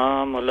तशना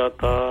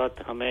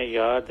मुलाकात हमें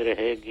याद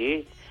रहेगी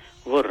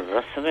वो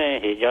रस्में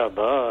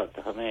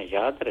हिजाबात हमें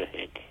याद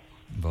रहेगी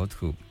बहुत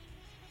खूब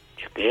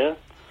शुक्रिया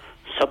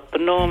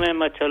सपनों में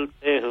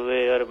मचलते हुए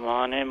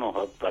अरमान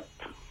मोहब्बत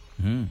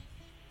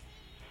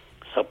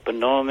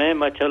सपनों में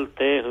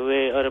मचलते हुए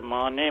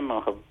अरमान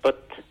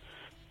मोहब्बत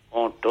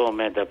होंठों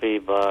में दबी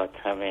बात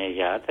हमें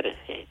याद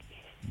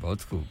रहेगी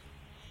बहुत खूब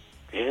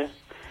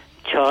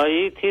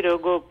छाई थी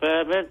रगो पे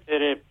में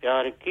तेरे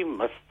प्यार की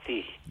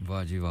मस्ती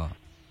वाह जी वाह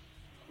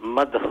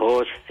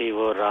मदहोश थी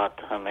वो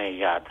रात हमें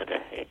याद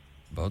रहे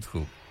बहुत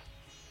खूब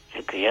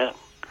शुक्रिया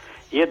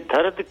ये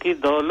दर्द की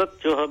दौलत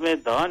जो हमें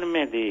दान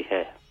में दी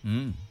है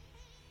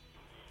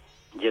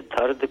ये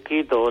दर्द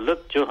की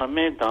दौलत जो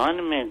हमें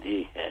दान में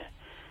दी है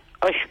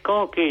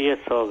अश्कों की ये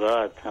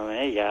सौगात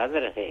हमें याद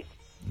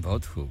रहेगी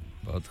बहुत खूब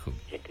बहुत खूब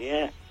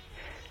शुक्रिया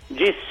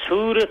जिस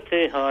सूरत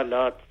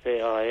हालात से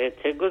आए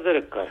थे गुजर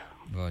कर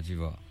वाह जी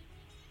वाह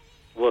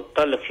वो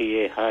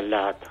तलखिए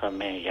हालात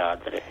हमें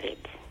याद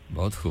रहेगी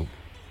बहुत खूब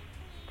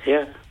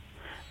क्या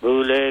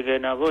भूलेंगे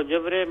ना वो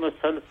जबरे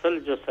मुसलसल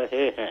जो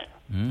सहे हैं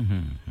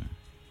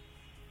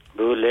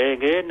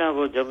भूलेंगे ना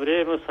वो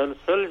जबरे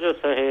मुसलसल जो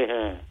सहे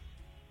हैं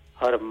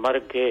हर मर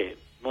के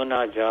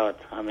मुनाजात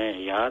हमें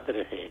याद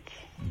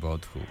रहेगी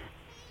बहुत खूब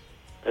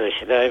तो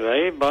शदाई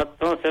भाई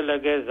बातों से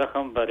लगे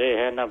जख्म भरे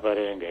हैं ना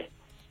भरेंगे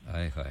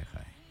हाय हाय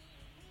हाय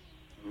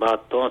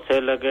बातों से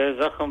लगे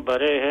जख्म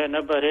भरे हैं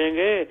न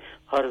भरेंगे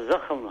हर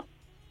जख्म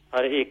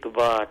हर एक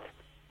बात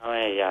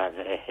हमें याद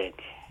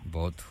रहेगी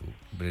बहुत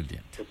खूब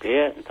ब्रिलियंट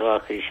शुक्रिया तो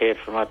आखिरी शेर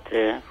फरमाते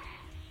हैं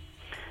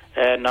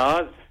ए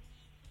नाज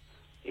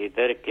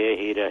इधर के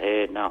ही रहे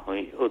ना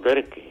हुई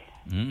उधर के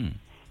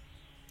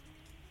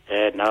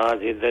ए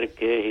नाज इधर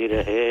के ही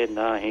रहे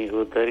ना ही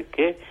उधर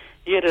के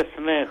ये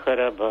रस्में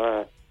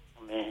खराबात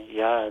हमें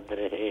याद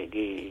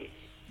रहेगी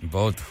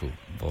बहुत खूब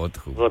बहुत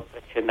खूब वो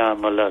तशना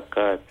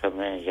मुलाकात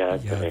हमें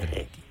याद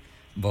रहेगी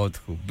बहुत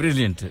खूब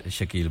ब्रिलियंट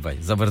शकील भाई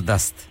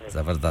जबरदस्त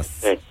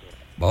जबरदस्त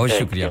बहुत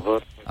शुक्रिया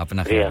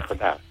अपना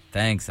ख्याल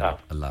थैंक्स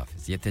अल्लाह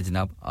हाफिज ये थे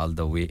जनाब ऑल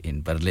द वे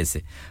इन बरले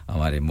से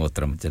हमारे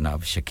मोहतरम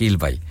जनाब शकील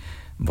भाई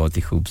बहुत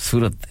ही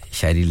खूबसूरत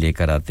शायरी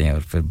लेकर आते हैं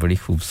और फिर बड़ी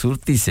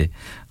खूबसूरती से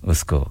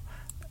उसको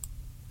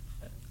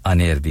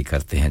अनेर भी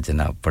करते हैं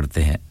जनाब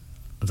पढ़ते हैं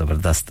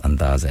जबरदस्त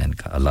अंदाज है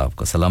इनका अल्लाह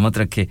आपको सलामत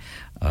रखे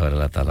और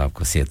अल्लाह ताला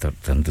आपको सेहत और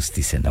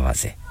तंदुरुस्ती से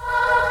नवाजे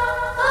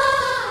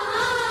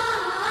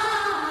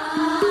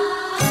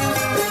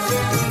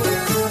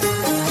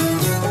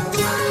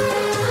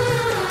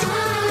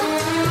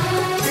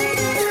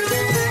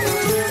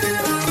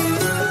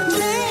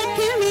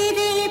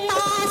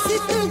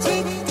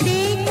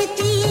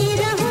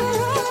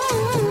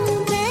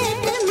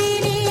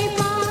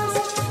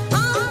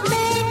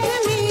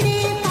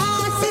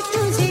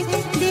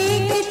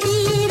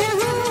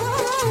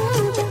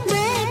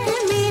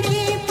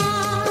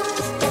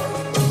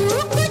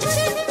कुछ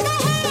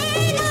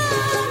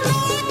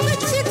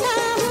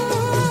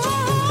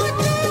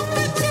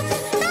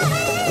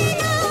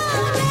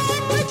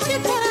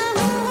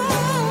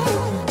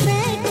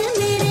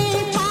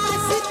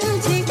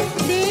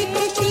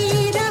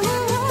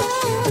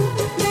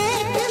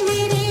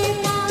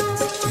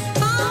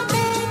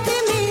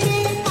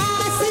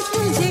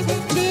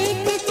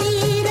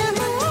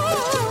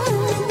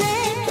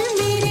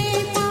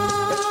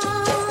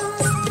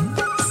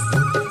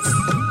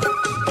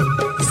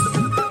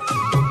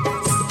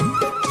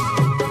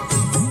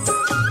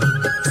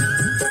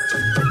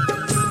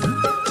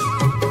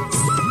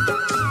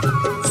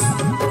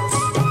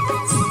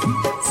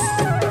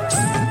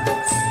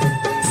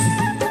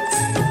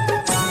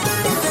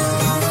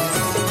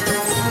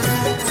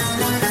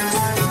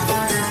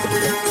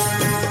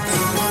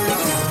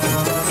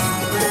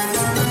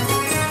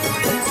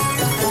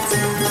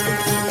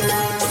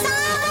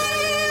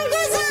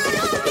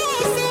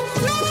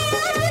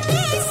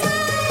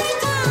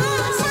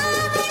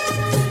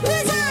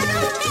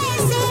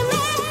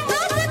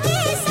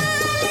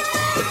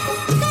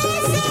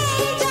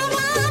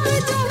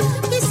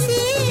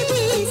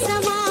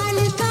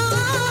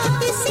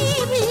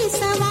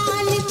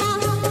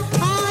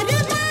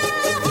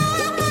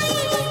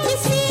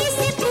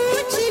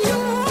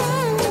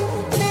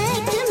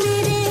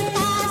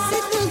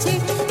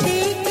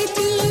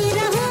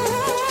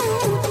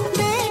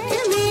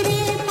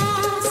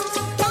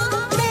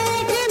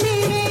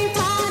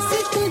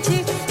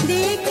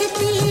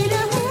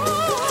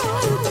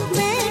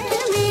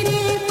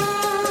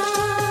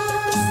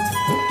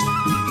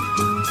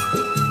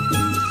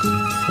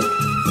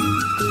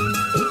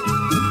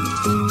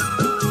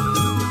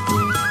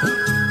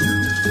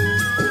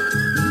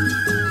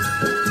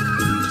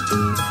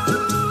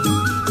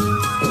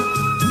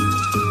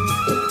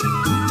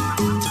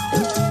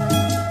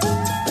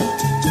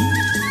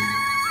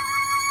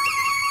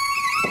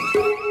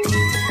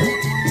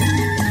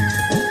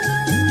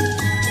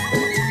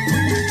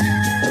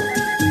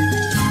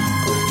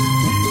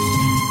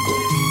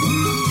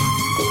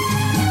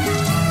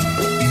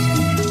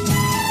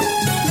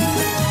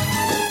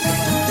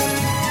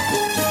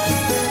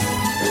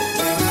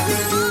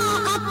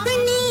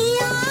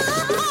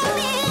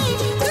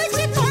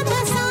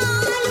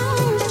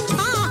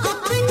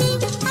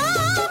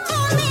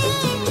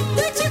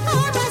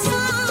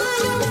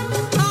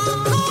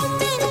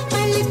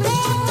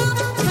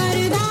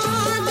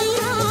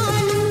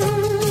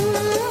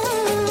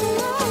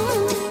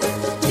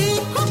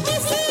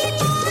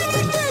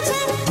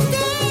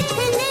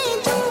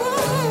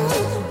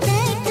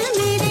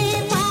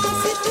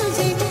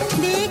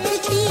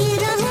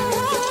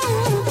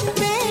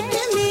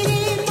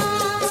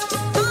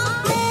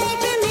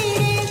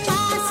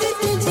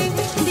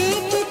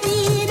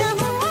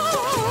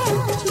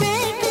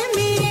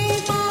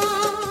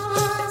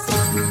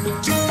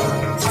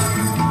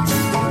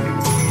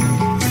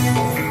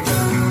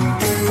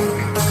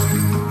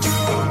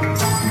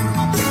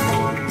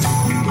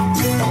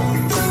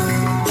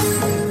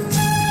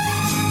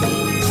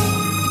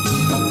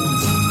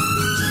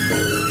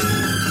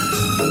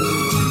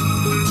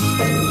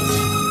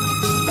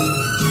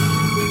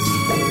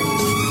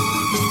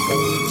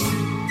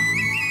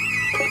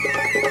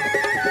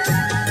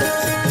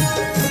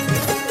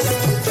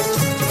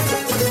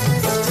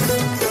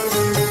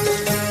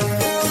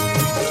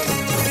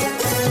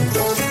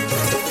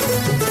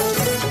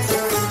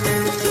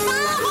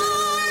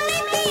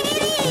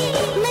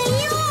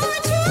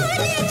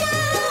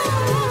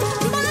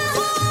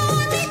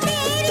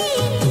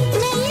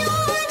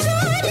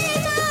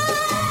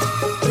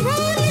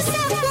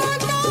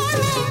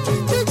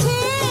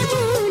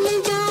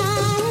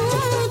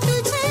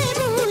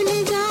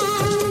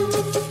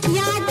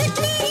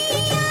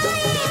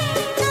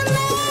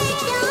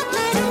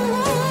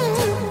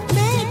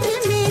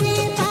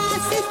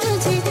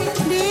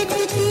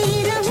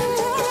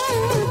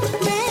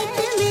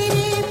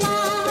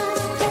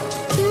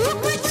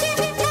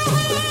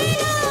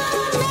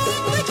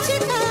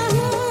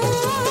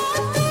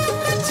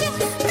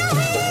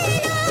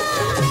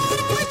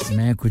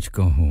कुछ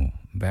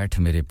कहूं बैठ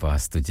मेरे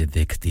पास तुझे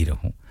देखती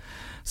रहूं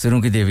सुरों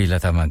की देवी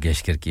लता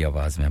मंगेशकर की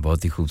आवाज में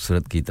बहुत ही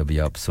खूबसूरत गीत अभी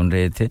आप सुन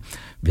रहे थे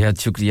बेहद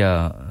शुक्रिया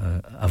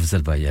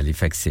अफजल भाई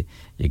हैलिफैक्स से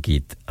ये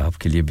गीत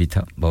आपके लिए भी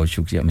था बहुत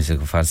शुक्रिया मिसेस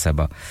गफार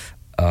साहबा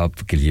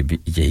आपके लिए भी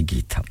यही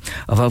गीत था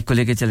अब आपको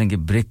लेके चलेंगे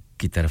ब्रेक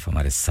की तरफ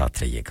हमारे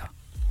साथ रहिएगा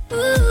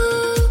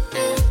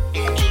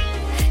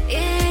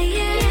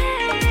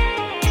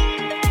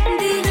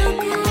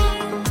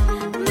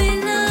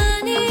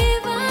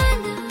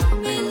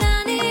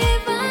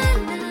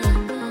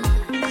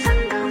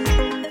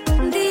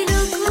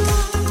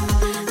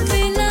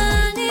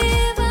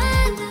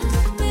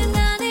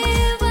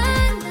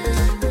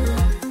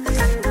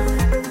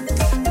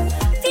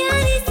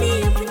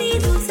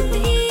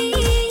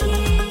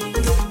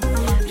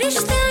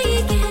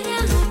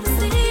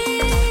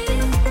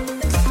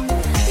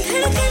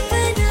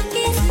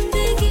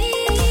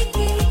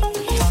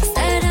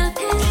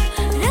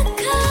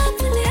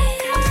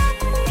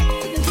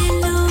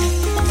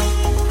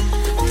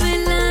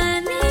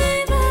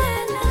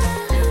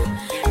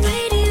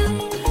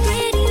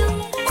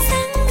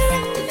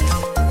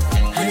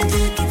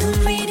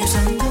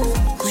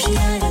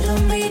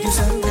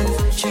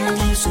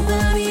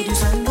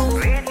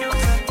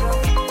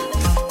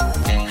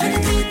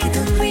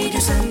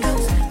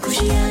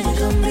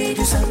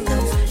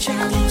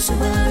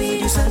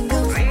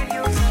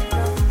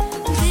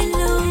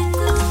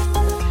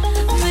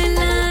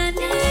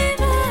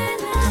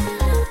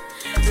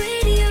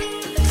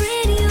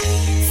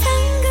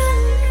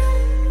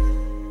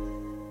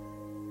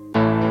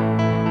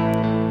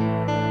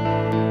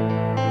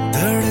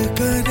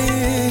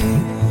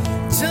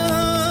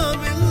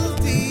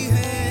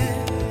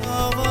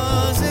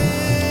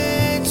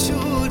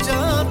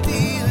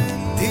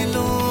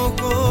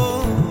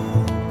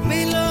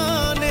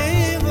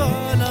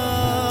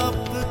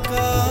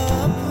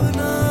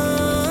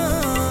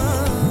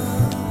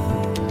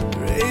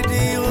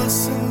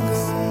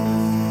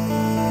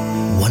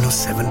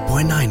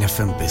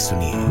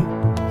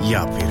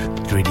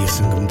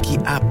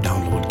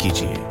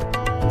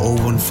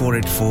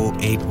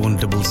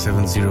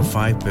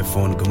पे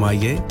फोन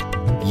घुमाइए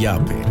या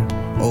फिर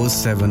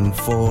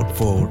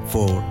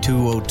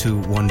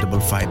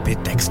 07444202155 पे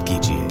टेक्स्ट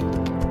कीजिए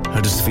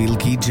हडर्सफील्ड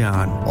की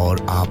जान और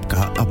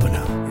आपका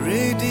अपना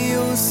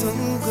रेडियो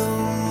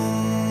संगम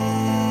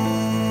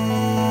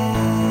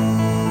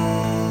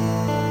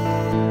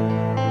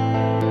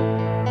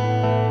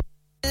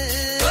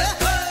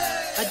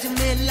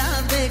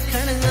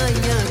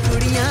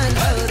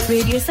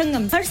रेडियो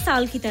संगम हर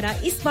साल की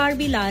तरह इस बार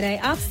भी ला रहा है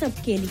आप सब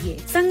के लिए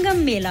संगम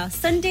मेला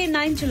Sunday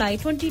 9 July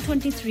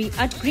 2023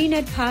 at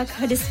Greenhead Park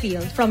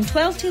Huddersfield from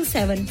 12 till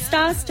 7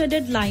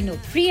 star-studded lineup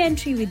free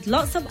entry with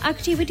lots of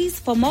activities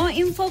for more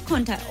info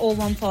contact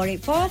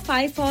 01484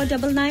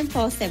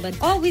 549947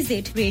 or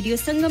visit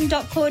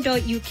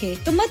radiosangam.co.uk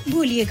तो मत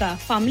भूलिएगा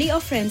family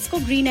और friends को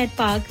Greenhead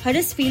Park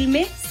Huddersfield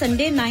में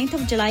Sunday 9th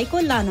of July को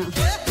लाना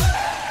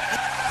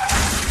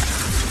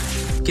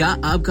क्या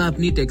आपका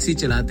अपनी टैक्सी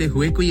चलाते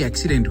हुए कोई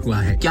एक्सीडेंट हुआ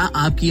है क्या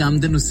आपकी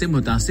आमदन उससे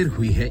मुतासिर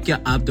हुई है क्या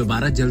आप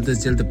दोबारा जल्द से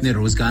जल्द अपने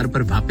रोजगार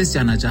पर वापस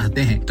जाना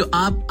चाहते हैं तो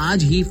आप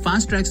आज ही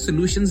फास्ट ट्रैक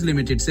सॉल्यूशंस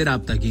लिमिटेड से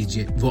राब्ता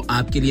कीजिए वो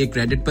आपके लिए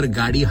क्रेडिट पर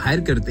गाड़ी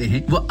हायर करते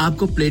हैं वो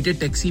आपको प्लेटेड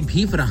टैक्सी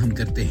भी फराहम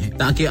करते हैं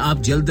ताकि आप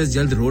जल्द से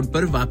जल्द रोड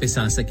पर वापस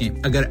आ सकें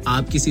अगर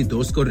आप किसी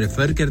दोस्त को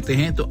रेफर करते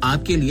हैं तो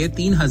आपके लिए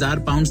 3000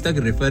 पाउंड तक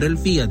रेफरल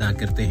फी अदा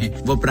करते हैं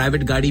वो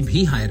प्राइवेट गाड़ी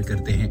भी हायर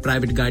करते हैं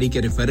प्राइवेट गाड़ी के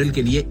रेफरल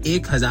के लिए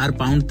 1000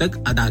 पाउंड तक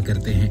अदा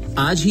करते हैं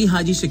आज ही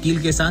हाजी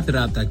शकील के साथ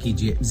राब्ता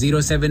कीजिए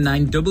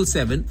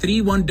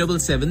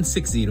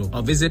 07977317760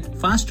 और visit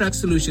fast track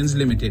solutions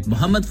limited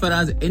Mohammad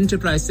Faraz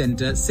enterprise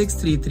centre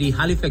 633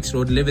 Halifax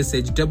road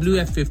Liversedge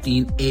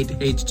WF15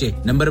 8HJ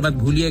number मत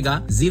भूलिएगा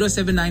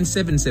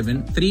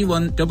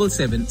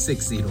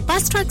 07977317760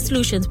 Fast Track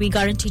Solutions we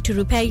guarantee to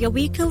repair your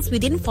vehicles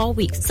within 4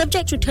 weeks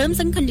subject to terms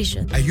and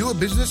conditions Are you a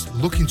business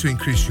looking to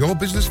increase your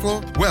business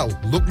flow well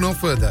look no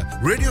further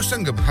Radio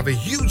Sangam have a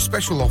huge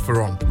special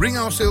offer on ring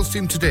our sales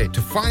team today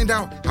to find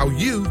out how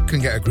you can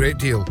get a great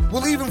deal.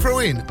 We'll even throw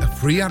in a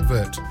free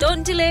advert.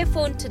 Don't delay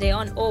phone today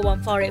on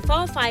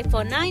 01484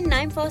 549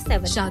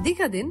 947. शादी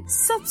का दिन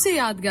सबसे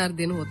यादगार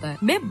दिन होता है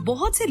मैं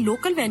बहुत से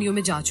लोकल वेन्यू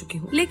में जा चुकी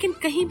हूँ लेकिन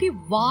कहीं भी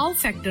वाव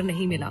फैक्टर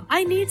नहीं मिला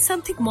I need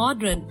something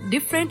modern,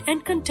 different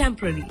and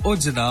contemporary. ओ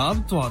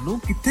जनाब ਤੁਹਾਨੂੰ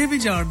ਕਿੱਥੇ ਵੀ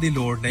ਜਾਣ ਦੀ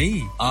ਲੋੜ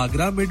ਨਹੀਂ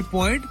ਆਗਰਾ ਮਿਡ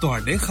ਪੁਆਇੰਟ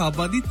ਤੁਹਾਡੇ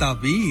ਖਾਬਾਂ ਦੀ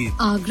ਤਾਬੀਰ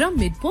आगरा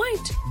मिड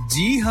पॉइंट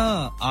जी हाँ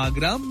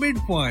आगरा मिड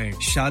पॉइंट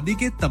शादी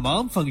के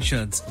तमाम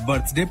functions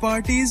birthday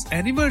parties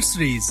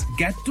anniversaries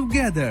get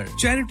together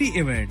charity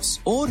events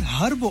और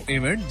हर वो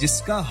इवेंट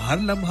जिसका हर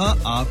लम्हा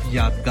आप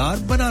यादगार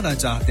बनाना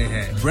चाहते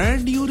हैं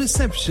brand new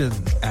reception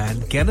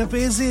and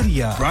कैनपेज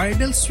area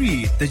bridal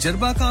sweet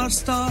तजर्बाकार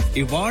staff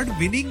award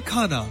winning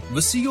खाना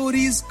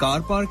वसीओरीज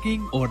कार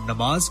पार्किंग और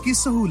नमाज की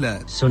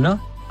सहूलत सुना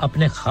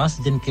अपने खास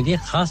दिन के लिए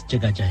खास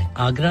जगह जाएं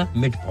Agra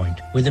Midpoint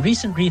with a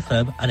recent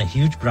refurb and a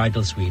huge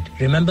bridal suite.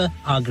 Remember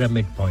Agra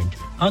Midpoint,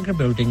 Agra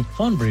Building,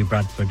 Thornbury,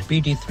 Bradford,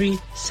 BD3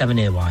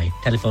 7AY.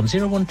 Telephone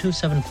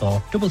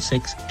 01274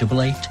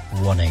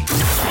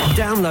 668818.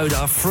 Download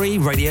our free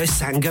Radio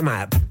Sangam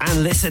app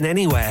and listen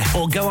anywhere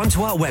or go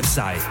onto our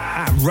website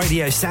at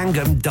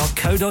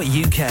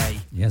radiosangam.co.uk.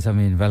 Yes, I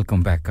mean,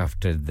 welcome back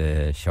after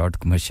the short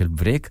commercial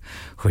break.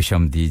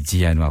 Khushamdeed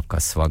ji, aanu aapka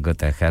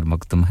swagat hai, khair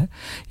maqdum hai.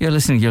 You're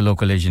listening to your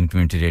local Asian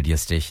community radio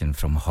station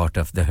from heart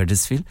of the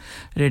Huddersfield,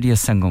 Radio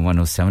Sangam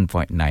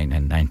 107.9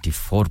 and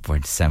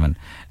 94.7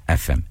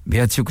 FM.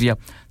 बेहद शुक्रिया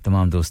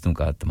तमाम दोस्तों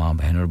का, तमाम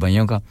बहनों और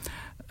भाइयों का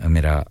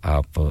मेरा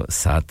आप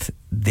साथ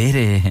दे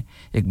रहे हैं.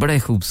 एक बड़ा ही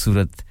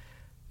खूबसूरत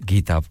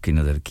गीत आपकी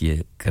नजर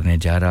किए करने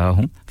जा रहा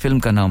हूं. फिल्म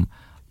का नाम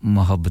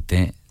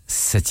मोहब्बतें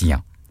सच्चियां,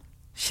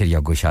 शरिया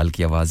घोषाल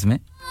की आवाज में.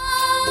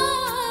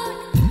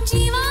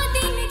 जीवा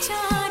दिन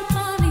चार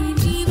पावे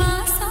जीवा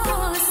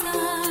सासा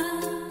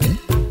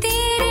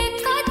तेरे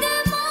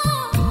कदमों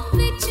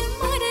विच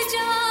मर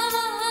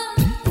जावा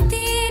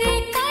तेरे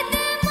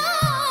कदमों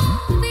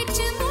विच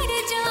मर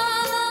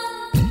जावा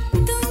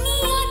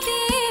दुनिया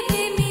दे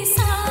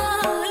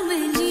बेमिसाल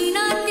मैं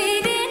जीना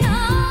तेरे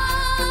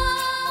नाल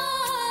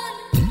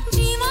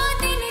जीवा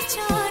दिन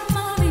चार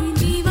पावे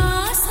जीवा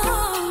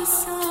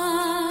सासा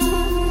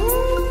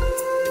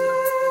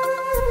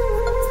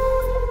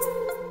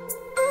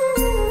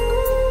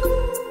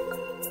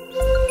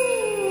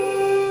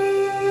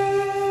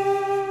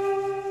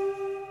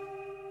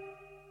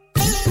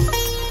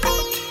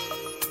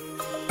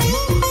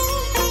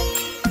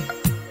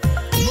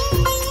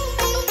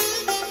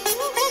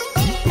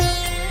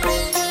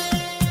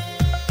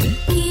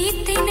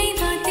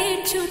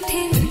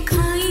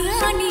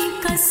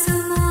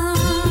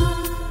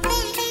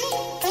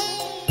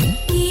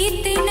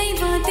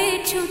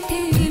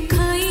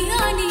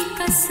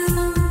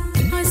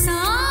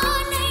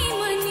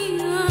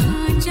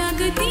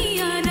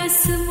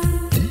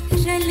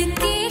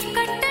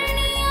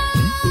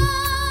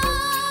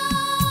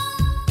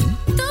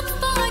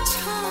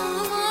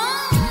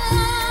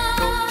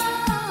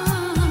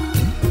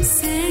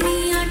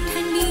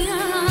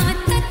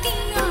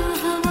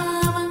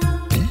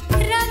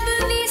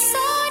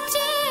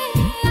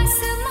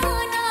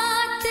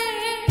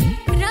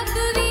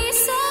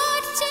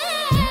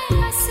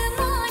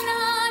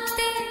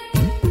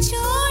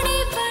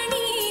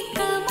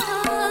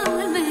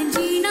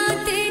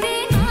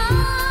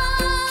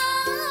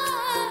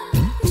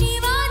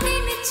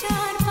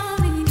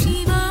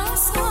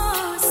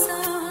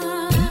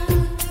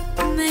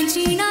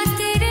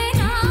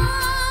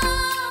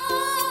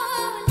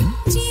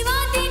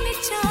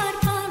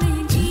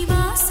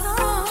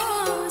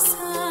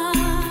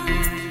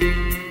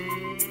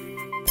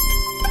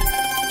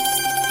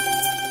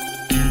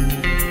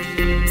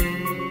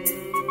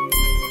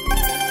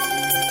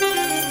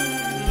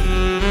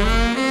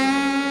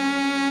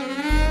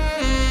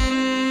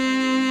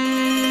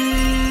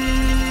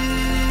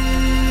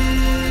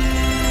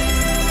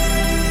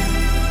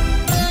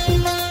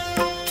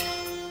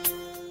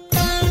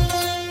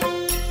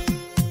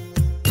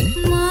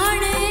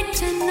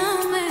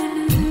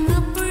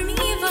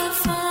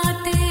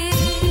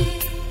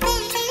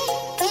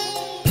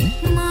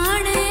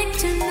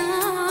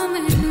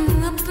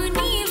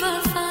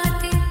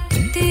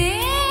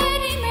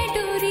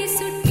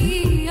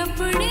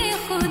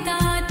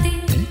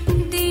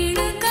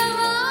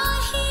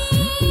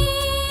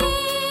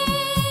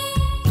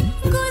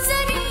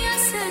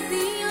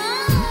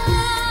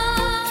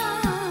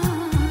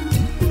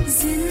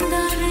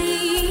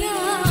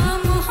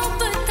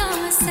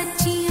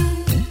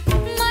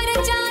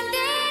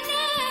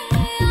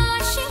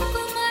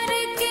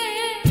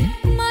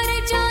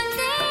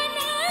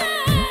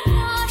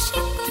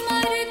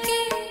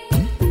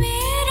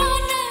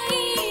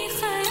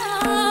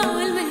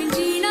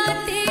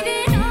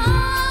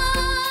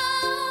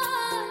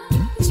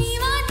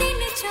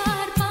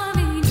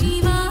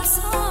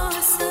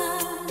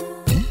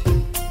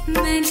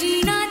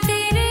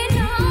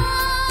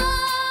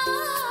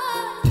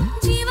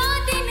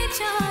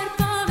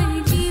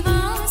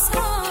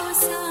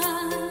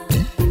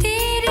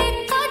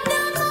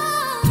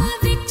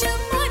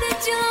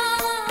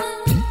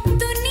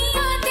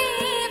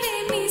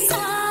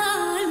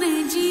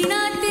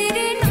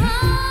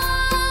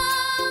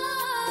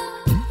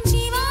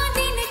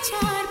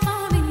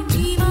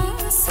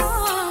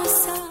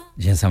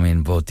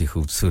सामीन बहुत ही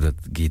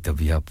खूबसूरत गीत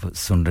अभी आप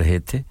सुन रहे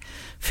थे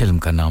फिल्म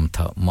का नाम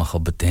था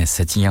मोहब्बतें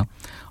सच्चियां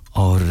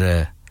और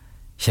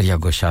शरिया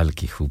घोषाल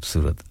की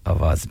खूबसूरत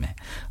आवाज में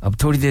अब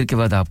थोड़ी देर के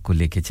बाद आपको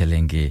लेके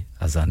चलेंगे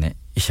अज़ान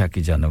इशा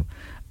की जानब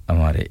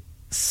हमारे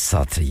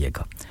साथ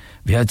रहिएगा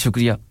बेहद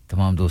शुक्रिया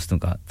तमाम दोस्तों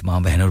का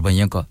तमाम बहनों और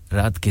भाइयों का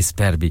रात के इस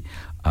पैर भी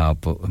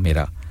आप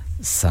मेरा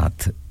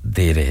साथ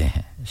दे रहे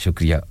हैं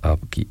शुक्रिया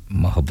आपकी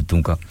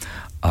मोहब्बतों का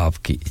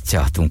आपकी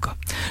चाहतों का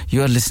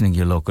you are listening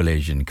your local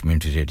Asian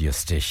community radio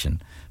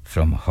station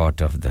from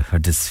heart of the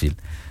Huddersfield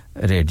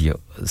Radio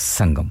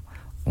Sangam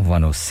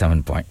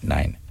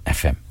 107.9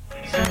 FM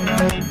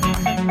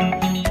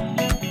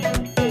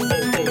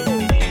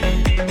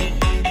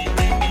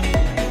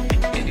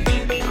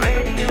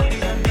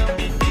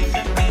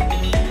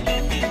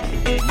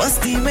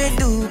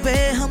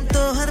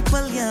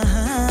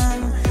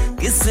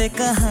से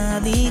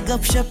कहानी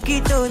गपशप की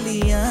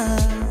टोलियां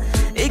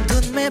एक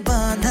धुन में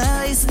बांधा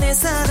इसने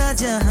सारा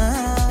जहां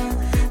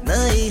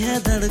नई है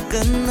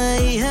धड़कन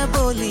नई है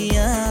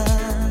बोलियां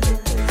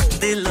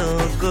दिलों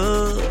को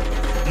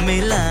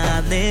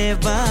मिलाने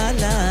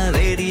वाला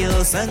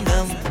रेडियो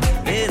संगम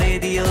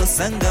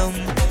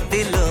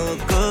दिलों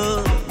को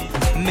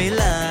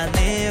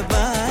मिलाने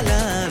वाला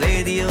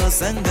रेडियो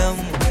संगम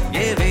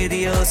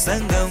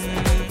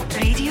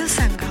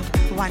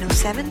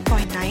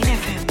 107.9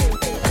 FM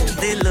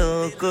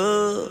दिलों को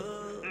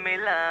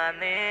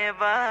मिलाने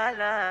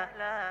वाला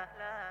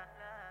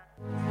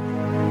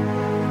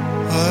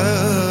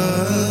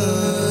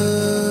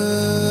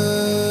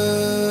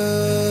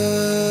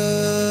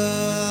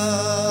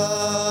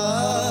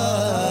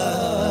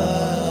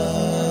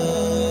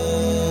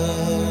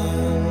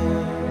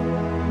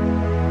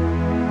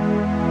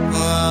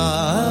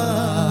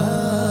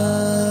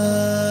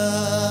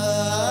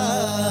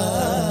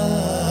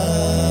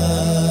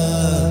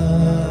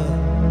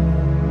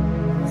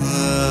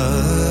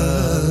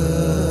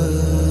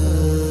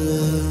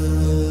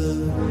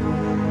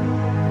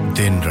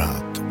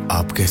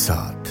आपके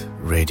साथ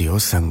रेडियो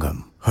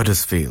संगम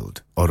हडर्सफील्ड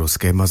और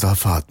उसके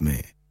मज़ाफ़ात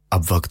में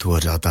अब वक्त हुआ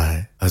जाता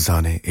है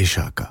अज़ान-ए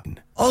इशा का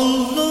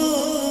अल्लाहु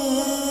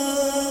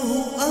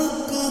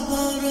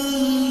अकबर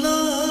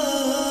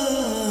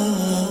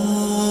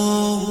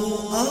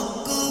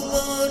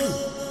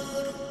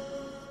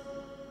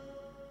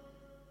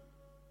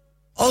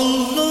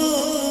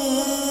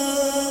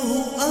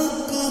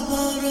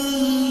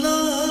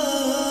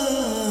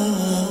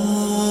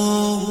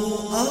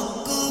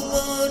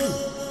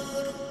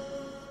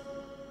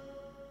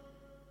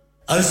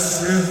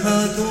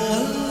अशहदु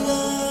अल्ला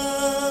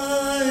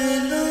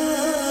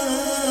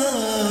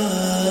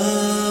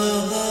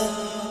इलाहा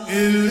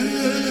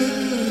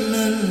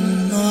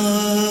इल्लल्लाह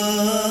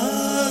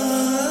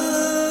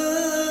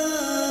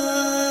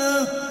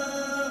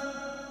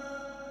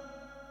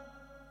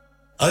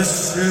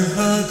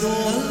अशहदु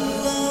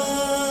अल्ला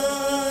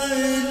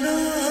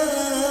इलाहा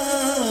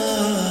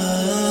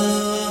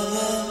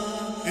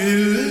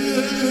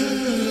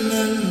इल्लल्लाह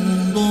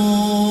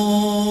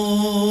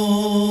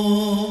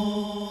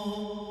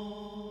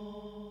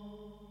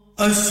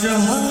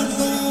أشهد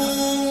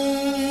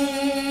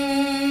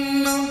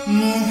أن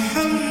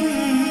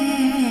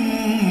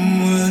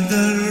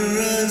محمدًا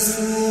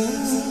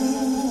رسول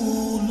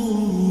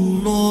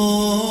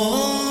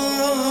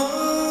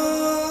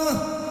الله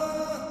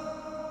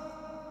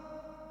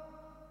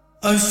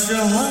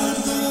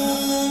أشهد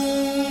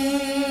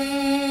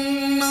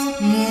أن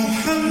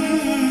محمدًا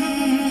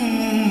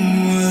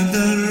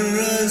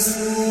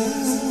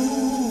رسول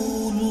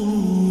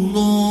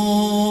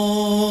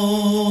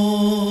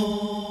الله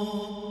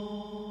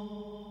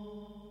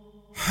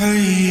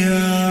حي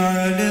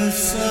على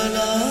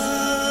الصلاة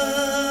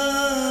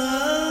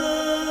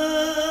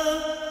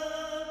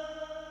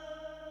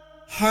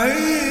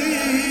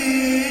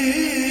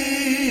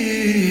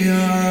حي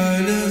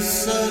على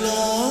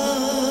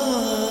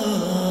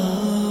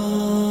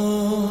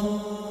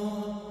الصلاة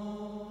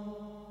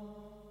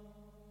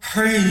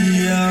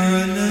حي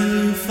على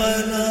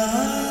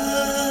الفلاح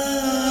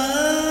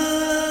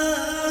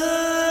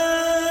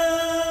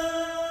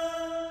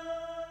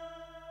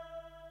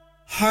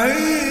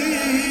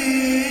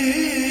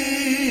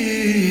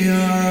حي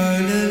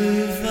على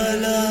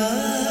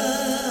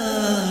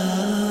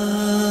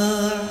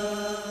الفلاح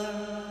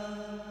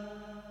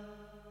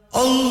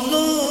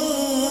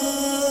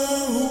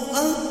الله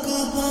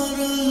أكبر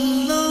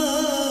الله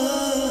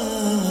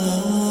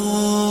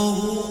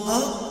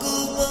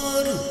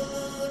أكبر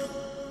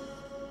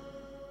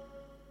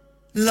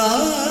لا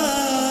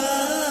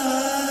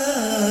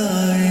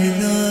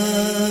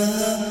إله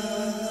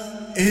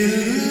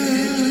إلا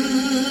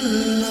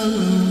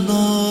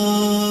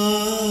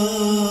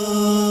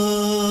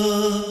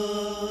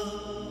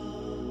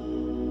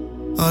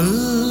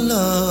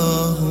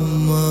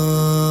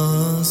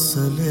Allahumma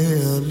salli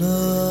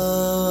ala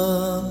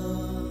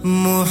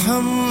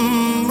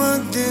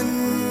Muhammadin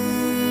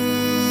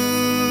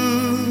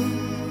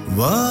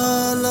wa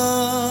ala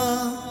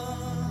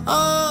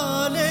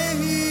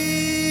alihi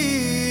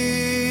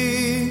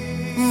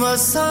wa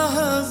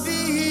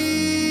sahbihi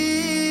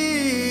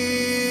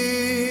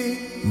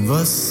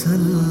wa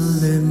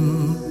sallim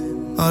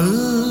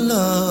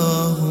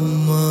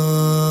Allahumma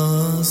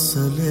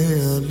salli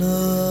ala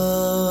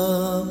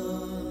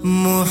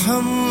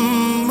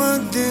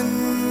Muhammadin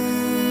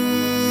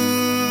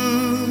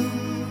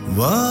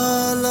wa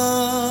ala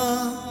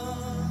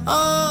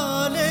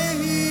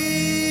alihi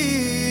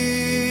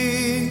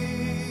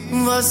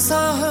wa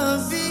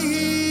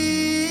sahbihi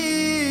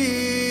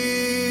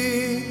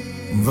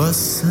wa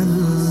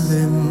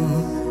sallim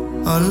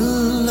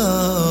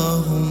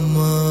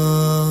Allahumma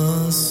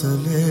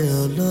salli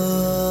ala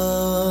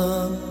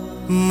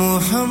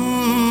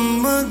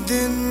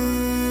Muhammadin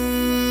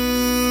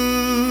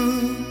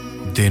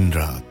दिन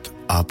रात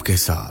आपके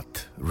साथ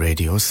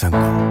रेडियो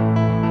संगम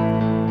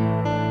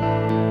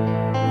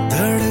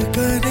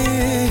धड़कने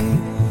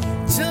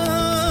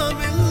जहाँ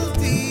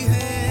मिलती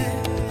है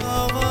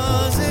आवाज़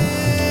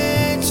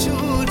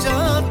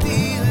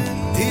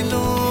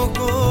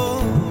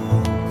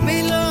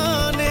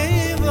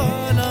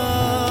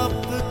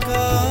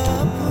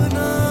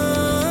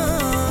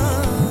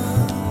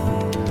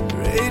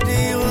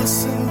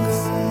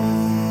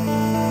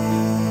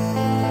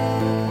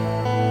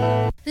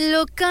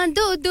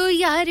दो दो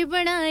यार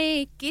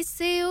बनाए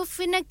किसे उफ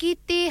न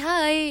कीते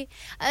हाय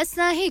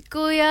असा ही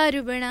को यार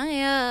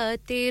बनाया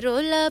ते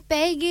रोला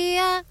पै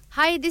गया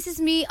hi this is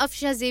me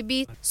Afsha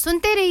Zebi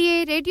सुनते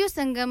रहिए रेडियो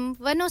संगम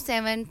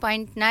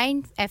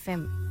 107.9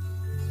 एफएम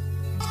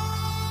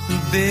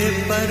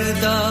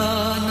बेपर्दा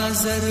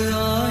नजर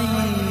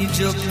आई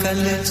जो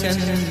कल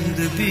चंद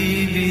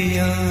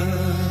बीबियां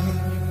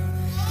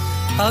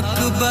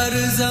अकबर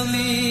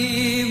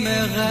ज़मीं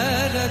में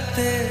गैरत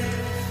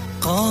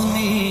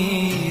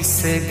कौमी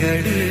से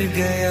गड़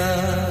गया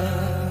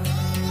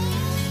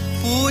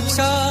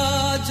पूछा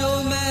जो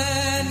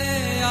मैंने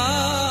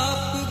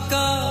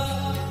आपका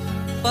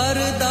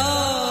पर्दा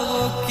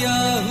वो क्या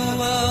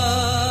हुआ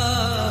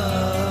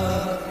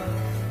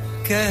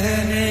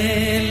कहने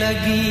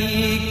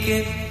लगी कि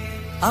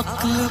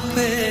अक्ल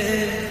पे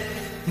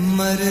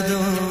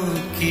मर्दों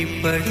की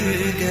पड़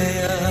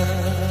गया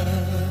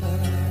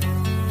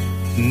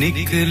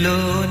निकलो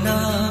ना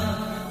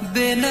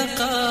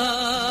बेनकाब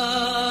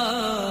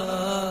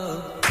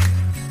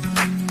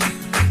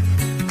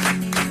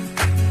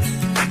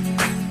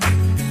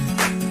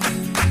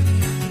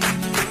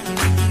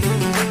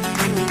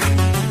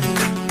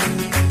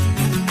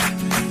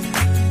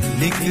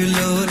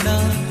निकलो ना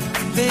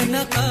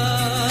बेनकाब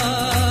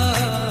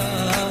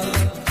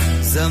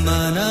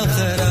ज़माना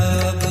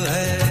खराब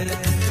है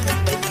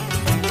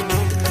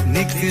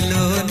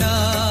निकलो ना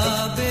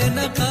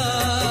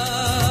बेनकाब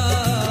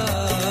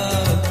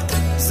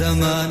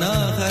ज़माना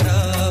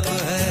खराब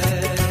है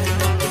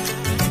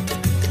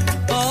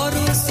और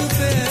उस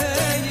पे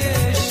ये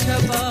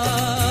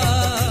शबाब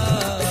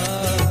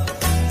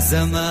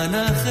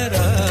ज़माना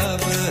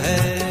खराब है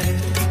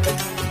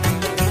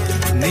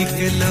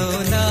निकलो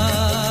ना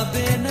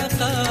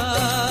बेनकाब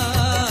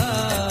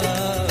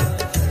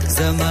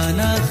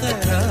ज़माना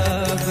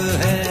खराब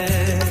है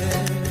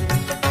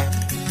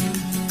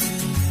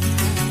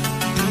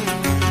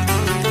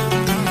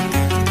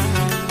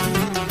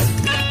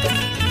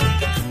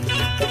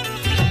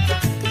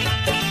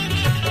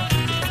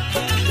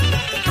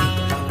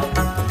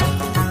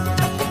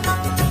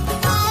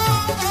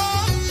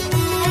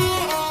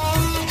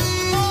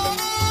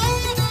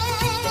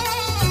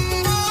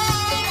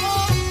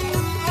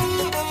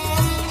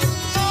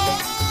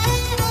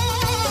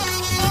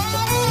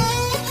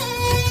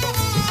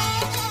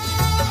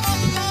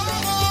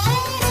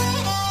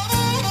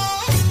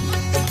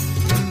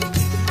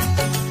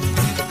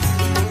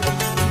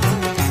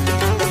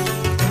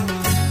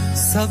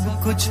सब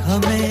कुछ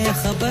हमें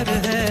खबर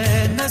है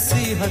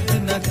नसीहत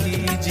न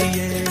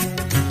कीजिए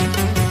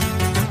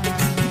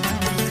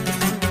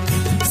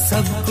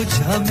सब कुछ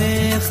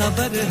हमें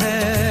खबर है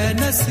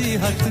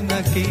नसीहत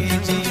न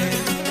कीजिए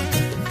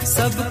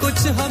सब कुछ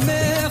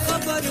हमें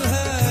खबर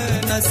है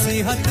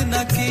नसीहत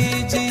न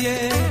कीजिए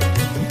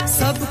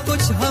सब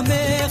कुछ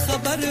हमें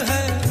खबर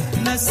है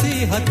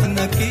नसीहत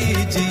न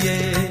कीजिए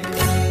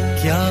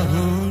क्या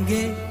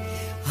होंगे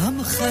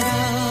हम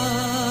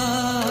खराब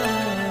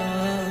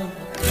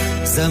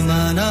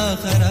ज़माना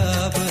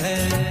खराब है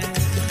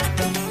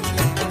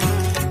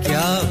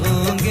क्या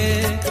होंगे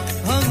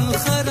हम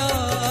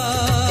खराब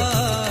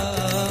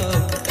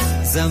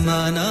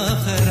ज़माना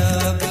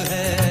खराब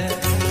है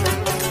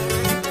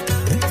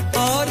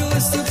और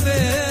उस पे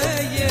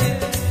ये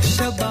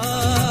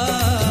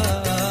शबाब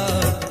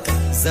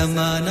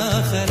ज़माना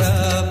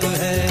खराब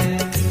है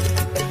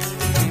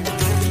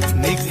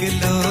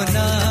निकलो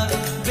ना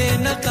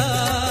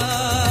बेनकाब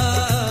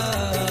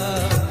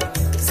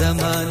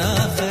ज़माना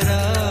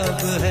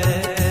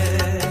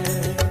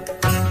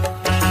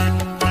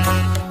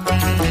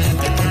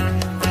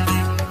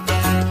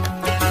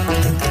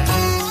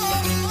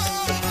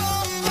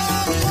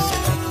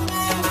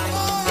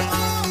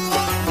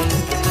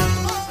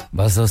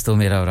बस दोस्तों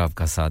मेरा और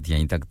आपका साथ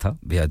यहीं तक था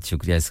बेहद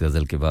शुक्रिया इस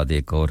गज़ल के बाद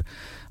एक और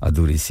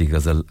अधूरी सी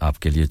गज़ल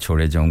आपके लिए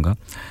छोड़े जाऊंगा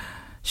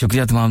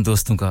शुक्रिया तमाम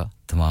दोस्तों का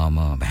तमाम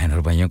बहन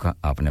और भाइयों का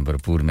आपने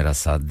भरपूर मेरा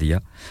साथ दिया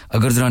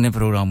अगर दौरान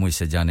प्रोग्राम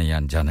मुझसे जाने या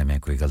अनजाने में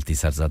कोई गलती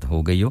सरज़द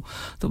हो गई हो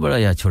तो बड़ा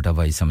या छोटा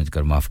भाई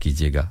समझकर माफ़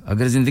कीजिएगा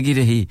अगर ज़िंदगी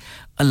रही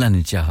अल्लाह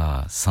ने चाहा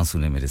सांसों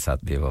ने मेरे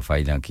साथ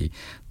बेवफाई ना की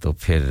तो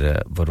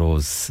फिर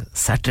बरोज़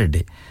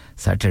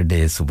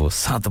सैटरडे सुबह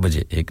 7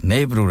 बजे एक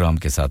नए प्रोग्राम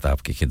के साथ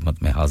आपकी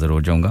खिदमत में हाजिर हो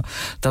जाऊंगा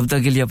तब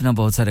तक के लिए अपना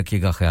बहुत सा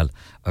रखिएगा ख्याल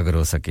अगर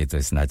हो सके तो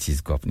इस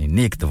नाचीज़ को अपनी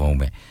नेक दुआओं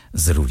में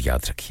ज़रूर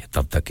याद रखिए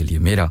तब तक के लिए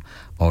मेरा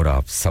और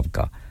आप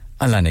सबका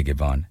अल्लाह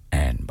निगहबान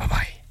एंड बाय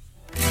बाय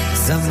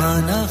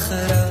ज़माना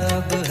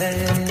खराब है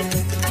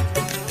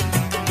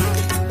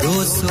दो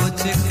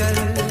सोच कर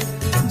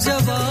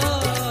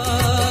जवाब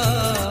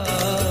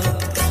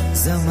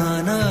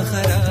ज़माना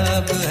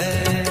खराब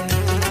है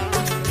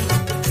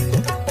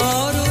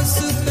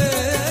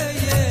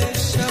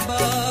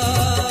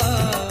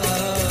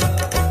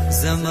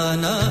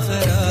ज़माना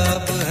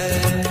खराब है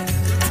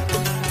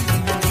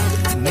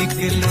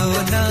निकलो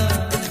ना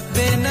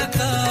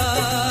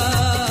बेनकाब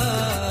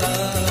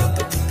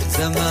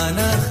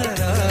ज़माना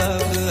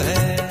खराब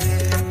है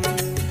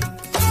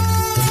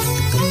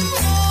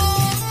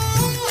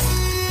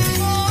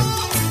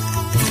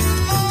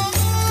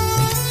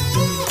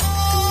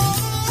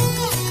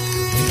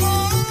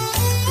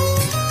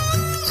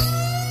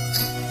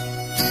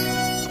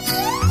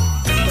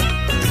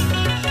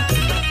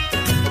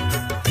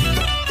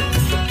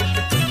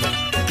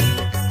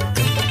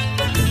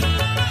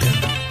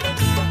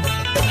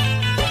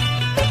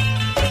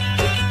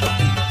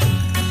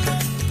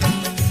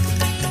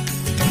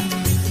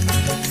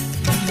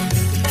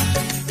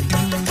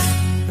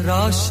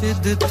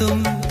राशिद तुम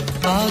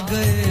आ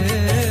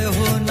गए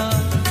हो ना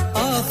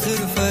आखिर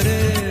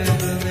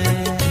फरेब में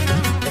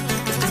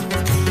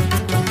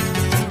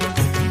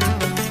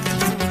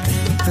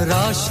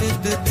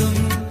राशिद तुम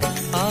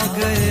आ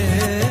गए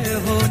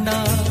हो ना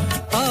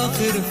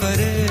आखिर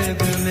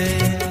फरेब में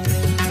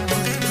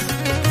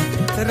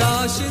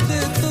राशिद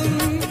तुम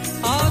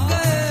आ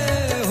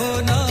गए हो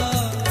ना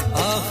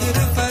आखिर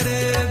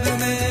फरेब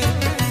में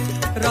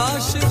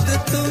राशिद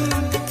तुम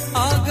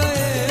आ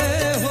गए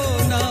हो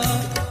ना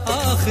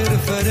आखिर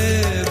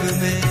फरेब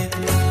में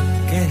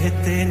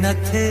कहते न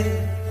थे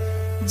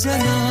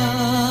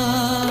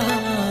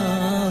जनाब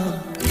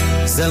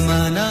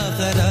ज़माना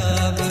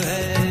खराब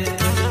है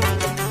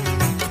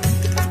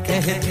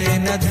कहते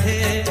न थे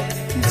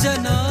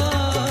जनाब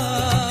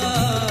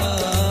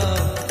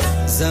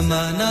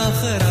ज़माना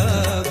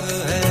खराब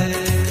है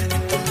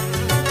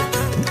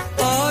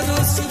और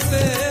उस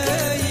पे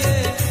ये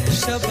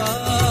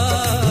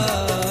शबाब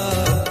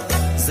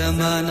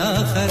ज़माना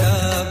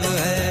खराब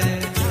है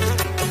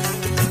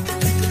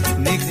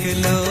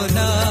निकलो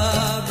ना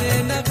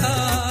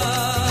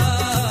बेनकाब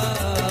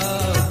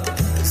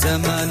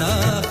ज़माना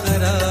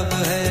खराब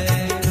है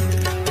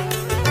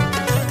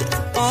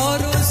और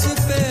उस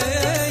पे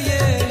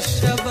ये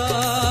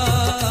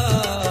शबाब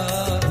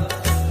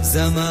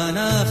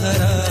ज़माना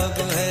खराब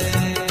है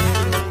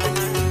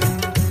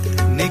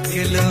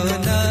निकलो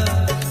ना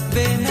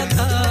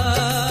बेनकाब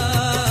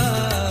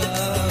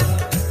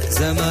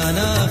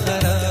ज़माना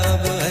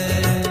खराब है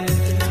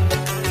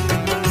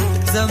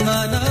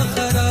ज़माना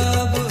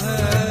खराब है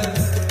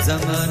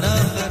ज़माना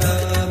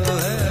खराब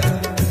है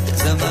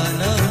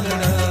ज़माना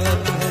खराब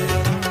है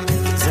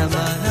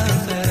ज़माना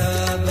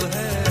खराब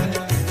है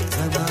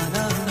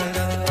ज़माना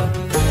खराब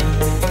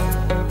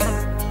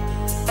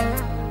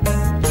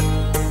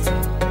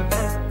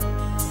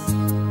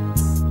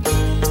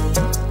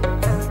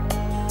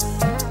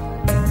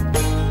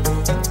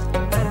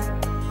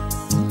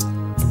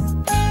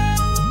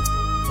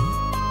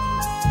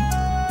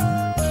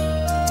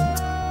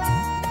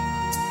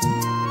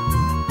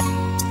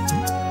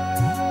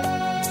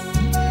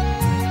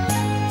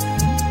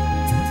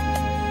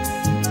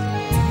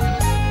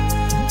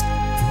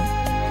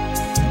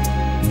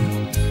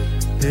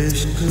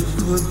इश्क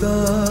खुदा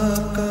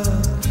का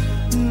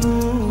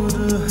नूर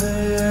है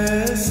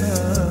ऐसा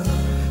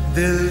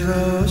दिल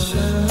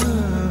रोशन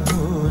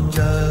हो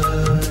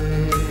जाए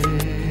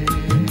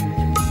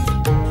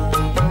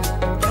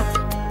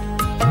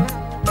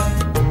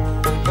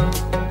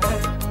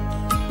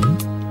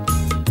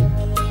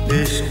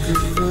इश्क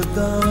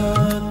खुदा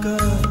का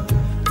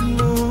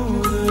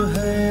नूर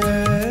है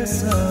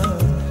ऐसा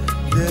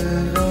दिल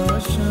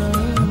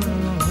रोशन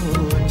हो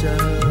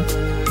जाए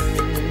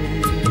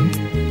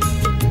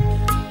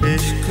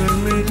इश्क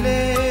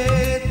मिले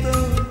तो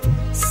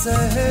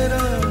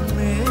सहरा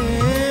में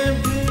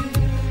भी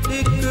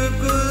एक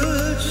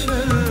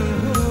गुलशन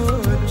हो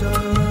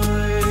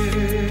जाए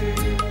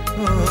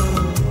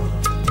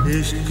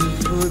इश्क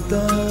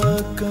खुदा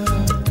का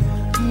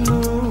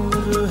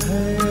नूर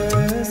है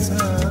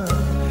ऐसा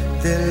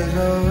दिल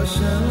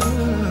रोशन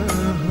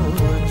हो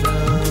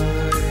जाए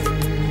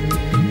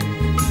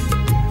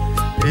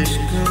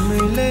इश्क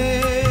मिले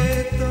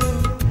तो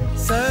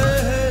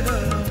सहरा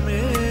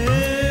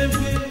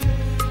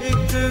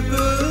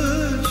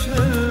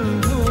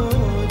गुलशन हो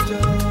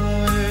जाए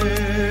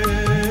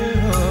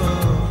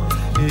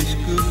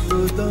इश्क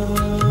खुदा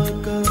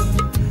का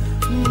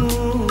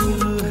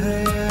नूर है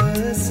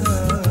ऐसा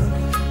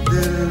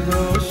दिल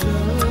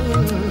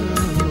रोशन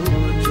हो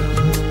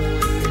जाए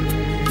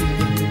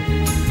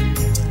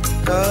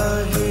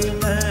काहे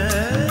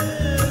नैन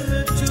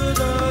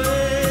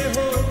चुराए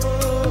हो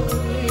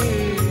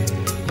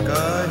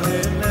काहे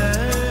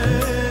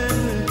नैन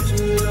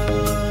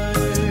चुराए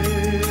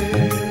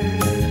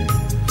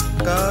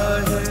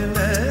काहे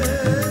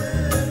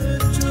नैन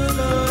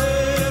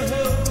चुराए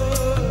हो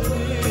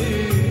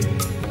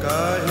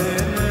काहे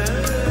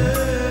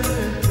नैन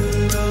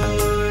चुराए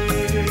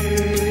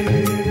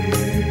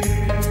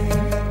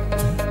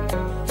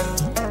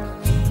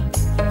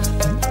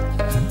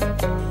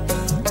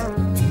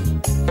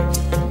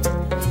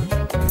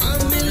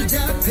मिल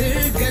जा फिर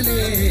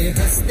गले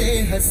हंसते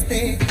हंसते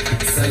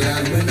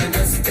सलाम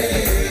नमस्ते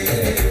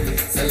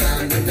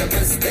सलाम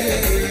नमस्ते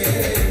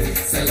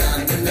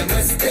सलाम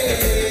नमस्ते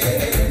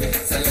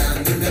सलाम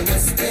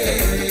नमस्ते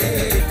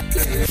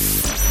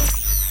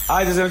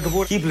Hi, this is Anil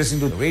Kapoor. Keep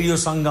listening to Radio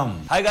Sangam.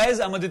 Hi guys,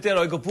 I'm Aditya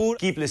Roy Kapoor.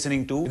 Keep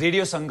listening to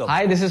Radio Sangam.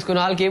 Hi, this is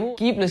Kunal Kebu.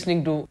 Keep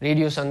listening to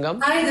Radio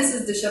Sangam. Hi, this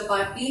is Disha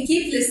Patni.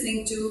 Keep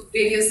listening to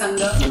Radio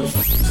Sangam.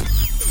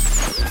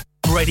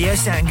 Radio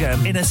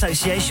Sangam in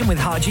association with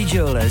Haji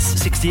Jewellers,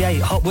 68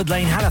 Hotwood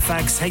Lane,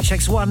 Halifax,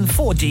 HX1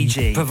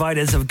 4DG.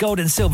 Providers of gold and silver